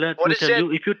to me. Let me tell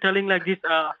you. If you're telling like this,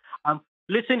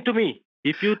 listen to me.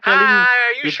 If you're telling, are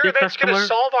you sure that's going to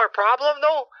solve our problem,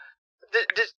 though?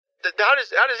 How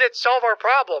does it solve our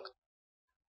problem?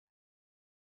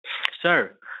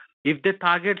 Sir, if the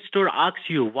Target store asks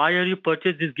you, why are you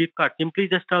purchasing this gift card? Simply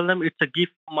just tell them it's a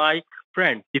gift for my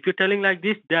friend. If you're telling like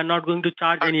this, they are not going to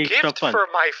charge any extra gift fund. For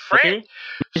my friend?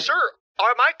 Okay? Sir,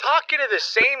 am I talking to the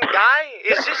same guy?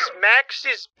 Is this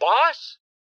Max's boss?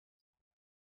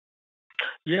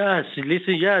 Yes,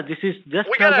 listen, this is just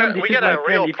we got a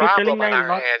real if problem on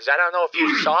our hands. I don't know if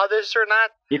you saw this or not.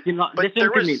 If you're not, but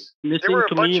there were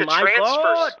a bunch of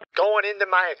transfers going into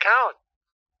my account.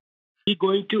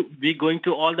 We're going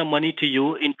to all the money to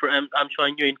you. I'm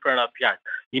showing you in front of you.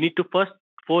 You need to first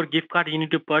 4 gift card. You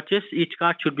need to purchase. Each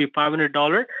card should be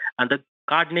 $500, and the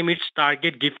card name is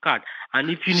Target gift card.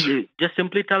 And if you just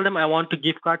simply tell them, I want to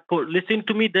gift card. Listen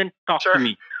to me, then talk to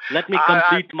me. Let me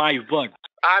complete my word.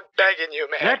 I'm begging you,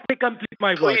 man. Let me complete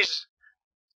my word. Please.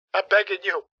 I'm begging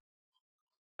you.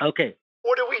 Okay.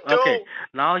 What do we do? Okay.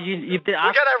 Now, if they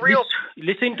ask,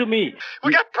 listen to me.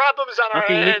 We got problems on our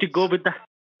hands. You need to go with the...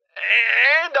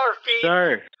 And our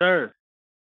feet.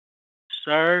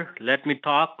 Sir, let me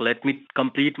talk. Let me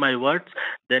complete my words.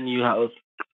 Then you have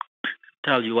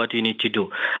tell you what you need to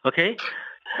do. Okay?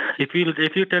 If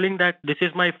you're telling that this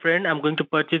is my friend, I'm going to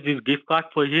purchase this gift card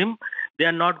for him, they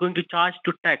are not going to charge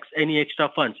to tax any extra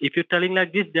funds. If you're telling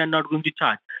like this, they are not going to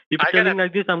charge. If you're telling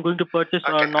like this, I'm going to purchase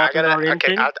or not or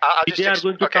anything, they are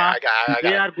going to charge.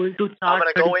 They are going to charge. I'm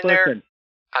going to go in there.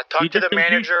 I'll talk to the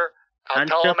manager. I'll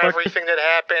tell them everything that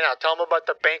happened. I'll tell them about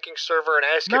the banking server and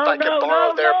ask if I can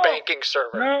borrow their banking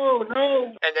server. No.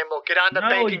 And then we'll get on the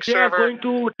banking server. They are going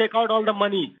to take out all the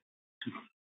money.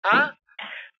 Huh?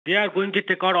 They are going to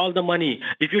take out all the money.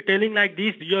 If you're telling like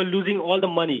this, you're losing all the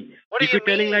money. If you're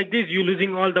telling like this, you're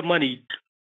losing all the money.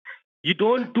 You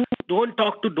don't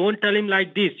tell him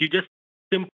like this. You just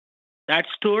that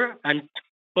store and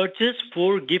purchase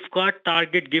 4 gift card,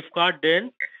 Target gift card,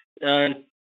 then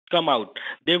come out.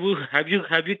 They will have you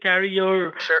carry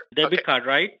your debit card,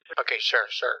 right? Okay, sure.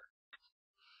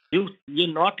 You're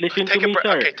not listening to me,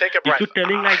 sir. Okay, take a breath. If you're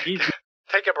telling like this,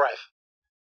 take a breath.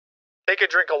 Take a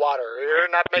drink of water. You're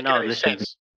not making any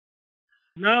sense.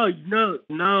 No,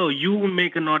 you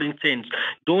make a not in sense.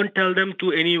 Don't tell them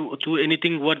to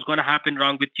anything what's gonna happen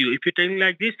wrong with you. If you're telling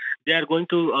like this, they are going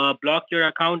to block your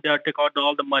account. They'll take out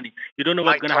all the money. You don't know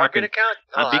My what's gonna Target happen. account?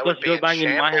 No, I Because would be you're in buying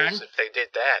in my shambles hand. if they did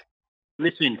that.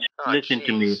 Listen Oh, to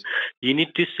me. jeez. You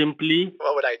need to simply.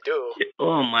 What would I do?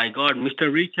 Oh my God,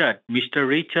 Mr. Richard. You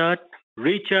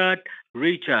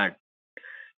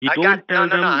I don't got tell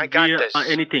no. them I got this.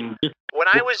 anything. Just When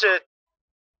I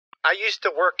used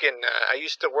to work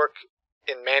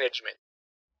in management.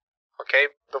 Okay,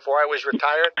 before I was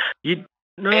retired. you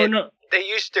And no. They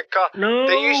used to call No.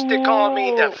 They used to call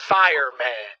me the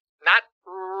fireman, not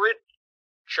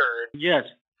Richard. Yes.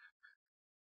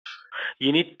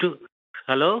 You need to.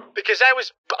 Hello? Because I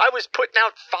was putting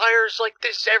out fires like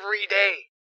this every day.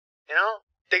 You know?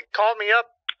 They'd call me up.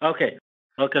 Okay,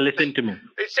 listen to me.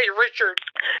 They'd say, Richard,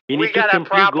 You we need to got a simply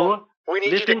problem. go. We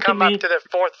need you Listen to come me. up to the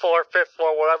 4th floor, 5th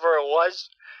floor, whatever it was.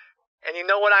 And you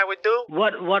know what I would do?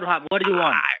 What do you want?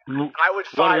 I would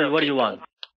fire What do you people. want?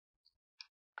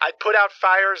 I'd put out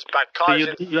fires by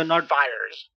causing you're not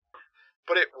fires.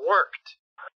 But it worked.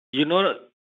 You know.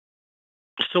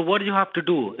 So what do you have to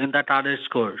do in that Target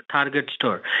store?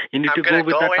 You need to go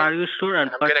with that Target store and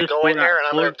I'm going to go in there and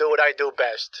I'm going to do what I do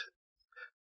best.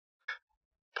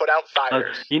 Put out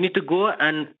fires. You need to go and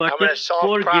I'm gonna purchase solve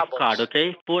 4 problems. gift cards,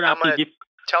 okay? 4 I'm Apple going to gift.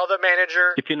 tell the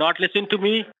manager. If you not listen to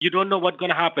me, you don't know what's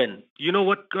gonna happen. You know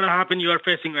what's gonna happen. You are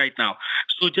facing right now.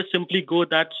 So just simply go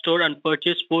that store and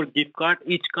purchase 4 gift cards.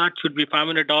 Each card should be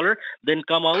 $500. Then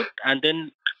come out and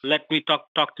then let me talk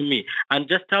to me and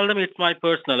just tell them it's my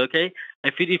personal, okay?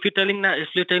 If you're telling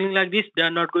like this, they are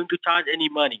not going to charge any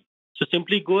money. So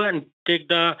simply go and take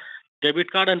the debit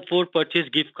card and 4 purchase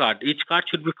gift card. Each card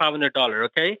should be $500,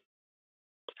 okay?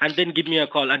 And then give me a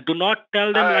call. And do not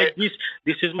tell them like this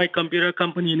is my computer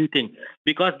company, anything,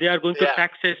 because they are going to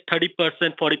tax us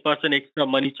 30%, 40% extra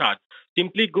money charge.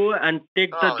 Simply go and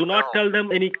take do not tell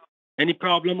them any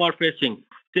problem or facing.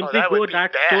 Simply go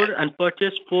that store and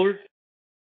purchase 4.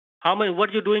 How many?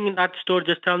 What you're doing in that store?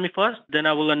 Just tell me first. Then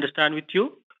I will understand with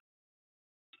you.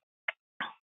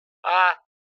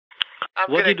 I'm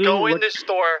going to go in the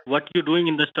store. What you doing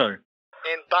in the store?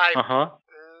 And buy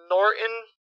Norton,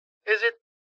 is it?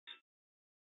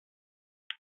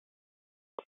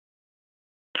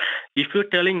 If you're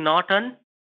telling Norton,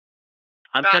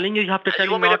 I'm telling you have to tell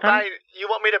Norton. You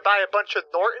want me to buy a bunch of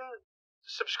Norton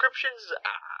subscriptions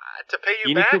to pay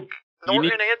you back?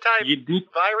 Norton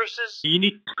antiviruses?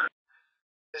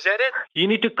 Is that it? You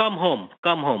need to come home.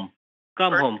 Or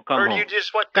do you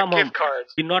just want the gift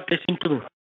cards? You're not listening to me.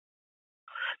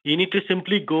 You need to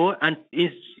simply go and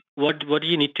what do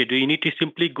you need to do? You need to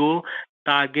simply go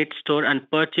Target store and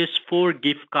purchase 4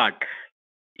 gift cards.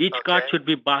 Each card should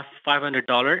be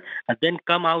 $500, and then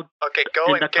come out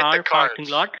go in the car parking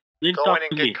lot. Then go talk in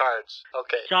and to get me. cards.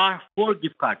 Okay. 4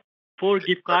 gift cards. 4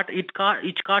 gift cards. Each card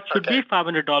should be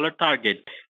 $500 Target.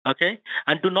 Okay,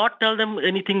 and do not tell them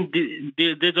anything.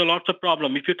 There's a lots of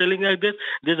problem. If you're telling like this,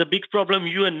 there's a big problem.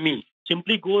 You and me.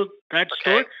 Simply go that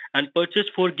store and purchase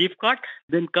 4 gift cards.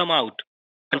 Then come out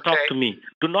and talk to me.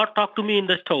 Do not talk to me in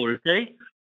the store. Okay.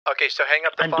 Okay, so hang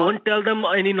up the phone. And don't tell them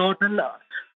any Norton.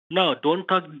 No, don't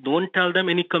tell them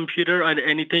any computer or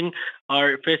anything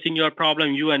are facing your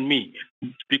problem, you and me.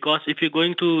 Because if you're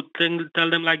going to tell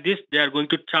them like this, they are going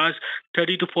to charge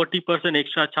 30 to 40%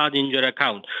 extra charge in your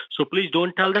account. So please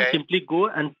don't tell them. Simply go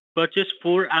and purchase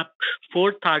 4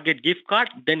 Target gift card,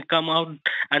 then come out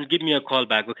and give me a call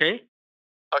back, okay?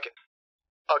 Okay,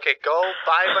 go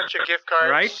buy a bunch of gift cards.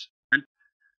 Right. And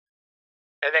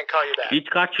then call you back. Each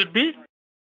card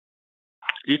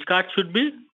should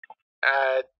be?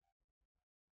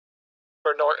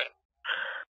 For Norton.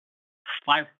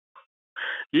 5.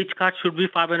 Each card should be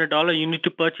 $500. You need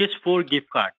to purchase 4 gift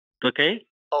cards. Okay?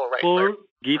 Oh, right. 4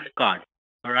 gift cards.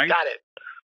 All right. Got it.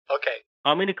 Okay.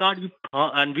 How many cards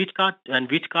and which card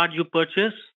you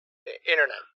purchase?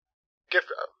 Internet.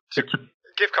 Gift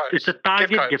cards. It's a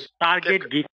Target gift. Target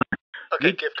gift.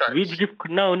 Okay, gift cards. Which gift?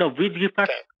 No. Which gift card?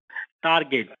 Okay.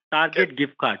 Target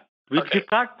gift card. Which gift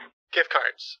card? Gift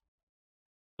cards.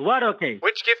 What? Okay.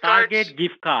 Which gift cards? Target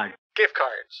gift card. Gift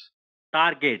cards.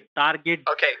 Target.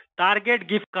 Okay. Target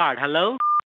gift card. Hello?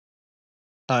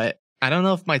 I don't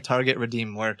know if my Target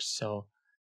redeem works, so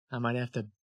I might have to.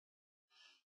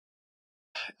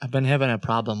 I've been having a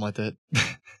problem with it.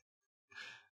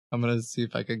 I'm gonna see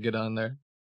if I can get on there,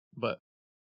 but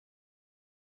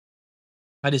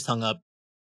I just hung up.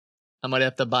 I might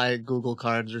have to buy Google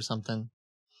cards or something.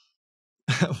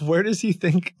 Where does he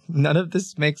think none of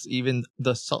this makes even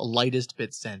the slightest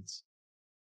bit sense?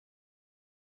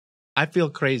 I feel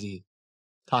crazy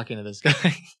talking to this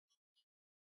guy.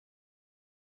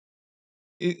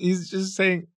 He's just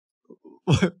saying,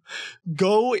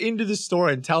 go into the store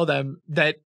and tell them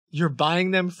that you're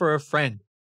buying them for a friend.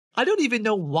 I don't even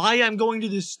know why I'm going to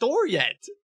the store yet.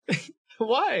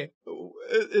 Why?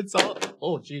 It's all...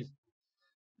 Oh, jeez.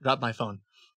 Dropped my phone.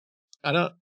 I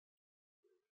don't...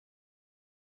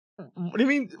 What do you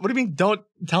mean? What do you mean? Don't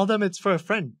tell them it's for a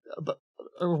friend?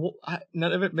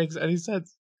 None of it makes any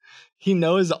sense. He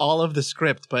knows all of the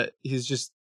script, but he's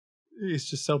just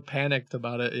so panicked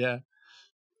about it. Yeah.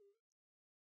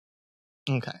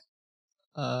 Okay.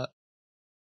 I'm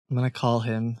gonna call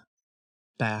him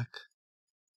back,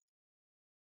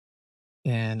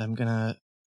 and I'm gonna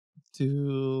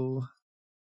do.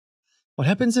 What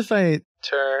happens if I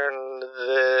turn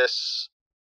this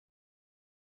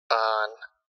on?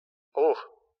 Ooh.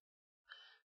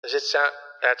 Does it sound...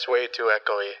 That's way too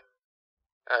echoey.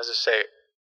 I was just say,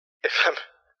 if I'm...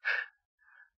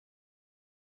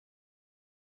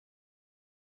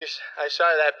 I saw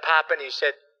that pop and you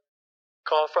said,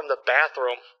 call from the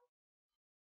bathroom.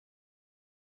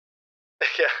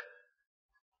 Yeah.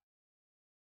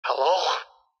 Hello?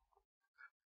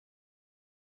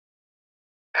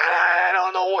 I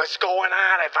don't know what's going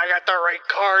on, if I got the right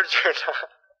cards or not.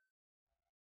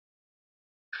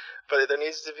 But there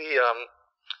needs to be,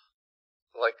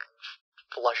 like,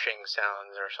 flushing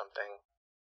sounds or something.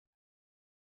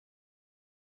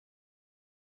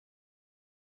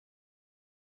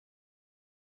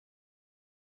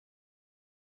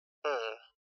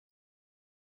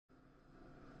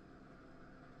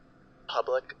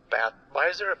 Public bath... Why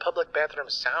is there a public bathroom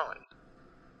sound?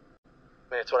 I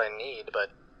mean, it's what I need, but...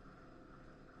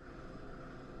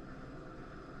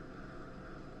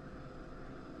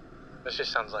 This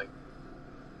just sounds like...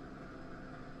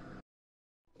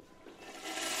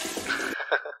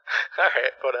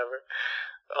 Alright, whatever.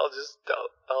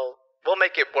 We'll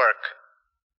make it work.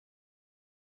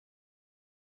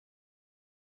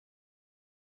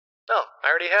 No, I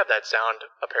already have that sound,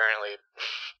 apparently.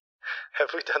 Have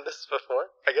we done this before?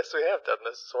 I guess we have done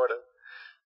this, sort of.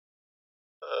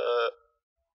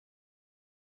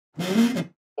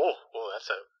 Oh, that's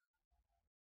a...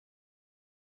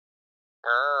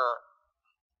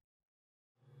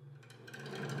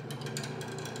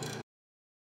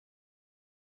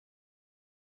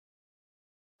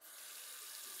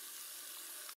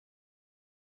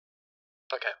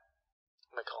 Okay,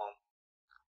 I'm gonna call him.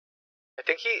 I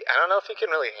don't know if he can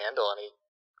really handle any...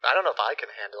 I don't know if I can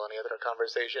handle any other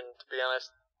conversation, to be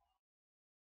honest.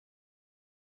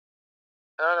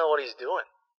 I don't know what he's doing.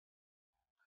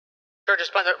 Sure,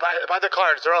 just buy the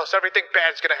cards, or else everything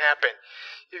bad's gonna happen.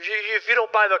 If you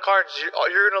don't buy the cards, you're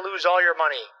gonna lose all your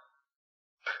money.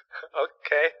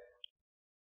 Okay.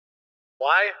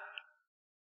 Why?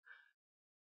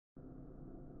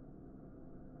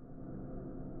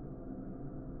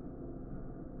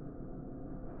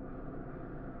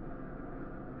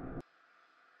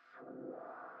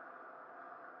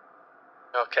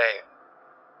 Okay.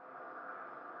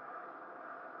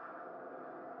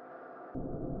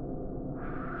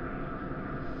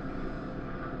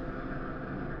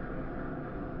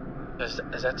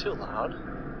 Is that too loud?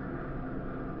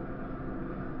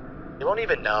 He won't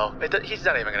even know. He's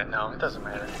not even gonna know. It doesn't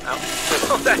matter. No.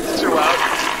 That's too loud.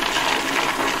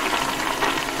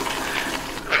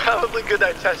 Probably good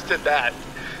I tested that.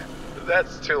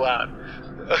 That's too loud.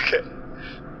 Okay.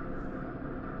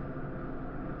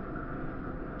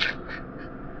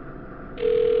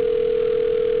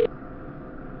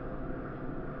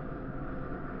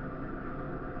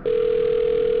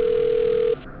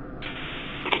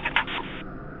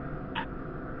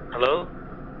 Hello?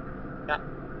 Yeah.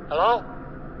 Hello?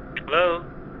 Hello?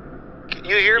 Can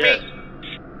you hear me?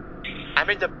 I'm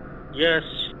in the... Yes.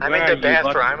 I'm in the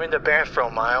bathroom. I'm in the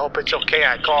bathroom. I hope it's okay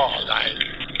I called.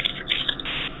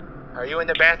 Are you in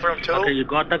the bathroom too? Okay, you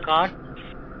got the card?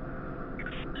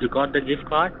 You got the gift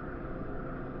card?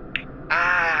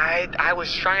 I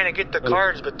was trying to get the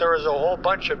cards, but there was a whole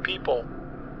bunch of people.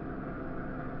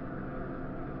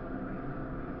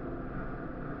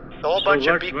 A whole bunch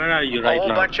of people. Where are you right now? A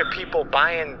whole bunch of people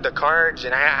buying the cards,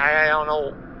 and I don't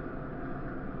know.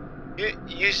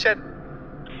 You said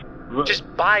just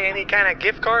buy any kind of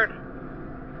gift card,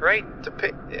 right? To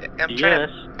pay. I'm trying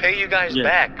to pay you guys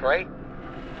back, right?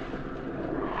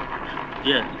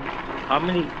 Yes. How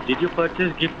many did you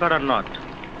purchase gift card or not?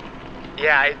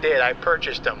 Yeah, I did. I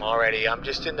purchased them already. I'm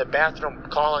just in the bathroom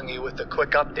calling you with a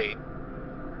quick update.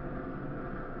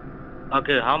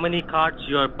 Okay, how many cards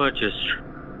you have purchased?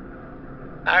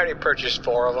 I already purchased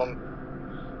 4 of them.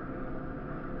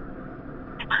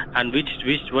 And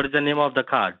what is the name of the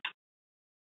card?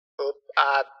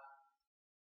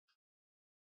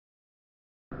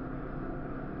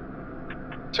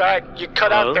 sorry, you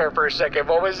cut out there for a second.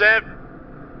 What was that?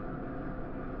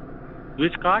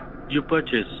 Which card you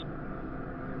purchase?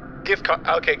 Gift card.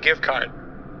 Okay, gift card.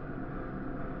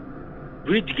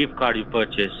 Which gift card you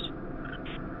purchase?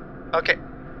 Okay.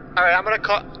 All right, I'm gonna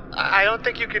call. I don't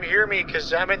think you can hear me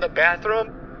because I'm in the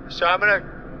bathroom. So I'm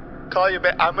gonna call you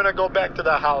back. I'm gonna go back to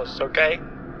the house. Okay.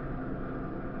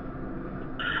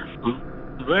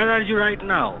 Where are you right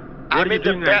now? What are you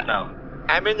doing right now?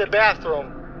 I'm in the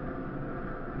bathroom.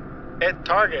 At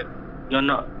Target. You're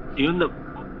not.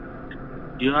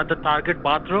 You're at the Target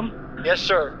bathroom? Yes,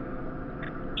 sir.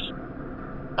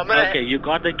 Okay, you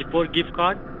got the gift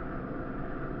card?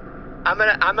 I'm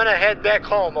gonna head back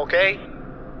home, okay?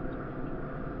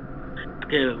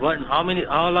 Okay,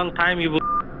 how long time you will?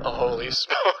 Oh, holy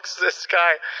smokes, this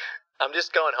guy. I'm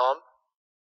just going home.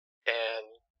 And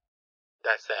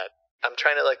that's that. I'm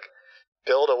trying to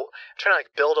build a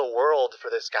world for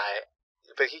this guy.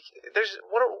 But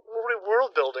what are we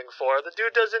world building for? The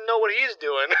dude doesn't know what he's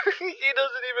doing. He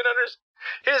doesn't even understand.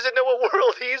 He doesn't know what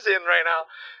world he's in right now.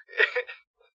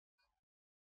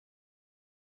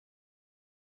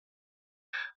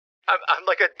 I'm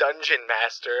like a dungeon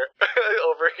master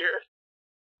over here.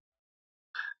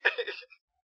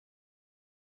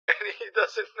 And he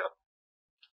doesn't know.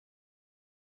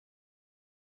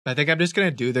 I think I'm just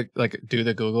gonna do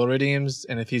the Google redeems,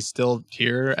 and if he's still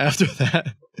here after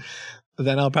that,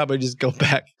 then I'll probably just go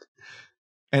back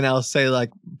and I'll say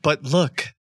but look,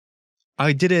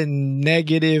 I did a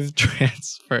negative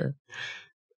transfer,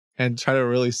 and try to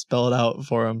really spell it out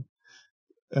for him.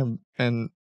 And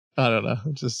I don't know,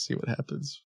 just see what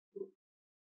happens.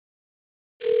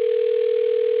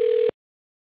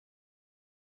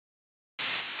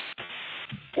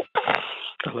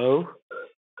 Hello?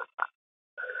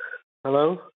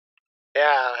 Hello?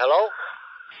 Yeah, hello?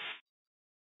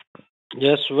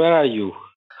 Yes, where are you?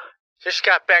 Just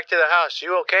got back to the house.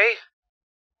 You okay?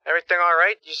 Everything all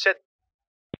right? You said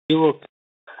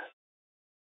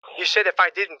if I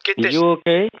didn't get this. You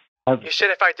okay? You said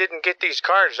if I didn't get these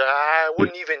cards, I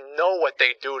wouldn't even know what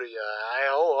they do to you.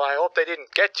 I hope they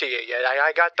didn't get to you yet.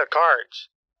 I got the cards.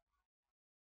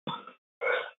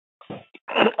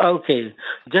 Okay,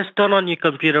 just turn on your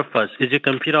computer first. Is your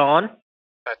computer on?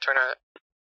 Turn on.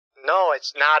 No,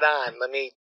 it's not on. Let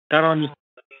me turn on.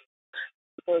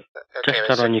 Okay, just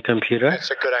turn on your computer.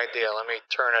 That's a good idea. Let me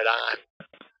turn it on.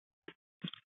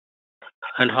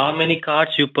 And how many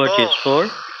cards you purchased for?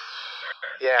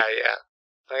 Yeah.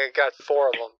 I got 4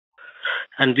 of them.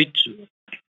 And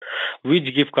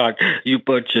which gift card you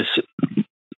purchased?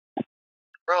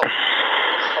 Bro,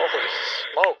 holy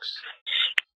smokes.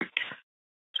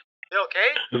 You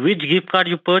okay? Which gift card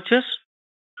you purchased?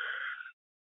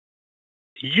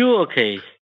 You okay?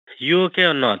 You okay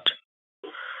or not?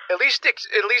 At least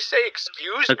say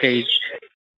excuse okay. me.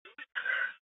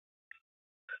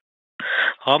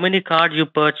 How many cards you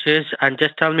purchased? And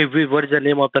just tell me what is the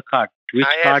name of the card. Which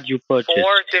card you purchased?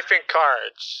 4 different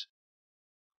cards.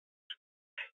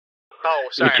 Oh,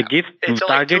 sorry. It's a gift. It's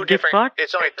Target gift card?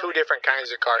 It's only 2 different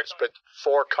kinds of cards, but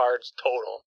 4 cards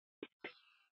total.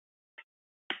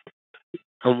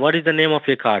 And what is the name of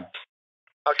your card?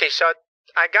 Okay, so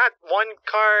I got one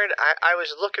card. I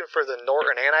was looking for the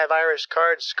Norton antivirus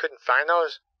cards, couldn't find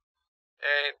those,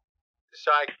 and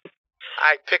so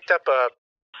I picked up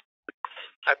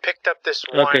this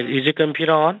one. Okay, is your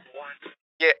computer on?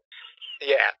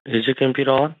 Yeah. Is your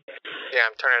computer on? Yeah,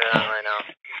 I'm turning it on right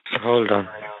now. Hold on.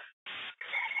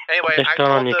 Anyway, just turn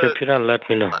on your computer and let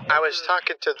me know. I was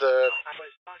talking to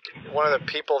one of the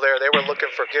people there. They were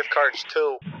looking for gift cards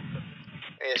too.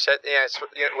 And he said,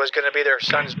 it was going to be their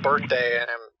son's birthday, and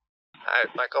I'm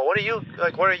like, oh, what are you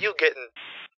getting?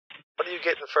 What are you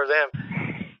getting for them?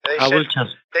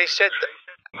 They said,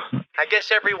 I guess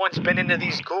everyone's been into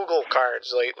these Google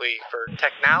cards lately for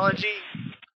technology.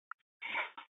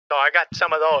 So I got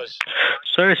some of those.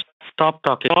 Sir, stop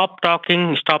talking. Stop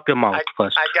talking. Stop your mouth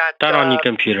first. Turn on your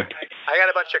computer. I got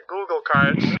a bunch of Google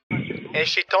cards, and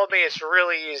she told me it's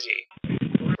really easy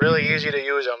to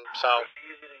use them. So.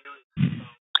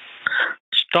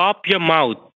 Stop your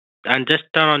mouth and just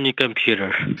turn on your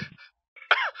computer.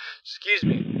 Excuse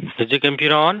me. Is your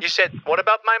computer on? You said, what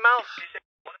about my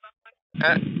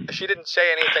mouth? She didn't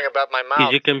say anything about my mouth.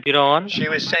 Is your computer on? She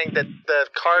was saying that the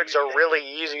cards are really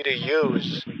easy to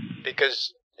use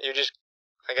because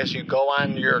I guess you go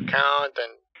on your account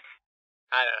and,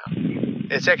 I don't know.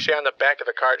 It's actually on the back of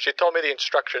the card. She told me the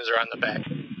instructions are on the back.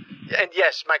 And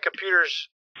yes, the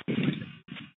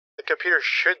computer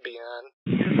should be on.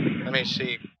 Let me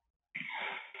see.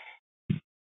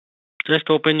 Just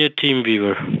open your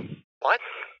TeamViewer. What?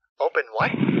 Open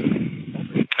what?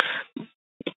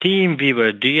 Team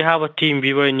viewer. Do you have a team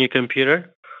viewer in your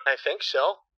computer? I think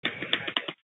so.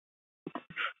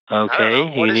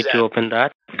 Okay, you need to open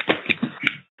that.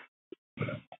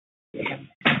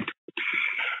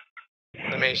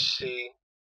 Let me see.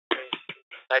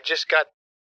 I just got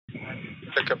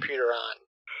the computer on.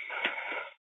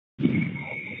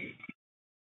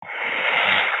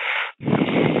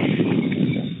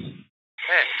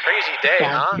 Man, crazy day,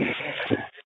 huh?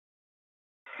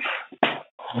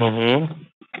 Mm-hmm.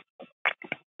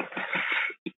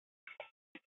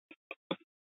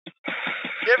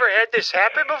 You ever had this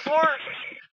happen before?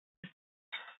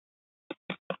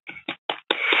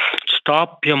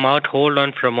 Stop your mouth. Hold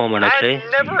on for a moment, okay?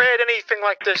 I've never had anything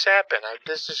like this happen. I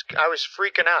was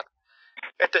freaking out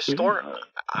at the store.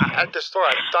 I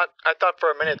thought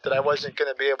for a minute that I wasn't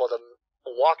going to be able to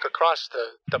walk across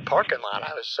the parking lot.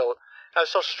 I was so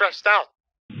stressed out.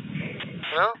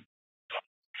 You know?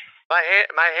 My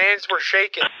hands were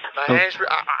shaking. My hands were.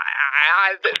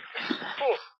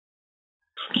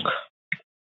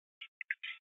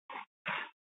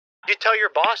 You tell your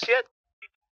boss yet?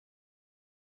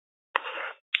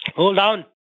 Hold on.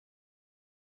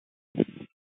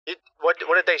 What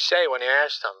did they say when you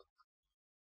asked them?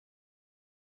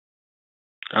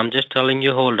 I'm just telling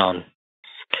you, hold on.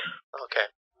 Okay.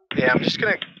 Yeah, I'm just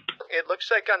gonna. It looks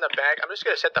like on the back. I'm just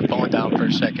gonna set the phone down for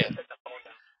a second.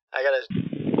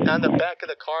 On the back of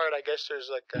the card, I guess there's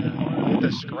like you have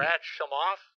to scratch some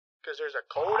off because there's a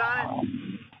code on it.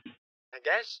 I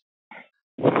guess.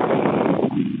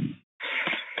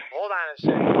 Hold on a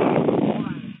second.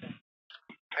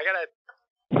 I gotta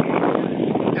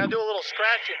do a little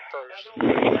scratching first.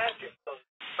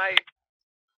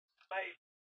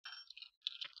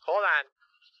 Hold on.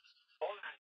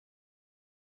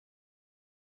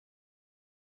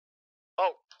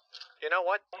 Oh, you know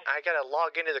what? I gotta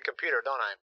log into the computer, don't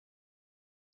I?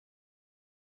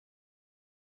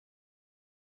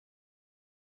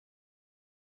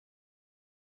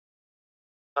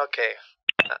 Okay.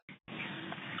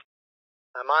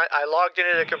 I logged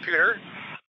into the computer.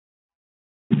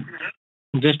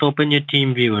 Just open your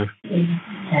team viewer.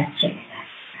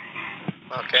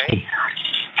 Okay.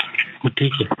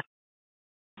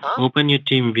 Huh? Open your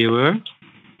team viewer. Okay.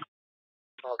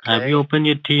 Have you opened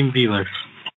your team viewer?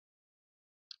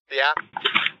 Yeah.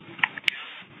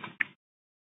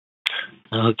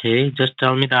 Okay, just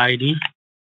tell me the ID.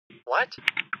 What?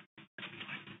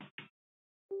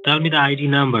 Tell me the ID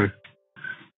number.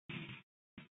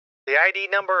 The ID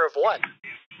number of what?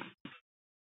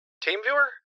 TeamViewer?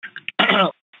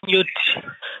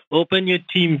 Open your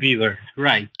team viewer,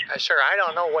 right? Sir, I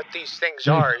don't know what these things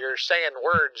are. You're saying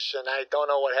words, and I don't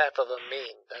know what half of them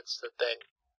mean. That's the thing.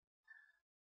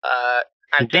 I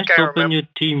think I remember. Open your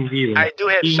team viewer. I do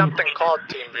have something called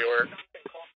TeamViewer.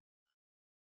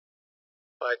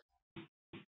 But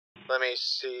let me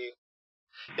see.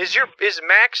 Is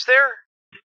Max there?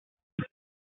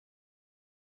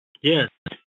 Yes.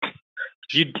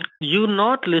 You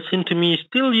not listen to me.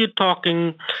 Still you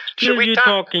talking. Still you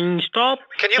talking. Stop.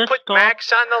 Can you put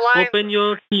Max on the line? Open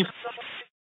your team.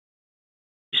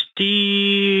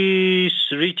 Steve,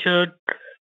 Richard,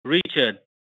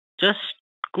 just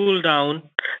cool down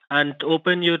and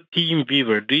open your team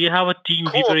viewer. Do you have a team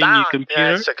viewer in your computer?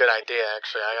 Yeah, that's a good idea,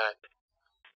 actually.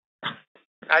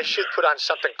 I should put on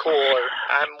something cool.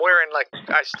 I'm wearing,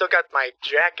 I still got my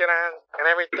jacket on and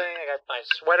everything. I got my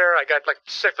sweater. I got,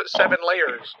 7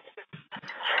 layers.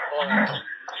 Hold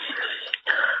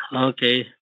on. Okay.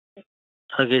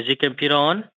 Okay, is your computer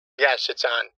on? Yes, it's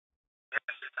on.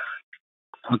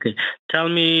 Okay. Tell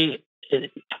me,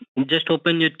 just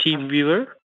open your team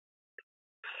viewer.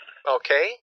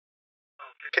 Okay.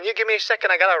 Can you give me a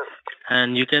second?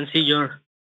 And you can see your...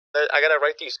 I gotta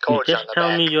write these codes on the back. Just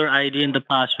tell me your ID and the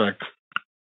password.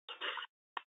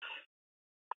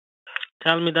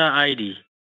 Tell me the ID.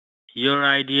 Your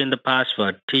ID and the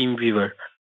password, team viewer.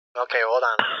 Okay, hold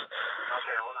on.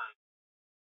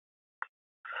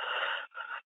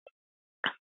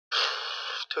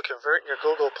 To convert your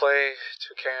Google Play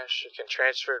to cash, you can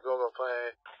transfer Google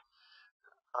Play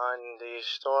on the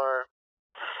store.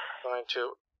 Going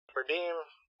to redeem.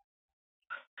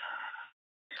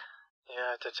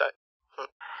 Yeah, that's it.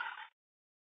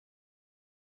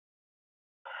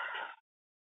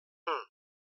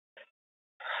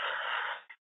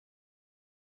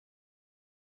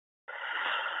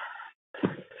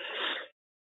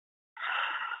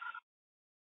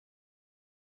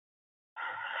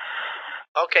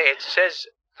 Okay, it says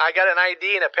I got an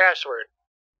ID and a password.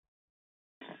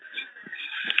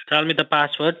 Tell me the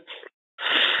password.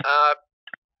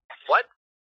 What?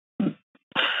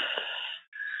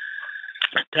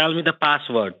 Tell me the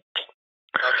password.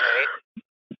 Okay.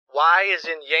 Y is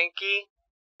in Yankee.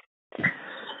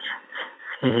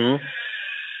 Mm-hmm.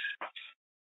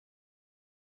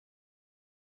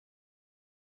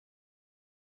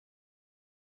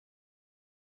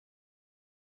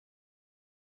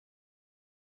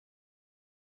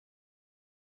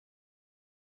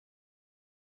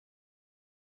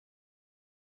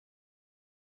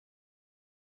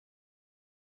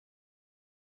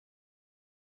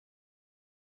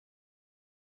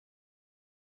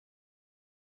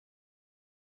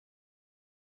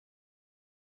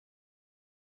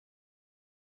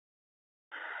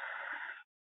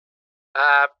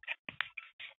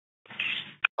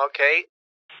 Okay.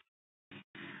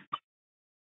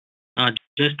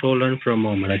 Just hold on for a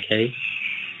moment, okay?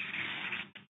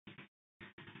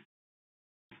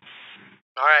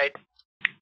 All right.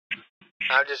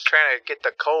 I'm just trying to get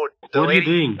the code. What are you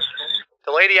doing?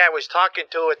 The lady I was talking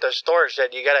to at the store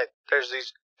said there's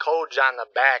these codes on the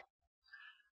back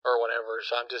or whatever,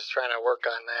 so I'm just trying to work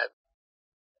on that.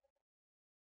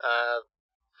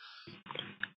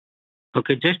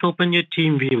 Okay, just open your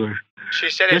team viewer. She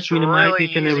said Just it's minimize really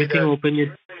each and easy everything. to Open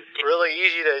your.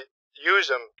 use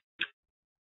them.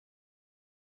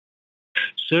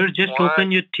 Sir, just What?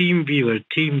 open your team viewer.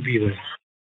 Team viewer.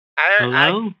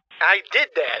 Hello? I did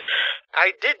that.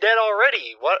 I did that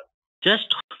already. What?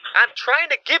 Just I'm trying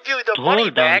to give you the money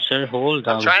hold down, back. sir. Hold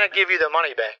down. I'm trying to give you the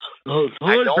money back. Hold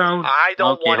down. I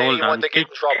don't Okay, want hold anyone on. to get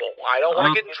in trouble. I don't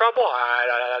want to get in trouble.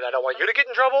 I don't want you to get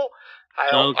in trouble. I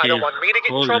don't want me to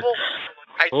get in trouble.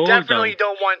 I definitely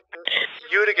don't want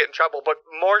you to get in trouble. But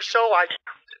more so,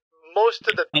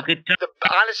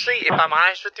 honestly, if I'm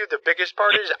honest with you, the biggest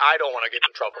part is I don't want to get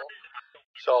in trouble.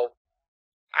 So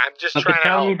I'm just trying to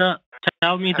help.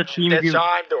 Tell me the team That's viewer. all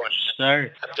I'm doing.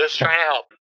 Sir. I'm just trying to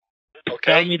help.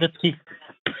 Okay?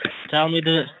 Tell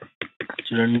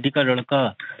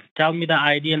me the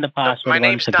ID and the password. My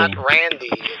name's once not again. Randy.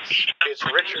 It's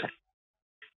Richard.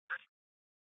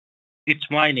 It's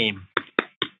my name.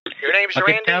 Your name's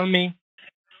Okay, Randy? tell me.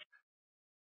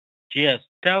 Yes.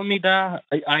 Tell me the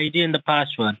ID and the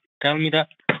password. Tell me the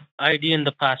ID and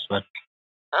the password.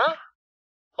 Huh?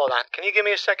 Hold on. Can you give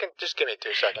me a second? Just give me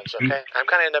 2 seconds, okay? I'm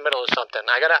kind of in the middle of something.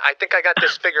 I think I got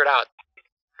this figured out.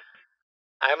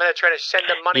 I'm going to try to send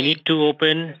the money. You need to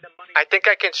open. I think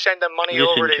I can send the money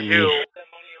over to you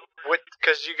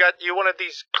because you wanted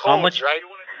these codes, How much? right?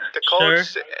 The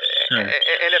codes. Sir, and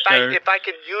if I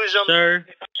can use them,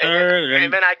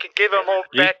 and then I can give them all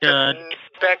back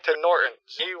to Norton.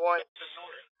 Z1.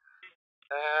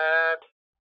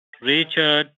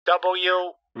 Richard.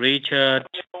 W. Richard.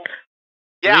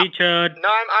 Yeah. Richard. No,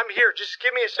 I'm here. Just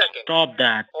give me a second. Stop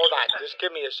that. Hold on. Just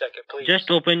give me a second, please. Just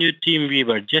open your team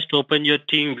viewer. Just open your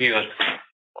team viewer.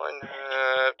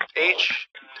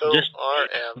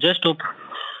 H2RM. Just open.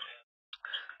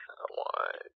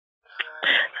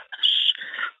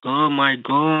 Oh my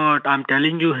God! I'm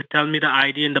telling you. Tell me the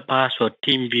ID and the password.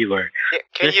 Team viewer.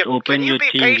 Yeah, just open your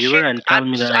team viewer and tell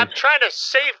me the ID. I'm trying to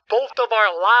save both of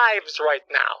our lives right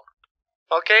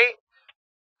now. Okay?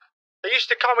 They used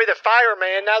to call me the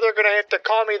fireman. Now they're going to have to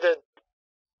call me the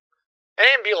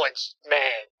ambulance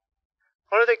man.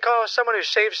 What do they call someone who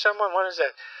saves someone? What is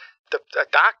that? A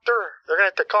doctor? They're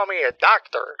going to have to call me a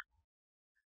doctor.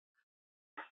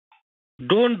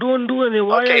 Don't do anything.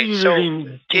 Why are you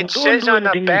reading? It says on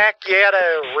the back you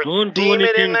gotta redeem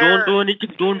it in there. Don't do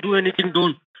anything. Don't do anything.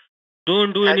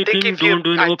 Don't do anything. Don't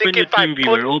do anything. Open your team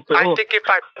viewer. I think if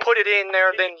I put it in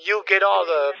there, then you'll get all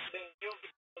the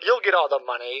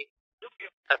money.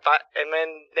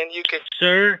 Then you could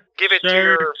give it to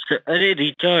your...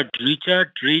 Richard.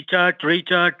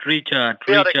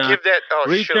 Be able to give that... Oh,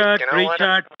 Richard. Hold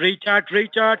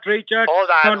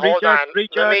on.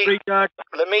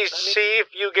 Let me see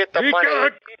if you get the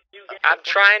money. I'm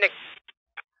trying to...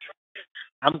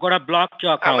 I'm gonna block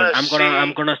your account.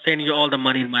 I'm gonna send you all the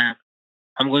money in my...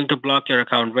 I'm going to block your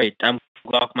account. Wait, I'm going to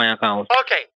block my account.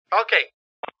 Okay.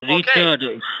 Richard.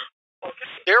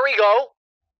 Here we go.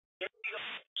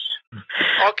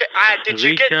 Okay, did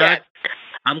you get that?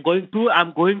 I'm going to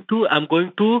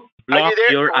block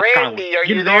your account. Randy, are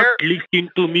you there? Not listen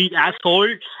to me,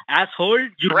 asshole.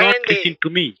 You Randy, not listen to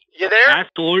me. You there?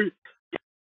 Asshole.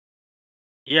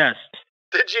 Yes.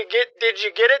 Did you get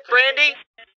it, Randy?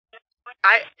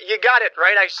 You got it,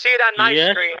 right? I see it on my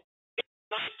screen.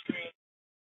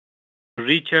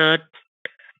 Richard,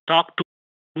 talk to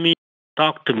me.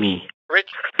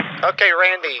 Okay,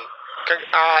 Randy.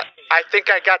 I think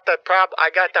I got the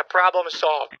problem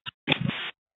solved.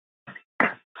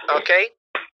 Okay?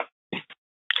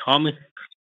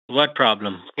 What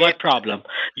problem? What problem?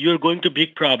 You're going to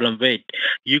big problem. Wait.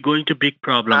 You're going to big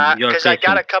problem. You're Because I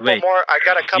got a couple Wait. more. I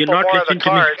got a couple You're not more of the listening to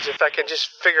me. cards. If I can just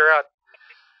figure out,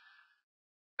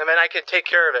 I mean, I can take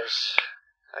care of this.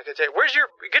 I can take. Where's your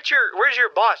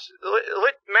boss?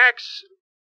 Let Max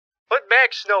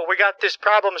know we got this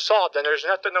problem solved and there's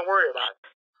nothing to worry about.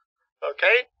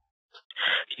 Okay.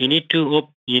 You need to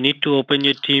open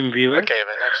your team viewer. Okay,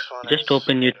 the next one. Just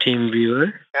open your team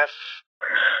viewer.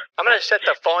 I'm gonna set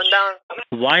the phone down.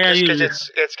 Why are you?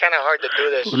 Because it's kind of hard to do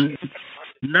this.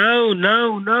 No.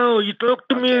 You talk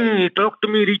to me. Talk to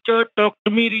me, Richard. Talk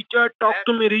to me, Richard. Talk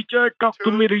to me, Richard. Talk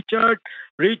to me, Richard.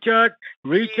 Richard.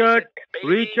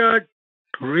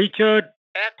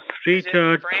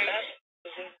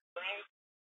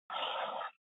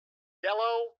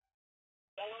 Yellow.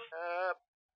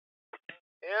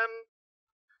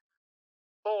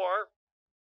 M4.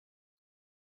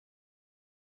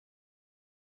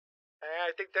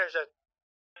 I think there's the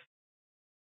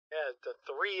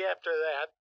 3 after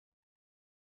that.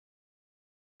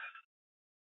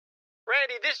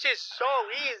 Randy, this is so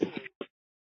easy.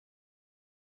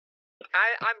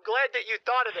 I'm glad that you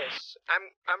thought of this.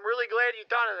 I'm really glad you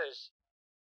thought of this.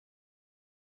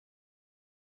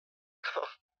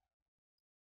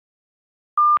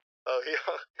 Oh,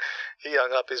 he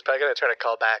hung up. He's probably gonna try to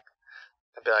call back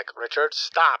and be like, Richard,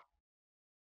 stop.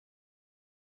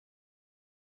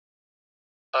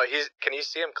 Oh, can you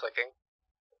see him clicking?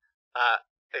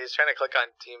 He's trying to click on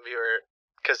TeamViewer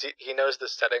because he knows the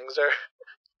settings are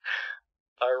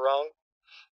wrong.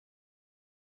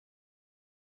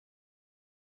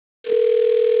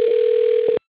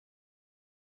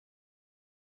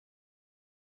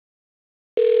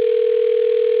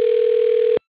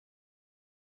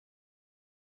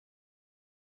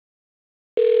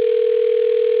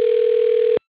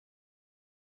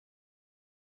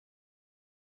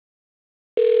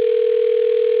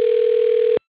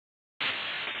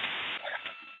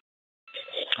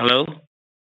 Hello?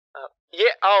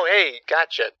 Yeah. Oh, hey,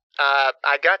 gotcha.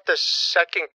 I got the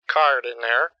second card in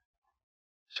there,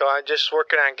 so I'm just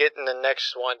working on getting the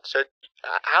next one. So,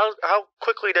 how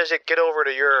quickly does it get over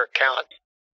to your account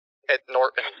at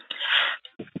Norton?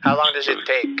 How long does it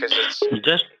take? Because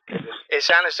it's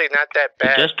honestly not that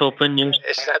bad. Just open your.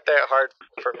 It's not that hard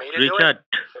for me to do it.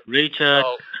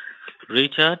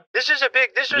 Richard. This is a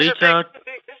big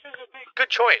good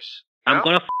choice. I'm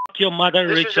gonna f your mother,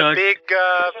 Richard. Richard. This is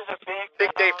a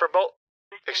big day for both.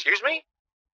 Excuse me?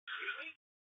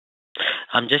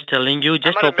 I'm just telling you,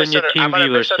 just open your team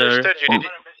viewer, sir. Did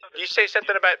you say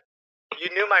something about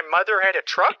you knew my mother had a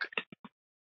truck?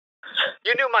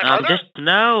 You knew my mother?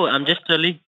 I'm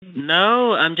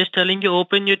just telling you,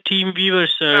 open your team viewer,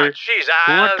 sir. Oh, jeez,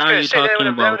 What are you talking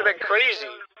about? That would have been crazy.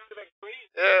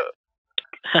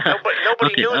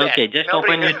 Nobody knew that. Okay, just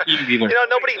open your team viewer. You know,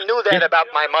 nobody knew that about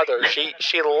my mother.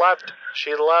 She loved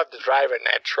driving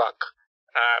that truck.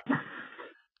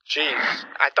 Jeez,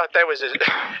 I thought that was his.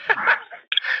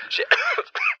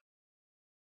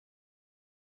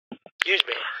 Excuse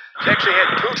me. She actually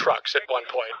had 2 trucks at one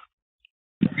point.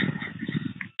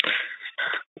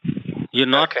 You're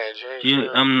not. Okay,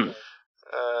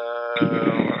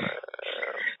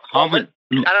 How would?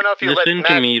 I don't know if you Listen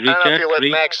to me, Richard. I don't know if you let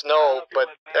Max know, but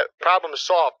problem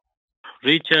solved.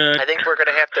 Richard. I think we're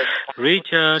gonna have to.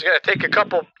 Richard. It's gonna take a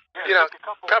couple.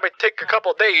 Probably take a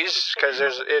couple days because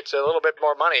it's a little bit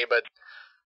more money, but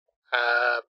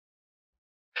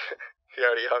he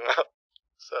already hung up.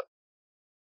 So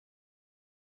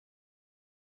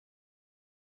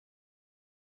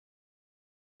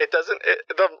it doesn't.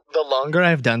 The longer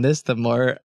I've done this, the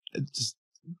more it's just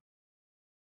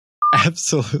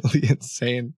absolutely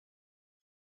insane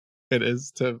it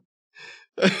is to.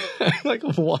 Like,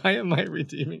 why am I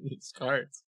redeeming these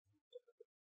cards?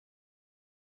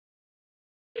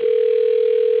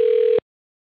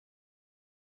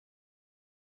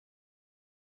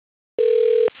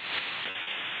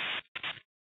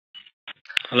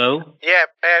 Hello? Yeah,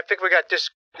 I think we got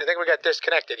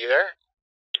disconnected. You there?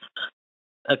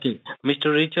 Okay.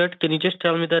 Mr. Richard, can you just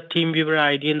tell me the TeamViewer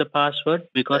ID and the password?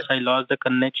 Because I lost the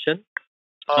connection.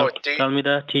 Tell me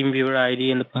the TeamViewer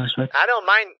ID and the password. I don't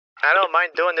mind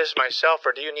doing this myself,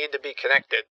 or do you need to be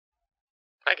connected?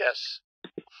 I guess.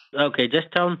 Okay,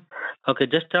 just tell me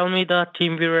the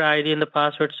TeamViewer ID and the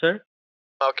password, sir.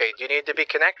 Okay, do you need to be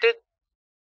connected?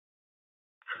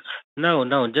 No,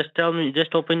 just tell me,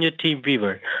 just open your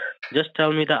TeamViewer. Just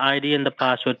tell me the ID and the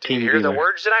password, TeamViewer. Do you hear the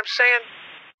words that I'm saying?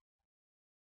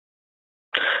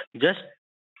 Just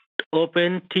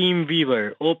open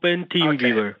TeamViewer. Open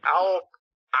TeamViewer. Okay. I'll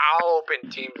open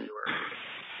TeamViewer.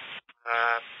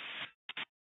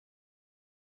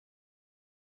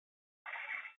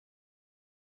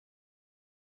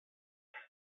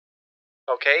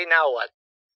 Okay, now what?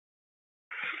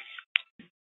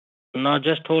 No,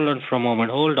 just hold on for a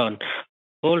moment. Hold on.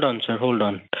 Hold on, sir. Hold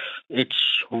on.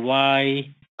 It's Y. I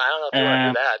don't know if you want to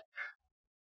do that.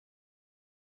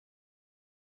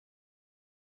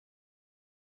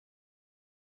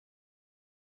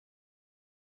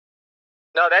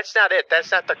 No, that's not it.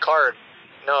 That's not the card.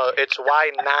 No, it's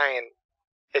Y9.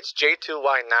 It's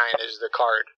J2Y9 is the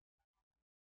card.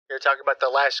 You're talking about the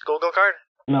last Google card?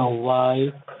 No,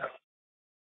 Y.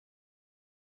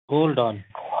 Hold on.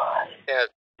 Yeah.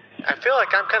 I feel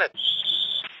like I'm kind of...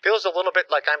 Feels a little bit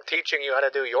like I'm teaching you how to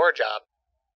do your job.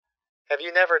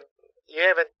 You've never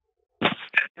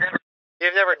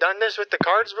done this with the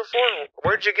cards before?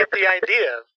 Where'd you get the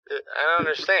idea? I don't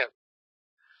understand.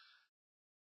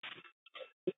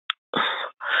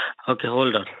 Okay,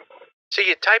 hold on. See,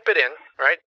 you type it in,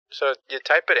 right? So you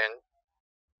type it in.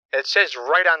 It says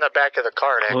right on the back of the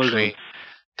card, actually,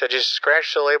 to just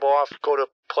scratch the label off, go to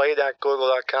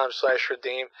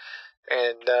play.google.com/redeem,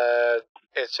 and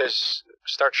it says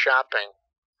start shopping.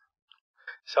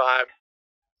 So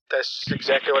that's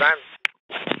exactly what I'm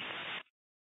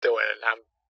doing. I'm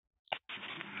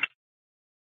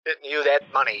getting you that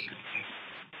money.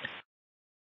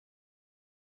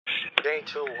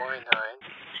 J2Y9.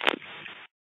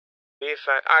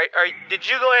 Did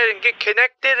you go ahead and get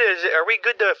connected? Are we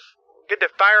good to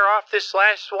fire off this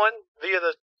last one via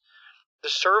the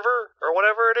server or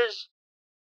whatever it is?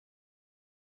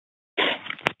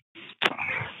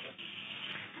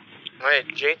 Wait,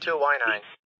 J2Y9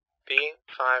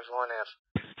 B51F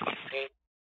 8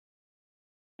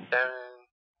 7.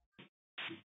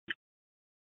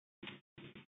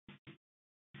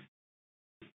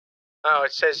 Oh,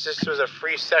 it says this was a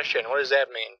free session. What does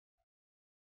that mean?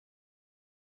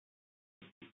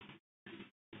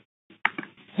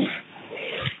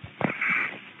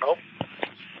 Oh.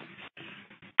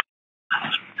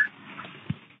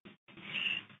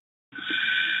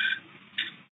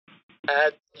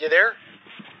 You there?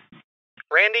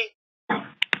 Randy?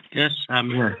 Yes, I'm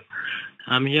here.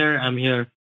 I'm here.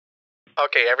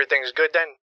 Okay, everything's good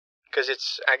then? Because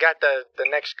I got the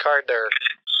next card there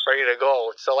ready to go.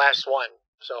 It's the last one.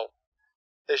 So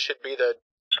this should be the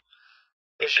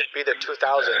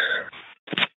 2000.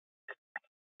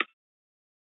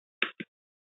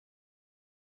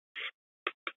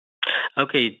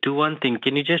 Okay, do one thing.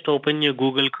 Can you just open your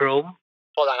Google Chrome?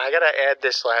 Hold on, I gotta add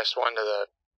this last one to the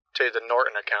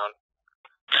Norton account.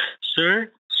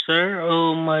 Sir,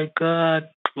 oh my God.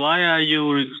 Why are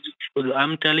you...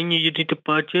 I'm telling you, you need to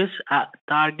purchase a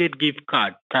Target gift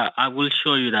card. I will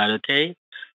show you that, okay?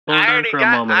 Hold on for a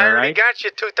moment, I all already right? got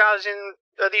you 2,000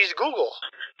 of these Google.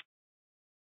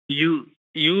 You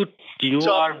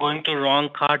So, are going to wrong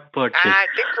card purchase. I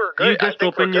think we're good. You just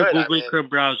open your Google Chrome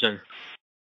browser.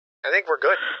 I think we're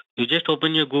good. You just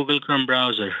open your Google Chrome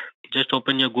browser. Just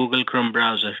open your Google Chrome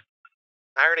browser.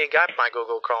 I already got my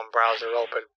Google Chrome browser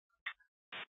open.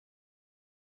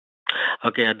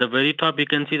 Okay, at the very top you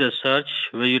can see the search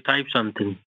where you type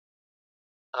something.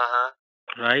 Uh-huh.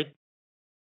 Right?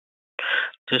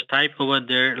 Just type over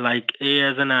there like A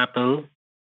as an apple.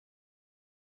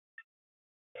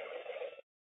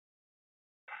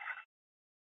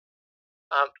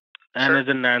 N sir, as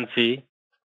in Nancy.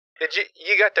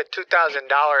 You got the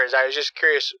 $2,000. I was just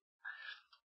curious.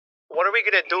 What are we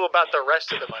gonna do about the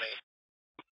rest of the money?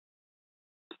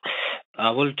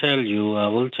 I will tell you.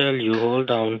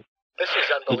 Hold on. This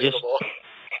is unbelievable.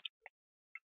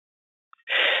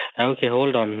 Okay,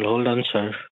 hold on,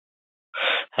 sir.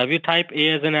 Have you typed A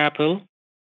as an apple?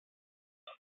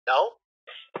 No.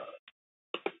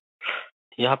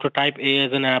 You have to type A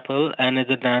as an apple, N as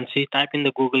in Nancy. Type in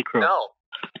the Google Chrome. No.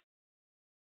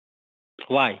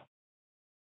 Why?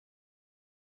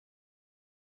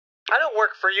 I don't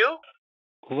work for you.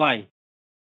 Why?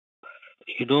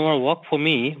 You don't want to work for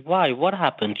me? Why? What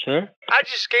happened, sir? I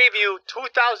just gave you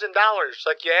 $2,000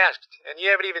 like you asked, and you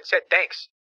haven't even said thanks.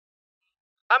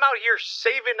 I'm out here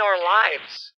saving our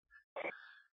lives.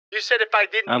 You said if I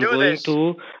didn't do this,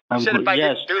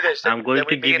 I'm going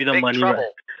to give you the money.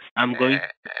 Right. I'm going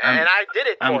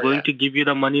to give you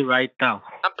the money right now.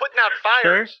 I'm putting out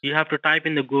fires. Sir, you have to type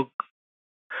in the Google.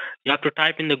 You have to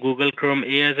type in the Google Chrome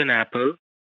A as an apple.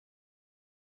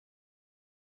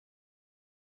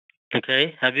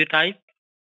 Okay, have you typed?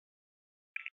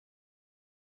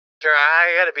 Sir,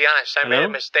 I gotta be honest. I made a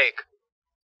mistake.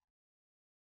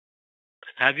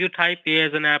 Have you typed A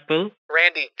as an apple?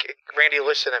 Randy,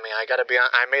 listen to me. I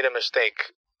made a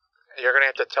mistake. You're gonna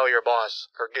have to tell your boss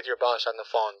or get your boss on the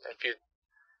phone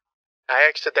I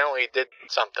accidentally did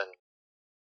something.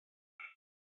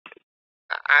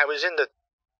 I was in the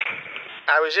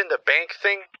bank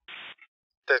thing,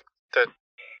 the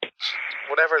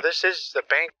whatever this is, the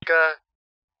bank.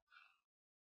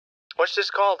 What's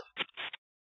this called?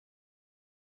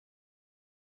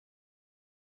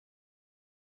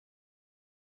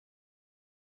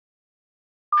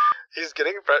 He's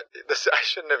getting this. I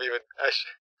shouldn't have even.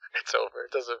 It's over.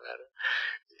 It doesn't matter.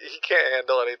 He can't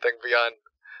handle anything beyond.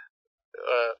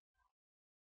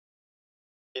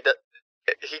 He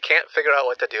can't figure out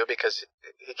what to do because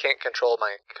he can't control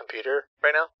my computer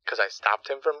right now because I stopped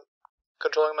him from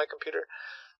controlling my computer.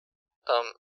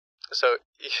 So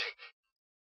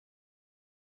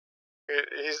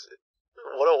he's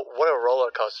what a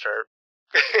roller coaster.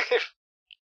 He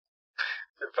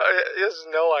has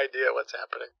no idea what's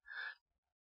happening.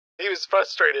 He was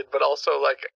frustrated, but also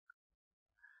like,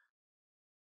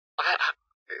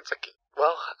 it's like,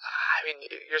 well, I mean,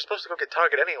 you're supposed to go get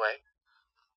Target anyway.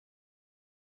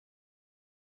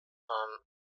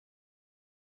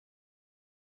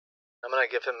 I'm gonna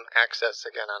give him access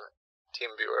again on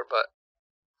TeamViewer, but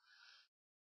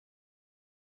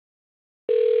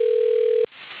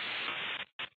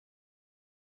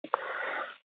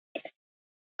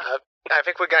I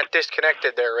think we got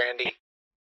disconnected there, Randy.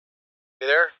 You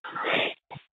there?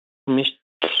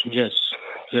 Yes,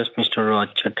 Mr.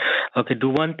 Roger. Okay, do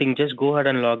one thing. Just go ahead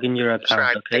and log in your account. Sure,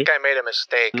 I okay? think I made a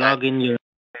mistake. Log in your.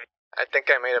 I think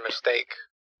I made a mistake.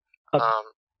 Okay.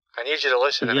 I need you to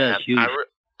listen to me. Yes,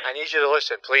 I need you to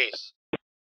listen, please.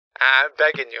 I'm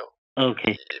begging you.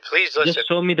 Okay. Please listen. Just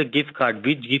show me the gift card.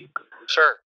 Which gift?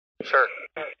 Sure.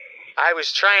 I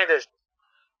was trying to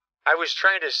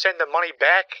send the money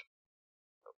back,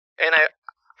 and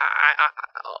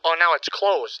oh, now it's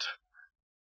closed.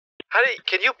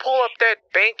 Can you pull up that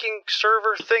banking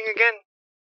server thing again?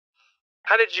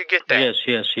 How did you get that?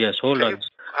 Yes. Hold on.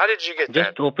 How did you get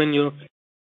that? Just open your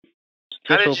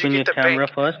camera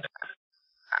first.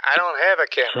 I don't have a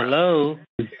camera. Hello.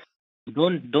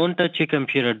 Don't touch your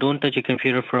computer. Don't touch your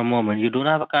computer for a moment. You don't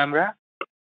have a camera?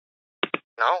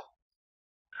 No.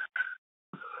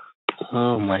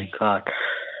 Oh my God.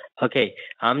 Okay,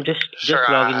 I'm just Sure,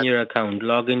 your account.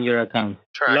 Log in your account.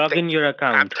 Sure, log in your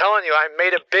account. I'm telling you, I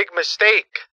made a big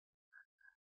mistake.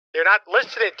 You're not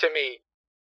listening to me.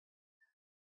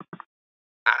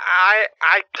 I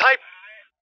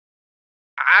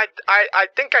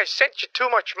think I sent you too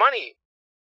much money.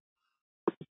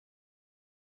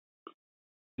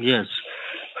 Yes,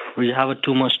 we have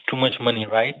too much money,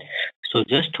 right? So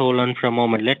just hold on for a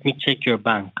moment. Let me check your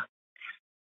bank.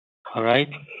 All right.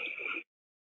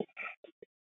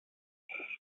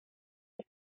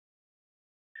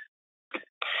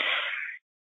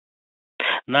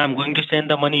 Now I'm going to send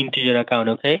the money into your account.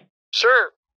 Okay.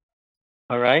 Sure.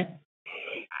 All right.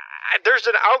 There's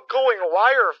an outgoing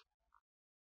wire.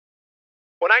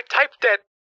 When I typed that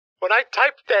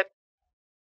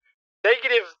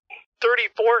negative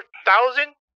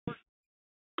 34,000.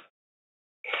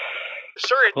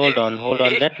 Sir, hold on.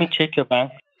 Let me check your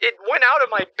bank. It went out of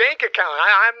my bank account.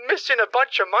 I'm missing a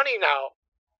bunch of money now.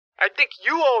 I think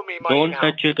you owe me money now.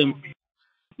 Don't touch your computer.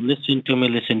 Listen to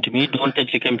me. Don't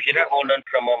touch your computer. Hold on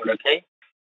for a moment, okay?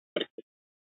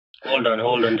 Hold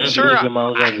on. Just leave your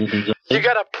mouse as it is. Okay? You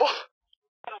gotta pull.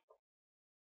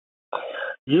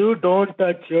 You don't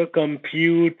touch your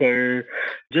computer.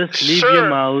 Just leave your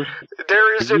mouse.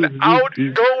 There is an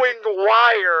outgoing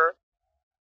wire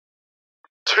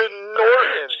to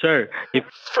Norton. Sir,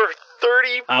 for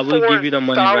 $34,000. I will give you the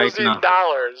money right now.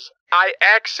 I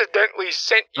accidentally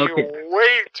sent you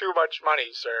way too much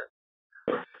money, sir.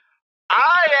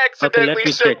 I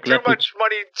accidentally sent too much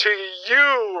money to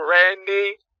you,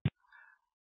 Randy.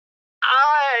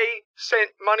 I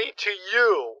sent money to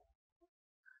you.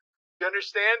 You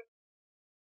understand?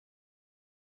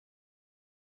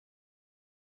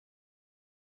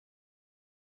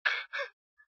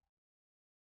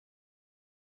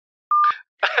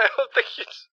 I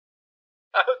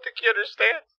don't think you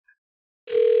understand.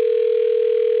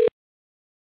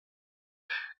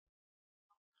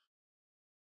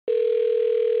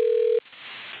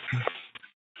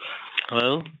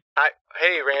 Hello?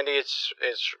 Hey, Randy, it's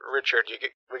Richard.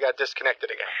 We got disconnected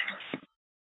again.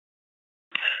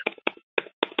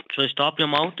 So stop your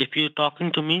mouth. If you're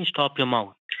talking to me, stop your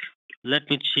mouth. Let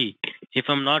me see. If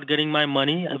I'm not getting my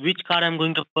money, which car I'm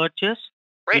going to purchase?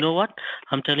 You know what?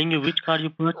 I'm telling you which car you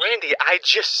purchase. Randy, I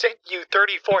just sent you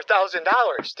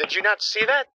 $34,000. Did you not see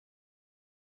that?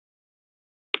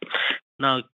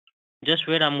 Now, just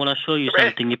wait. I'm going to show you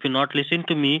something. If you not listen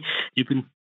to me, you can...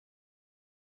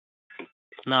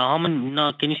 Now, how many?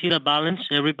 Now, can you see the balance?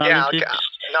 Every balance. Yeah,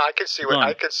 I can see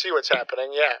I can see what's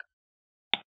happening. Yeah.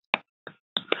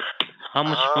 How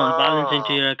much balance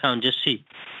into your account? Just see.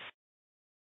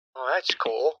 Oh, that's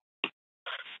cool.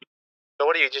 So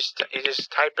what do you just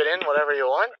type it in whatever you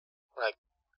want? Like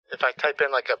if I type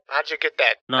in like how'd you get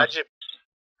that? No. How'd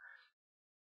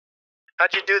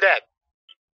you do that?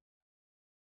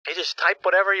 You just type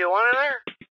whatever you want in there?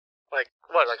 Like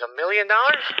what, like $1 million?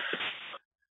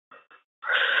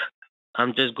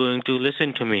 I'm just going to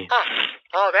listen to me.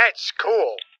 Oh, that's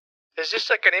cool. Is this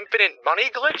like an infinite money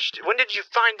glitch? When did you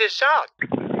find this out?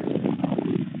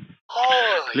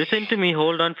 Holy. Listen to me.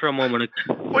 Hold on for a moment.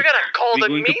 We gotta call We're the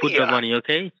going media. to put the money,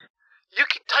 okay? You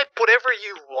can type whatever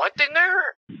you want in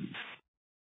there.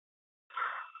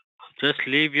 Just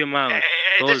leave your mouth.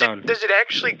 Hold on. Does it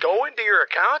actually go into your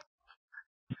account?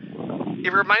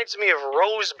 It reminds me of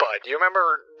Rosebud. You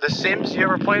remember The Sims? You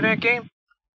ever play that game?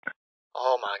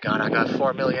 Oh my god, I got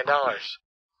 $4 million. Oh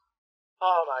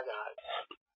my god.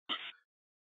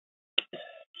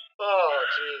 Oh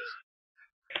jeez.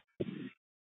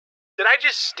 Did I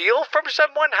just steal from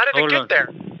someone? How did it get there?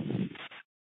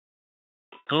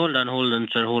 Hold on,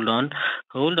 sir. Hold on,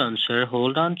 sir.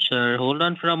 Hold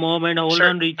on for a moment. Hold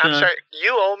on, Richard. I'm sorry.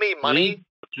 You owe me money.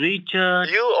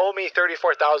 Richard. You owe me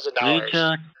 $34,000.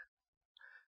 Richard.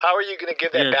 How are you going to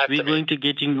give that back to me? Yes, we're going to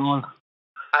get you all.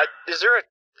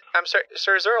 I'm sorry,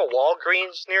 sir, is there a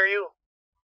Walgreens near you?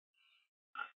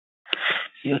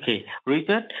 Okay,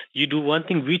 Richard, you do one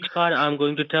thing. Which card I'm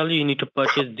going to tell you? You need to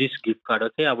purchase this gift card,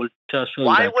 okay? I will show you that.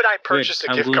 Why would I purchase a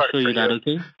gift card for you?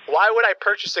 Okay? Why would I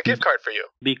purchase a gift card for you?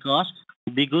 Because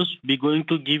we're going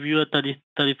to give you a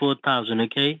 34,000,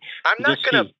 okay? I'm not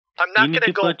gonna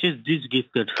go purchase this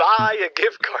gift card. Buy a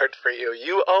gift card for you.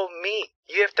 You owe me.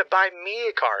 You have to buy me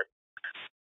a card.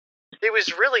 It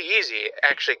was really easy,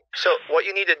 actually. So what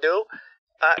you need to do,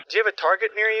 do you have a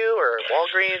Target near you, or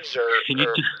Walgreens, or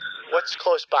what's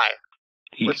close by?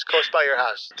 What's close by your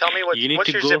house? Tell me what's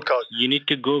your zip code. You need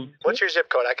to go. What's your zip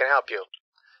code? I can help you.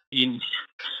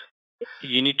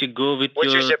 You need to go with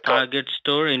what's your zip code? Target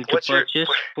store and to purchase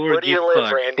where do you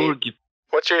live, Randy?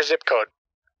 What's your zip code?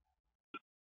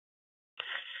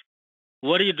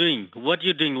 What are you doing? What do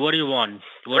you want?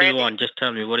 What Randy, do you want? Just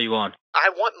tell me. What do you want? I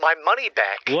want my money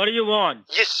back. What do you want?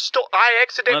 I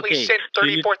accidentally sent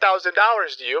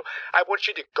 $34,000 to you. I want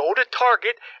you to go to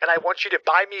Target, and I want you to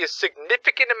buy me a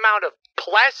significant amount of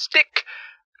plastic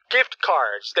gift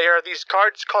cards. They are these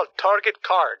cards called Target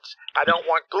cards. I don't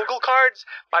want Google cards.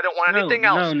 I don't want anything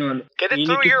else. No. Get it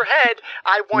through your head.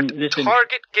 I want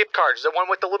Target gift cards. The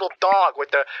one with the little dog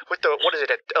with the what is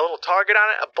it? A little target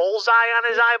on it, a bullseye on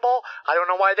his eyeball. I don't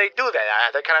know why they do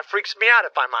that. That kind of freaks me out,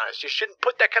 if I'm honest. You shouldn't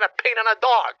put that kind of paint on a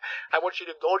dog. I want you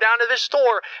to go down to the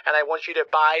store, and I want you to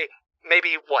buy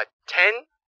maybe 10?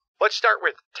 Let's start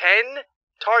with 10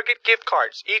 Target gift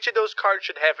cards. Each of those cards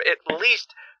should have at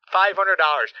least $500.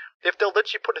 If they'll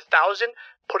let you put 1,000,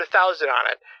 put 1,000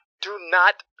 on it. Do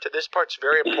not. This part's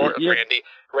very important, Randy.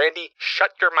 Randy,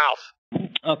 shut your mouth.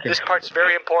 Okay. This part's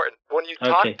very important. When you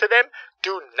talk to them,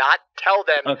 do not tell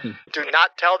them. Do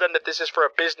not tell them that this is for a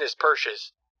business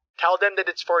purchase. Tell them that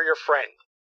it's for your friend.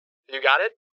 You got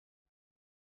it?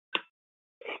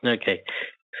 Okay.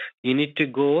 You need to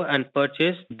go and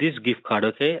purchase this gift card,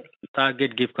 okay?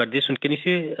 Target gift card. This one. Can you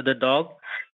see the dog?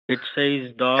 It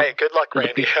says dog. Hey, good luck,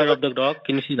 Randy. The picture of the dog.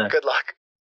 Can you see that? Good luck.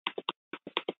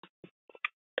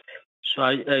 So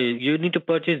you need to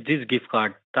purchase this gift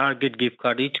card, Target gift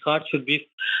card. Each card should be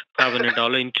 $500. You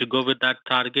need to go with that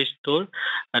Target store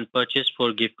and purchase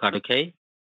 4 gift card, okay?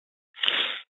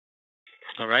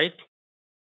 All right?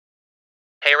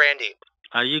 Hey, Randy.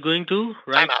 Are you going to?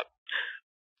 Right? I'm out.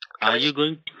 Are you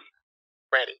going to?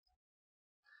 Randy.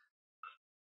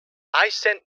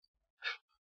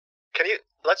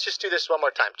 Let's just do this one more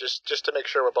time, just to make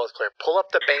sure we're both clear. Pull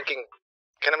up the banking.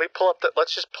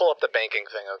 Let's just pull up the banking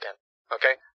thing again,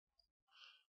 okay?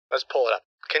 Let's pull it up.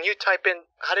 Can you type in,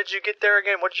 how did you get there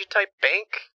again? What did you type,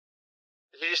 bank?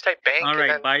 Did you just type bank? All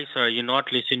right, bye, sir. You're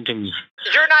not listening to me.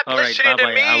 You're not listening to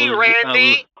me,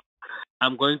 Randy.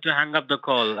 I'm going to hang up the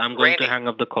call.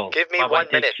 Give me 1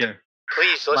 minute.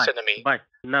 Please listen to me. Bye.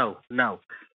 No.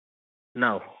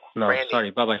 Randy,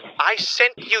 sorry. Bye-bye. I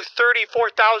sent you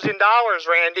 $34,000,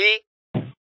 Randy.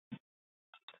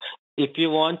 If you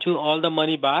want all the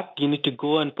money back, you need to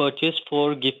go and purchase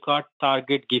 4 gift card,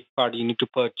 Target gift card. You need to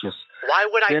purchase. Why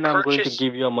would I purchase? Then I'm going to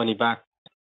give you your money back.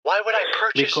 Why would I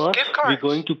purchase gift cards? We're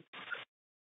going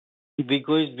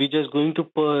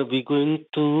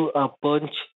to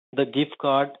punch the gift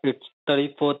card. It's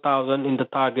 34,000 in the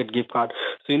Target gift card.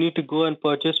 So you need to go and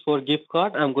purchase 4 gift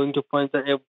card. I'm going to punch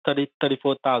the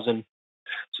 34,000.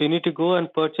 So you need to go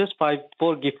and purchase 4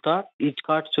 gift card. Each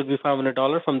card should be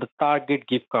 $500 from the Target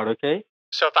gift card, okay?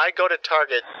 So if I go to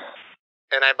Target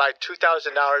and I buy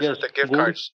 $2,000 worth of gift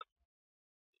cards,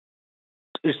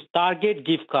 It's Target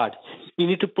gift card. You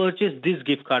need to purchase this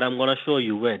gift card. I'm gonna show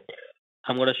you. Wait.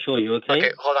 I'm gonna show you, okay?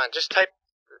 Okay, hold on. Just type.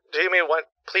 Do me one.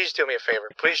 Please do me a favor.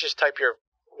 Please just type your.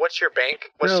 What's your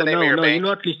bank? What's the name of your bank? You're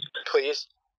not listening. Please.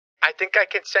 I think I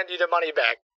can send you the money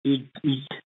back. You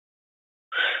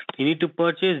need to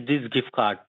purchase this gift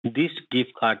card. This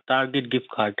gift card, Target gift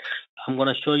card. I'm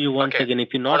gonna show you once again.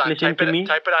 If you're not listening to me,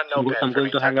 type it on Notepad. I'm going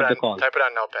to hang up the call. Type it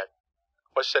on Notepad.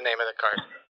 What's the name of the card?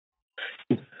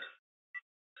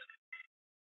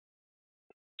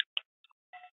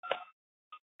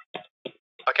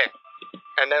 Okay.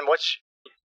 And then what's...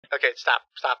 Okay, stop.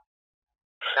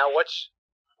 Now what's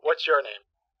your name?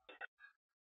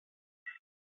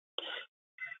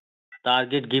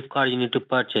 Target gift card you need to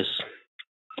purchase.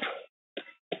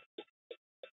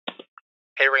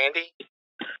 Hey, Randy?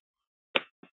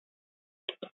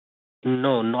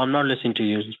 No, I'm not listening to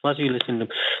you. First you listen to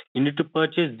me. You need to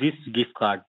purchase this gift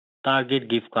card. Target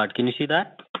gift card. Can you see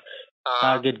that?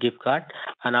 Target gift card.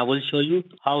 And I will show you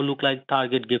how look like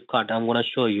Target gift card. I'm going to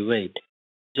show you. Wait.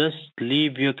 Just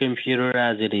leave your computer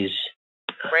as it is.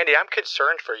 Randy, I'm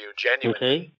concerned for you, genuinely.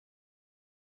 Okay?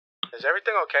 Is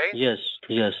everything okay?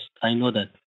 Yes. I know that.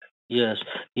 Yes.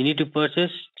 You need to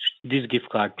purchase this gift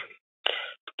card.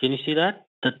 Can you see that?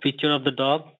 That picture of the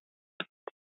dog?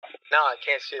 No, I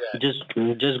can't see that.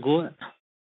 Just go.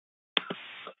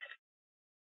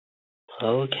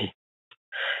 Okay.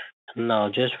 Now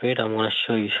just wait. I'm gonna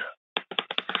show you.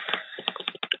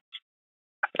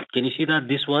 Can you see that?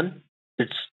 This one.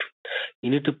 You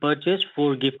need to purchase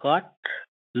 4 gift card.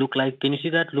 Look like. Can you see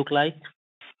that? Look like.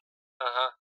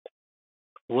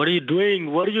 What are you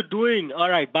doing? All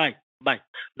right. Bye.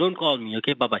 Don't call me.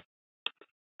 Okay. Bye.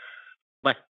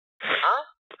 Bye. Huh?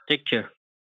 Take care.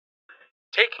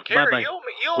 Take care. Bye-bye. You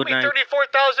owe me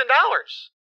 $34,000.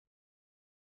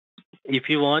 If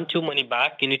you want your money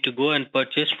back, you need to go and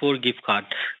purchase 4 gift cards.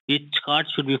 Each card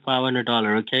should be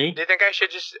 $500, okay? Do you think I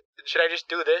should I just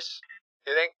do this?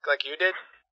 You think, like you did?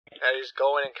 I just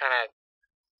go in and kind of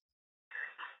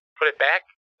put it back?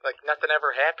 Like nothing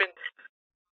ever happened?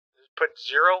 Just put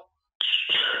 0?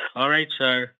 Alright,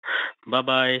 sir.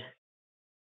 Bye-bye.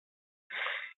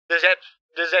 Does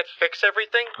that fix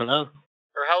everything? Hello?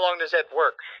 Or how long does that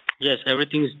work? Yes,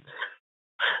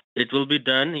 it will be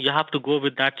done. You have to go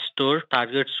with that store,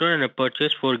 Target store, and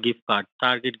purchase 4 gift card,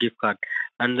 Target gift card.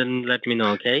 And then let me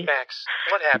know, okay? Max,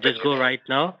 what happened Just go right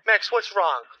now. Max, what's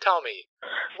wrong? Tell me.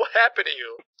 What happened to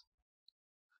you?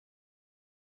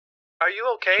 Are you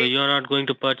okay? So you're not going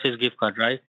to purchase gift card,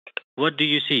 right? What do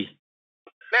you see?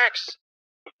 Max,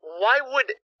 why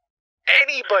would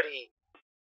anybody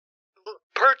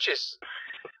purchase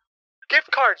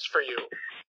gift cards for you?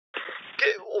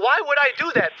 Why would I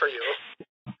do that for you?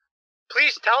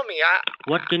 Please tell me.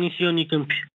 What can you see on your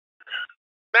computer?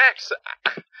 Max.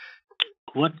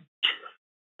 What?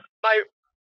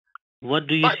 What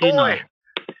do you my see boy. now?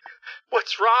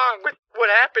 What's wrong? What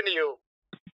happened to you?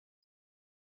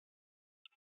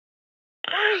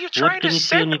 Why are you trying to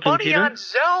send money on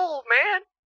Zelle, man?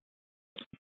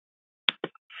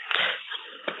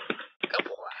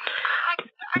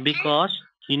 Because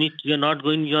you're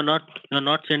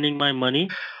not sending my money.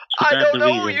 So I that's don't the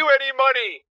owe reason. you any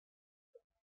money.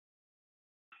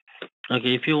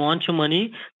 Okay, if you want your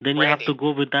money, then you have to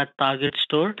go with that Target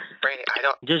store. Randy, I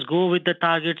don't. Just go with the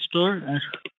Target store.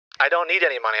 I don't need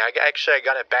any money. I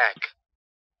got it back.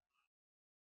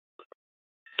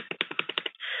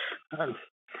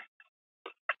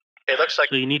 It looks like.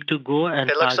 So you need to go and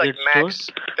it looks Target like Max.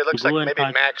 store. It looks like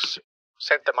maybe Max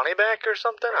sent the money back or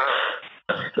something. I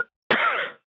don't know.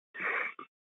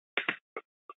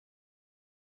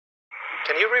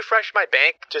 Can you refresh my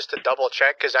bank just to double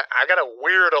check? Because I got a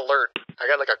weird alert. I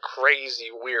got like a crazy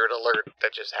weird alert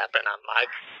that just happened on my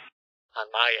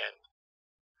end.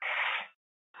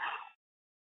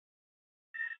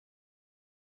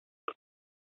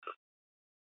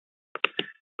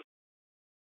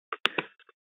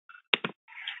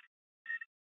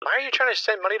 Why are you trying to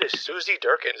send money to Susie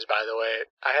Durkins, by the way?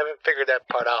 I haven't figured that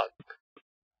part out.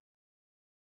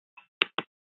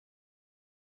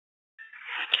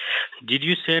 Did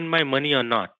you send my money or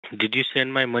not?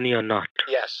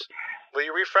 Yes. Will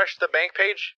you refresh the bank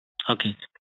page? Okay.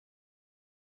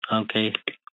 I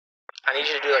need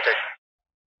you to do like a...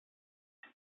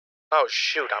 Oh,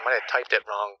 shoot. I might have typed it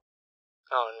wrong.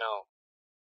 Oh, no.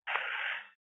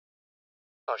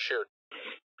 Oh, shoot.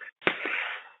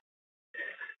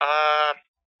 Oh,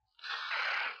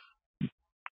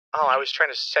 I was trying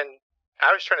to send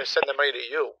the money to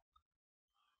you.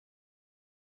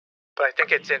 But I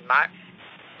think it's in my...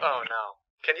 Oh, no.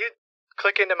 Can you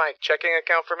click into my checking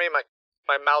account for me?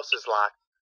 My mouse is locked.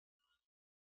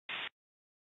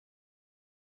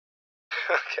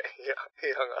 Okay, yeah,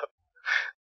 he hung up.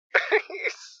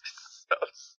 He's so...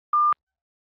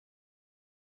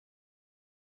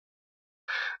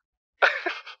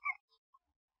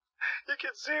 You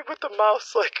can see him with the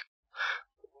mouse, like,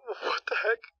 what the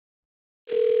heck?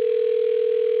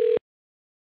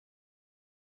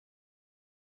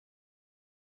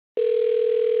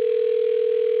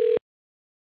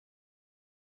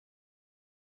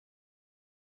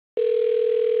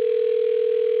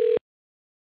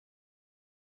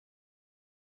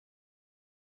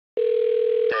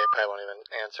 They probably won't even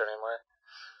answer anymore.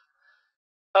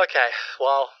 Okay,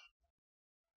 well,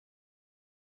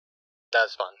 that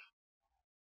was fun.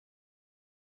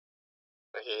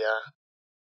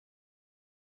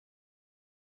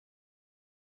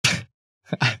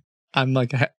 I'm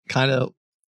like kind of.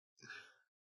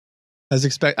 I was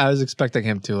expecting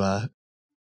him to. I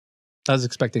was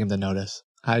expecting him to notice.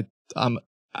 I don't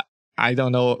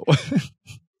know.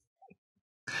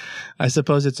 I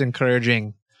suppose it's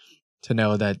encouraging to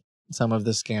know that some of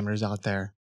the scammers out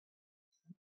there,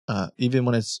 even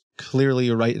when it's clearly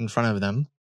right in front of them,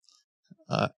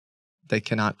 they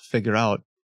cannot figure out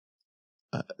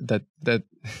that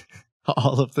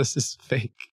all of this is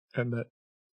fake, and that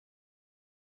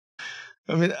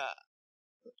I mean,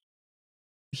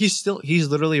 he's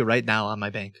literally right now on my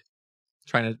bank,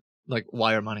 trying to like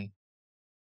wire money.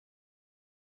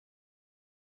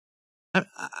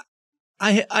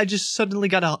 I just suddenly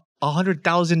got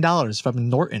 $100,000 from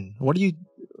Norton. What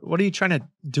are you trying to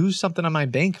do something on my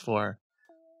bank for?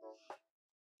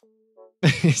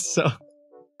 So,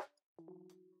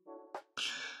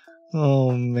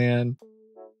 oh man.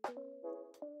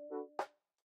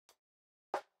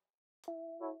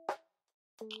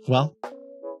 Well,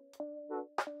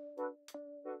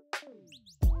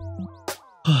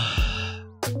 I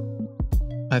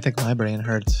think my brain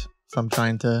hurts from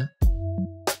trying to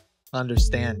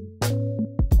understand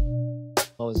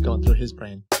what was going through his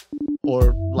brain,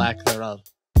 or lack thereof.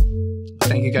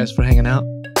 Thank you guys for hanging out.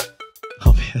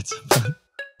 Hope you had some fun.